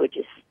effleurage, which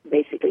is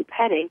basically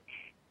petting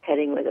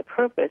with a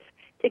purpose,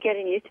 to get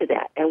him used to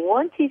that. And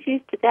once he's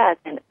used to that,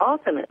 then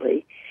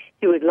ultimately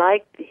you would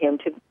like him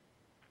to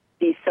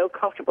be so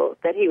comfortable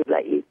that he would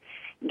let you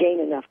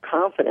gain enough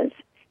confidence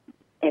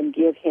and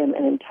give him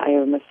an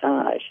entire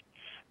massage.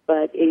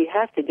 But you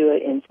have to do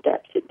it in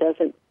steps.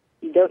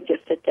 You don't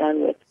just sit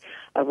down with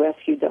a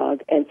rescue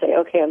dog and say,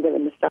 okay, I'm going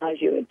to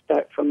massage you and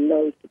start from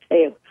nose to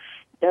tail.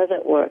 It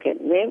doesn't work.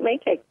 It may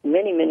take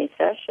many, many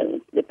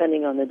sessions,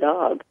 depending on the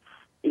dog,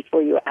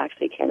 before you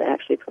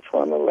can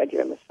perform a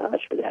regular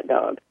massage for that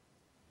dog.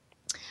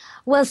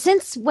 Well,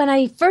 since when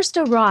I first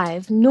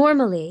arrive,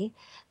 normally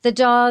the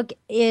dog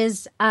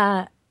is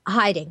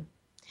hiding,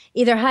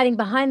 either hiding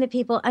behind the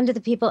people, under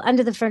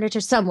the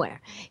furniture,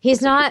 somewhere.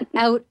 He's not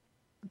out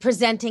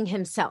presenting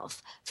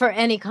himself for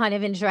any kind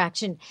of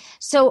interaction.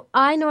 So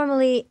I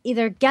normally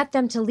either get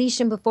them to leash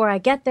him before I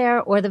get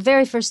there, or the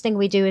very first thing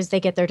we do is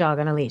they get their dog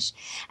on a leash.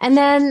 And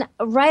then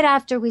right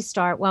after we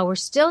start, while we're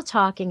still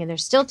talking and they're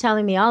still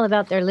telling me all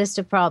about their list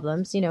of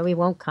problems, he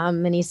won't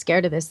come and he's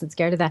scared of this and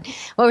scared of that.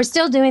 While we're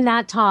still doing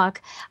that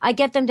talk, I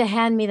get them to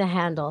hand me the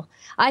handle.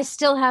 I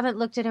still haven't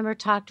looked at him or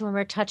talked to him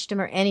or touched him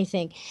or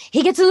anything.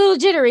 He gets a little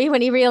jittery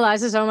when he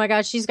realizes, oh my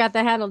God, she's got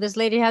the handle. This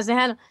lady has the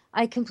handle.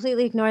 I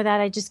completely ignore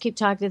that. I just keep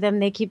talking to them.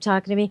 They keep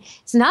talking to me.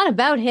 It's not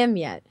about him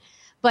yet.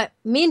 But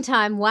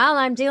meantime, while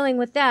I'm dealing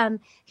with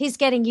them, he's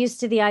getting used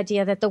to the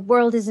idea that the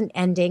world isn't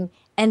ending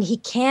and he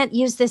can't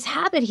use this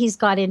habit he's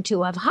got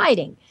into of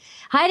hiding.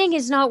 Hiding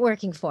is not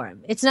working for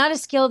him. It's not a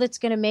skill that's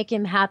going to make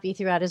him happy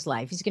throughout his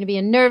life. He's going to be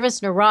a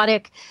nervous,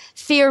 neurotic,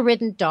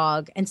 fear-ridden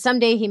dog, and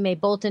someday he may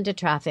bolt into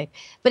traffic.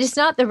 But it's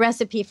not the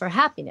recipe for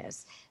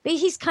happiness. But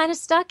he's kind of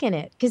stuck in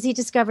it because he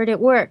discovered it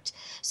worked.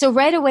 So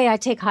right away, I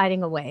take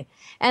hiding away.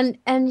 And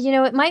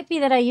it might be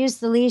that I use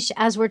the leash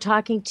as we're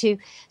talking to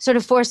sort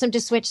of force him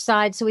to switch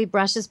sides so he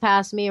brushes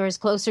past me or is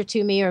closer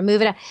to me or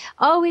move it.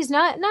 Always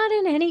not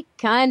in any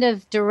kind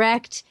of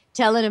direct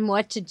telling him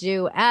what to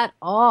do at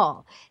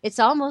all. It's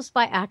almost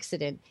by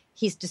accident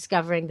he's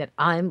discovering that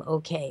I'm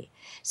okay.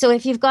 So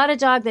if you've got a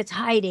dog that's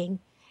hiding,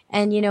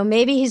 and,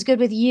 maybe he's good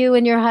with you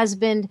and your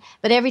husband,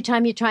 but every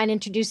time you try and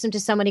introduce him to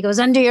someone, he goes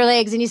under your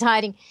legs and he's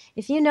hiding.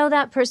 If you know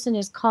that person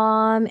is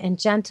calm and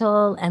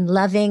gentle and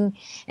loving,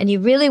 and you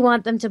really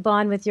want them to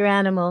bond with your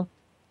animal,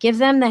 give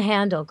them the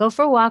handle. Go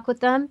for a walk with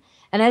them,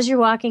 and as you're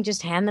walking,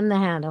 just hand them the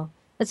handle.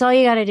 That's all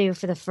you got to do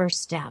for the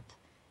first step.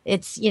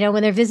 It's,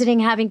 when they're visiting,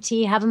 having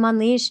tea, have them on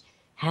leash,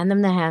 hand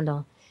them the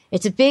handle.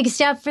 It's a big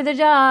step for the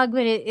dog,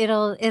 but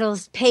it'll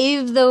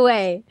pave the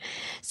way.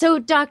 So,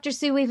 Dr.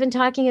 Sue, we've been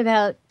talking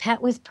about pet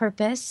with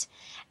purpose,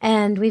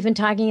 and we've been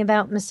talking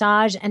about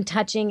massage and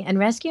touching and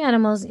rescue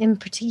animals in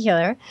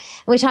particular. And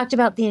we talked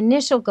about the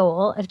initial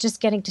goal of just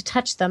getting to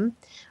touch them,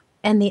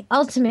 and the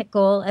ultimate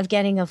goal of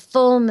getting a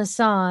full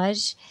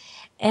massage.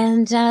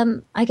 And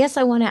I guess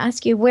I want to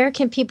ask you, where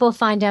can people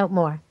find out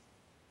more?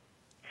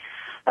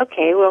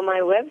 Okay, well, my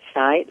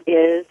website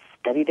is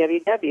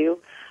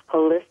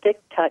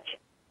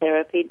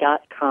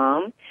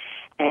www.holistictouchtherapy.com,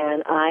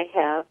 and I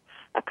have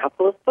a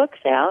couple of books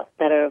out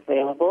that are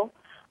available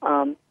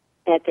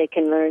that they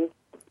can learn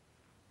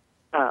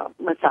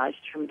massage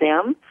from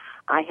them.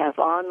 I have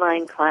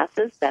online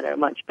classes that are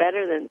much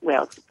better than,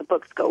 well, the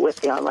books go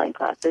with the online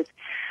classes,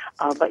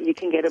 but you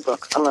can get a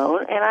book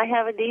alone. And I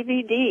have a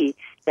DVD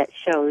that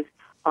shows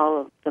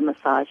all of the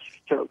massage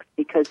strokes,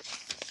 because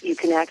you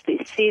can actually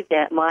see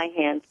that my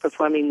hands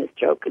performing the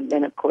stroke, and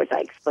then, of course, I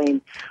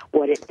explain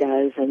what it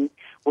does and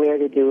where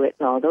to do it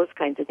and all those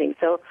kinds of things.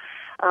 So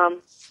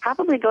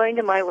probably going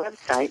to my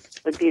website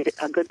would be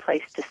a good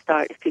place to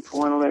start if people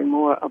want to learn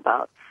more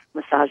about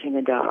massaging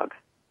a dog.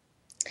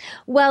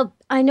 Well,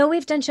 I know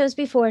we've done shows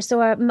before,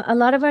 so a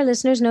lot of our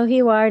listeners know who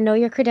you are, know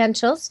your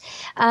credentials.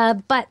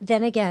 But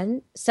then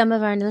again, some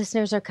of our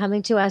listeners are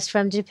coming to us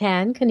from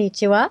Japan,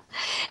 konnichiwa,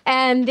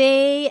 and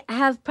they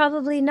have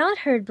probably not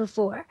heard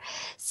before.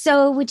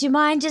 So would you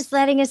mind just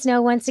letting us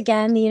know once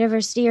again the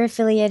university you're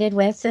affiliated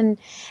with, and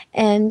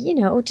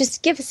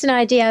just give us an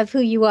idea of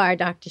who you are,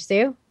 Dr.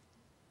 Sue?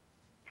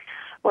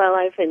 Well,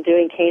 I've been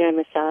doing canine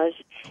massage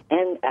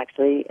and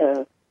actually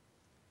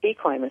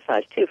equine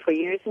massage, too, for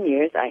years and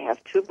years. I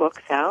have 2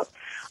 books out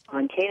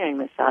on canine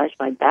massage.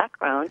 My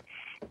background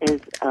is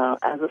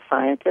as a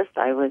scientist.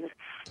 I was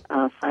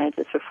a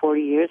scientist for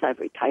 40 years. I've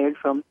retired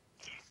from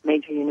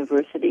major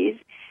universities,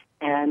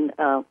 and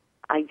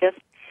I just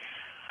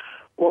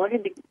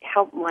wanted to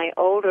help my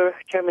older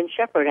German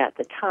Shepherd at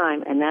the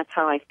time, and that's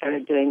how I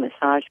started doing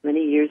massage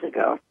many years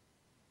ago.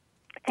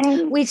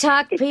 And we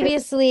talked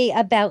previously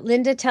about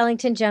Linda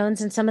Tellington-Jones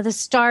and some of the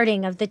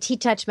starting of the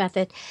T-Touch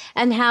method,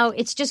 and how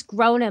it's just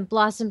grown and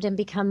blossomed and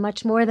become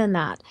much more than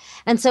that.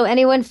 And so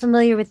anyone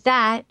familiar with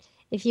that,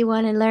 if you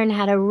want to learn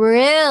how to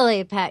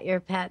really pet your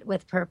pet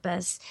with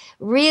purpose,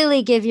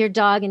 really give your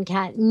dog and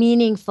cat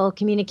meaningful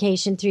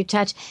communication through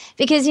touch,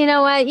 because you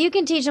know what? You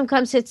can teach them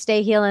come, sit,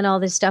 stay, heel, and all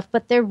this stuff,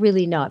 but they're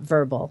really not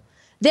verbal.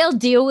 They'll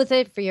deal with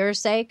it for your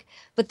sake,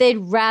 but they'd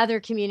rather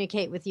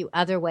communicate with you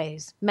other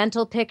ways.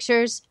 Mental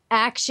pictures,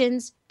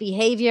 actions,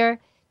 behavior,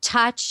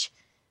 touch.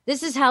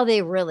 This is how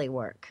they really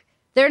work.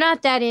 They're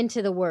not that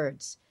into the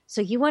words.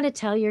 So you want to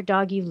tell your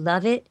dog you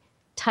love it,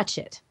 touch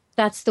it.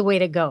 That's the way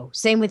to go.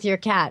 Same with your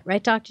cat,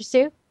 right, Dr.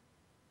 Sue?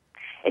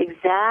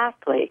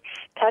 Exactly.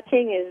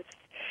 Touching is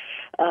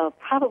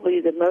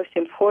probably the most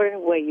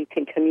important way you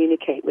can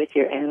communicate with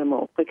your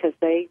animal, because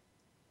they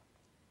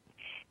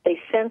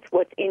sense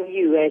what's in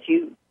you as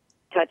you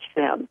touch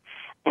them.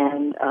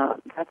 And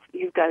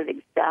you've got it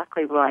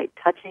exactly right.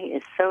 Touching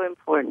is so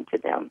important to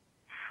them.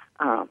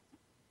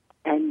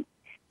 And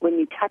when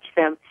you touch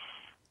them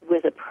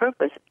with a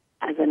purpose,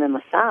 as in a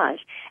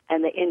massage,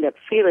 and they end up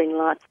feeling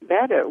lots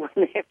better when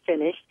they're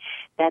finished,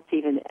 that's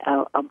even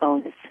a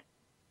bonus.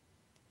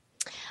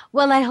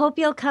 Well, I hope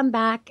you'll come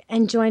back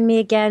and join me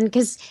again,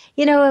 because,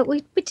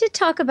 we did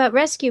talk about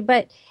rescue,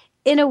 but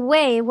in a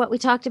way, what we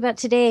talked about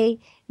today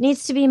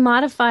needs to be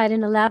modified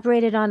and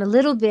elaborated on a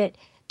little bit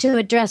to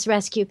address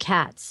rescue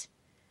cats.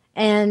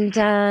 And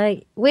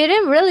we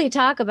didn't really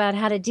talk about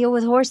how to deal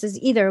with horses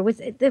either.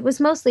 It was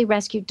mostly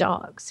rescue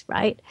dogs,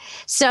 right?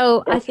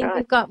 So I think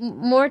we've got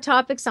more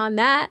topics on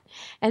that,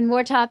 and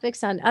more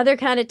topics on other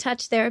kind of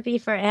touch therapy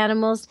for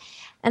animals.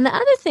 And the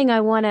other thing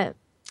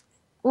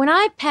when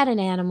I pet an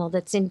animal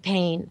that's in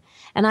pain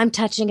and I'm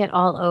touching it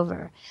all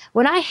over,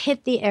 when I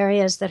hit the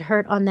areas that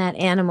hurt on that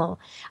animal,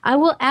 I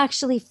will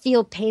actually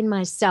feel pain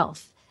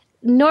myself,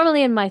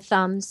 normally in my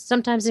thumbs,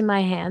 sometimes in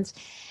my hands.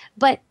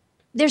 But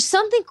there's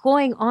something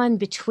going on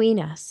between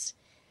us,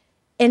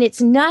 and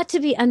it's not to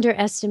be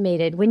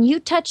underestimated. When you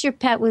touch your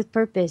pet with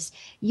purpose,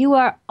 you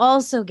are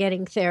also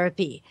getting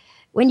therapy.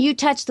 When you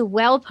touch the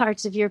well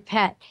parts of your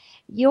pet,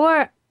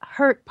 your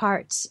hurt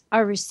parts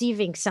are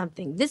receiving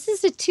something. This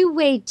is a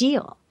two-way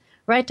deal.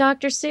 Right,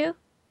 Dr. Sue?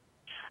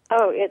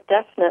 Oh, it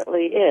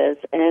definitely is.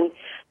 And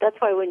that's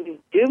why when you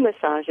do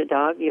massage a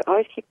dog, you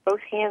always keep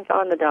both hands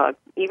on the dog,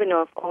 even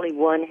though if only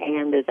one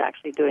hand is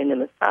actually doing the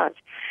massage.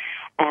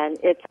 And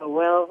it's a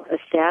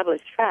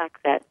well-established fact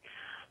that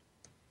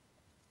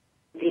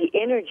the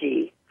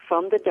energy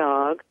from the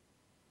dog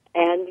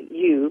and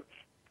you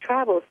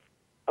travels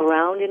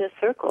around in a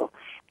circle.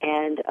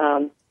 And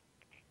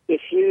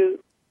if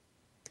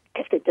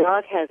the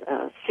dog has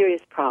a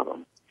serious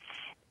problem,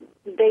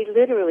 they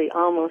literally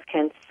almost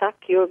can suck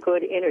your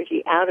good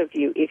energy out of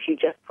you if you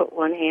just put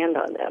one hand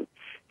on them.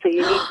 So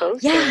you need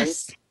both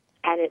hands,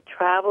 and it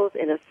travels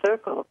in a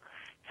circle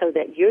so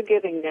that you're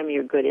giving them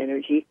your good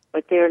energy,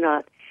 but they're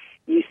not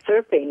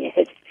usurping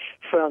it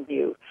from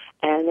you.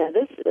 And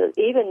this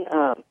even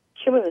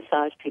human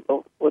massage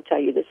people will tell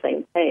you the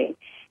same thing.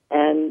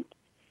 And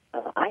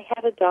I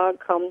had a dog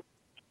come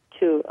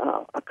to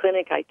a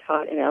clinic I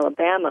taught in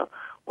Alabama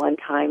one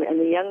time, and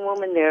the young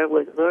woman there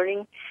was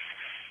learning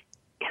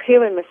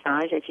human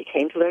massage, and she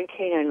came to learn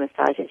canine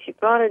massage, and she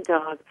brought a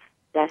dog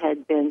that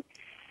had been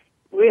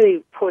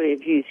really poorly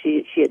abused.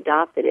 She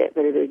adopted it,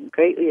 but it had been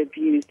greatly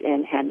abused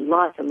and had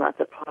lots and lots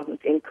of problems,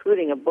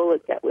 including a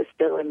bullet that was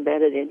still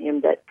embedded in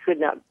him that could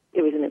not,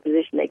 it was in a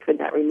position they could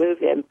not remove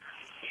him.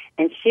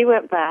 And she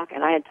went back,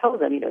 and I had told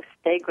them,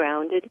 stay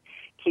grounded,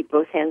 keep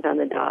both hands on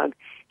the dog.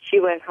 She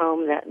went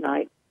home that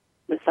night,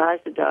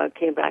 massaged the dog,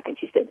 came back, and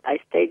she said, I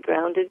stayed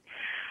grounded,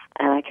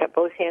 and I kept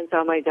both hands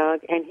on my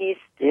dog, and she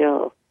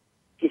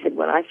said,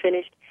 when I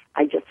finished,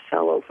 I just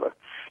fell over.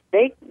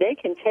 They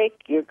can take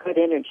your good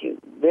energy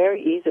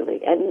very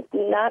easily, and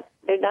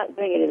they're not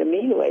doing it in a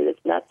mean way. It's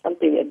not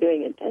something they're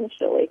doing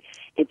intentionally.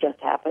 It just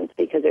happens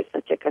because there's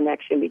such a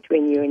connection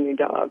between you and your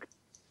dog.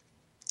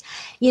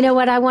 You know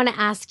what? I want to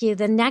ask you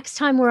the next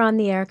time we're on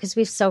the air, because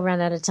we've so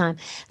run out of time.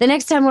 The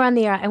next time we're on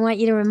the air, I want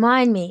you to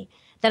remind me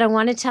that I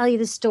want to tell you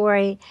the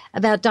story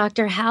about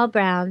Dr. Hal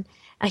Brown,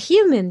 a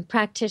human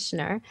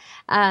practitioner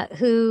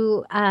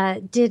who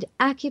did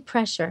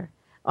acupressure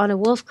on a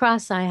wolf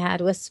cross I had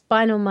with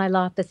spinal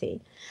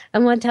myelopathy. I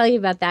want to tell you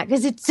about that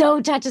because it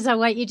so touches on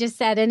what you just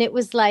said. And it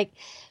was like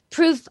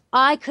proof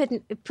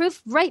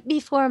right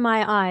before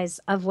my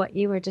eyes of what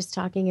you were just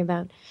talking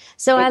about.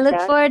 So exactly. I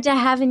look forward to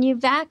having you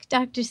back,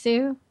 Dr.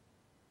 Sue.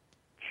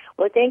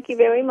 Well, thank you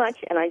very much.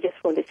 And I just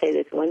want to say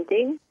this one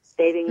thing.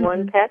 Saving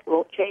one pet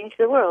won't change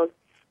the world,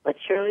 but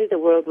surely the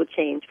world will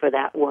change for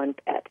that one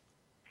pet.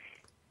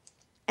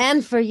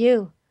 And for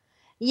you.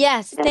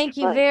 Yes, That's thank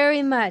you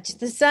very much.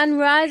 The sun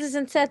rises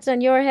and sets on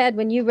your head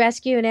when you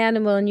rescue an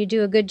animal and you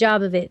do a good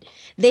job of it.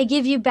 They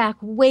give you back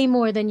way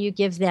more than you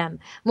give them,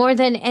 more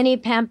than any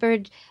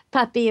pampered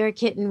puppy or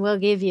kitten will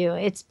give you.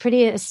 It's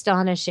pretty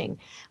astonishing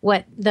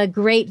what the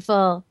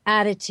grateful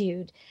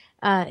attitude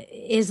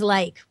is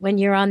like when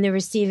you're on the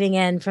receiving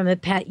end from a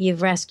pet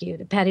you've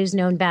rescued, a pet who's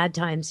known bad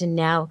times, and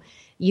now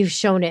you've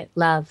shown it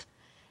love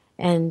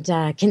and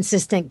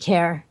consistent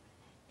care.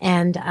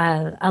 And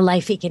a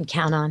life he can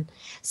count on.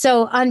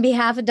 So on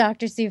behalf of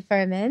Dr. Sue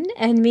Furman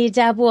and me,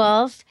 Deb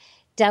Wolf,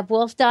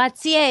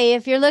 debwolf.ca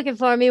if you're looking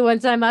for me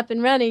once I'm up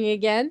and running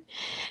again.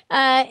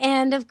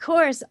 And of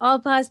course, All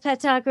Paws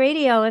Pet Talk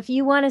Radio, if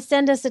you want to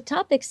send us a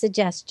topic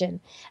suggestion,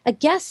 a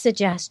guest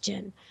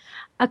suggestion,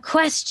 a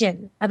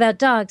question about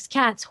dogs,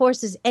 cats,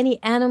 horses,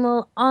 any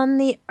animal on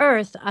the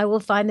earth, I will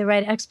find the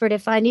right expert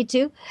if I need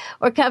to,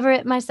 or cover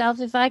it myself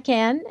if I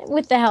can,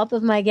 with the help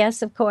of my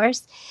guests, of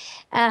course.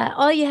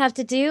 All you have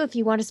to do, if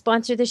you want to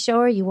sponsor the show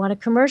or you want a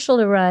commercial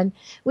to run,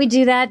 we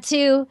do that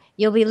too.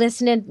 You'll be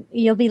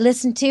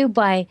listened to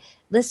by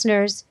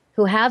listeners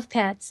who have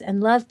pets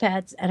and love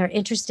pets and are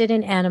interested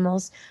in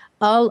animals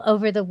all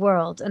over the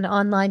world, an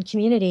online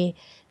community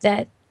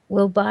that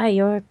will buy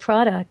your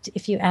product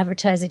if you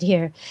advertise it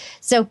here.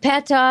 So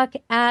Pet Talk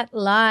at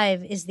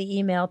Live is the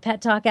email,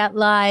 Pet Talk at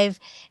Live,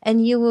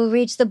 and you will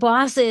reach the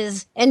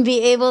bosses and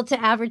be able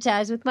to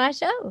advertise with my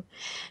show.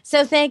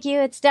 So thank you.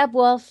 It's Deb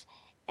Wolf,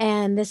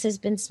 and this has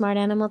been Smart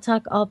Animal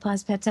Talk, All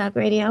Paws Pet Talk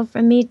Radio.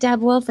 From me,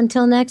 Deb Wolf.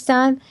 Until next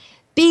time,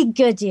 be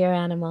good to your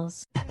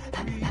animals.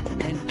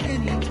 And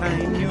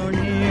anytime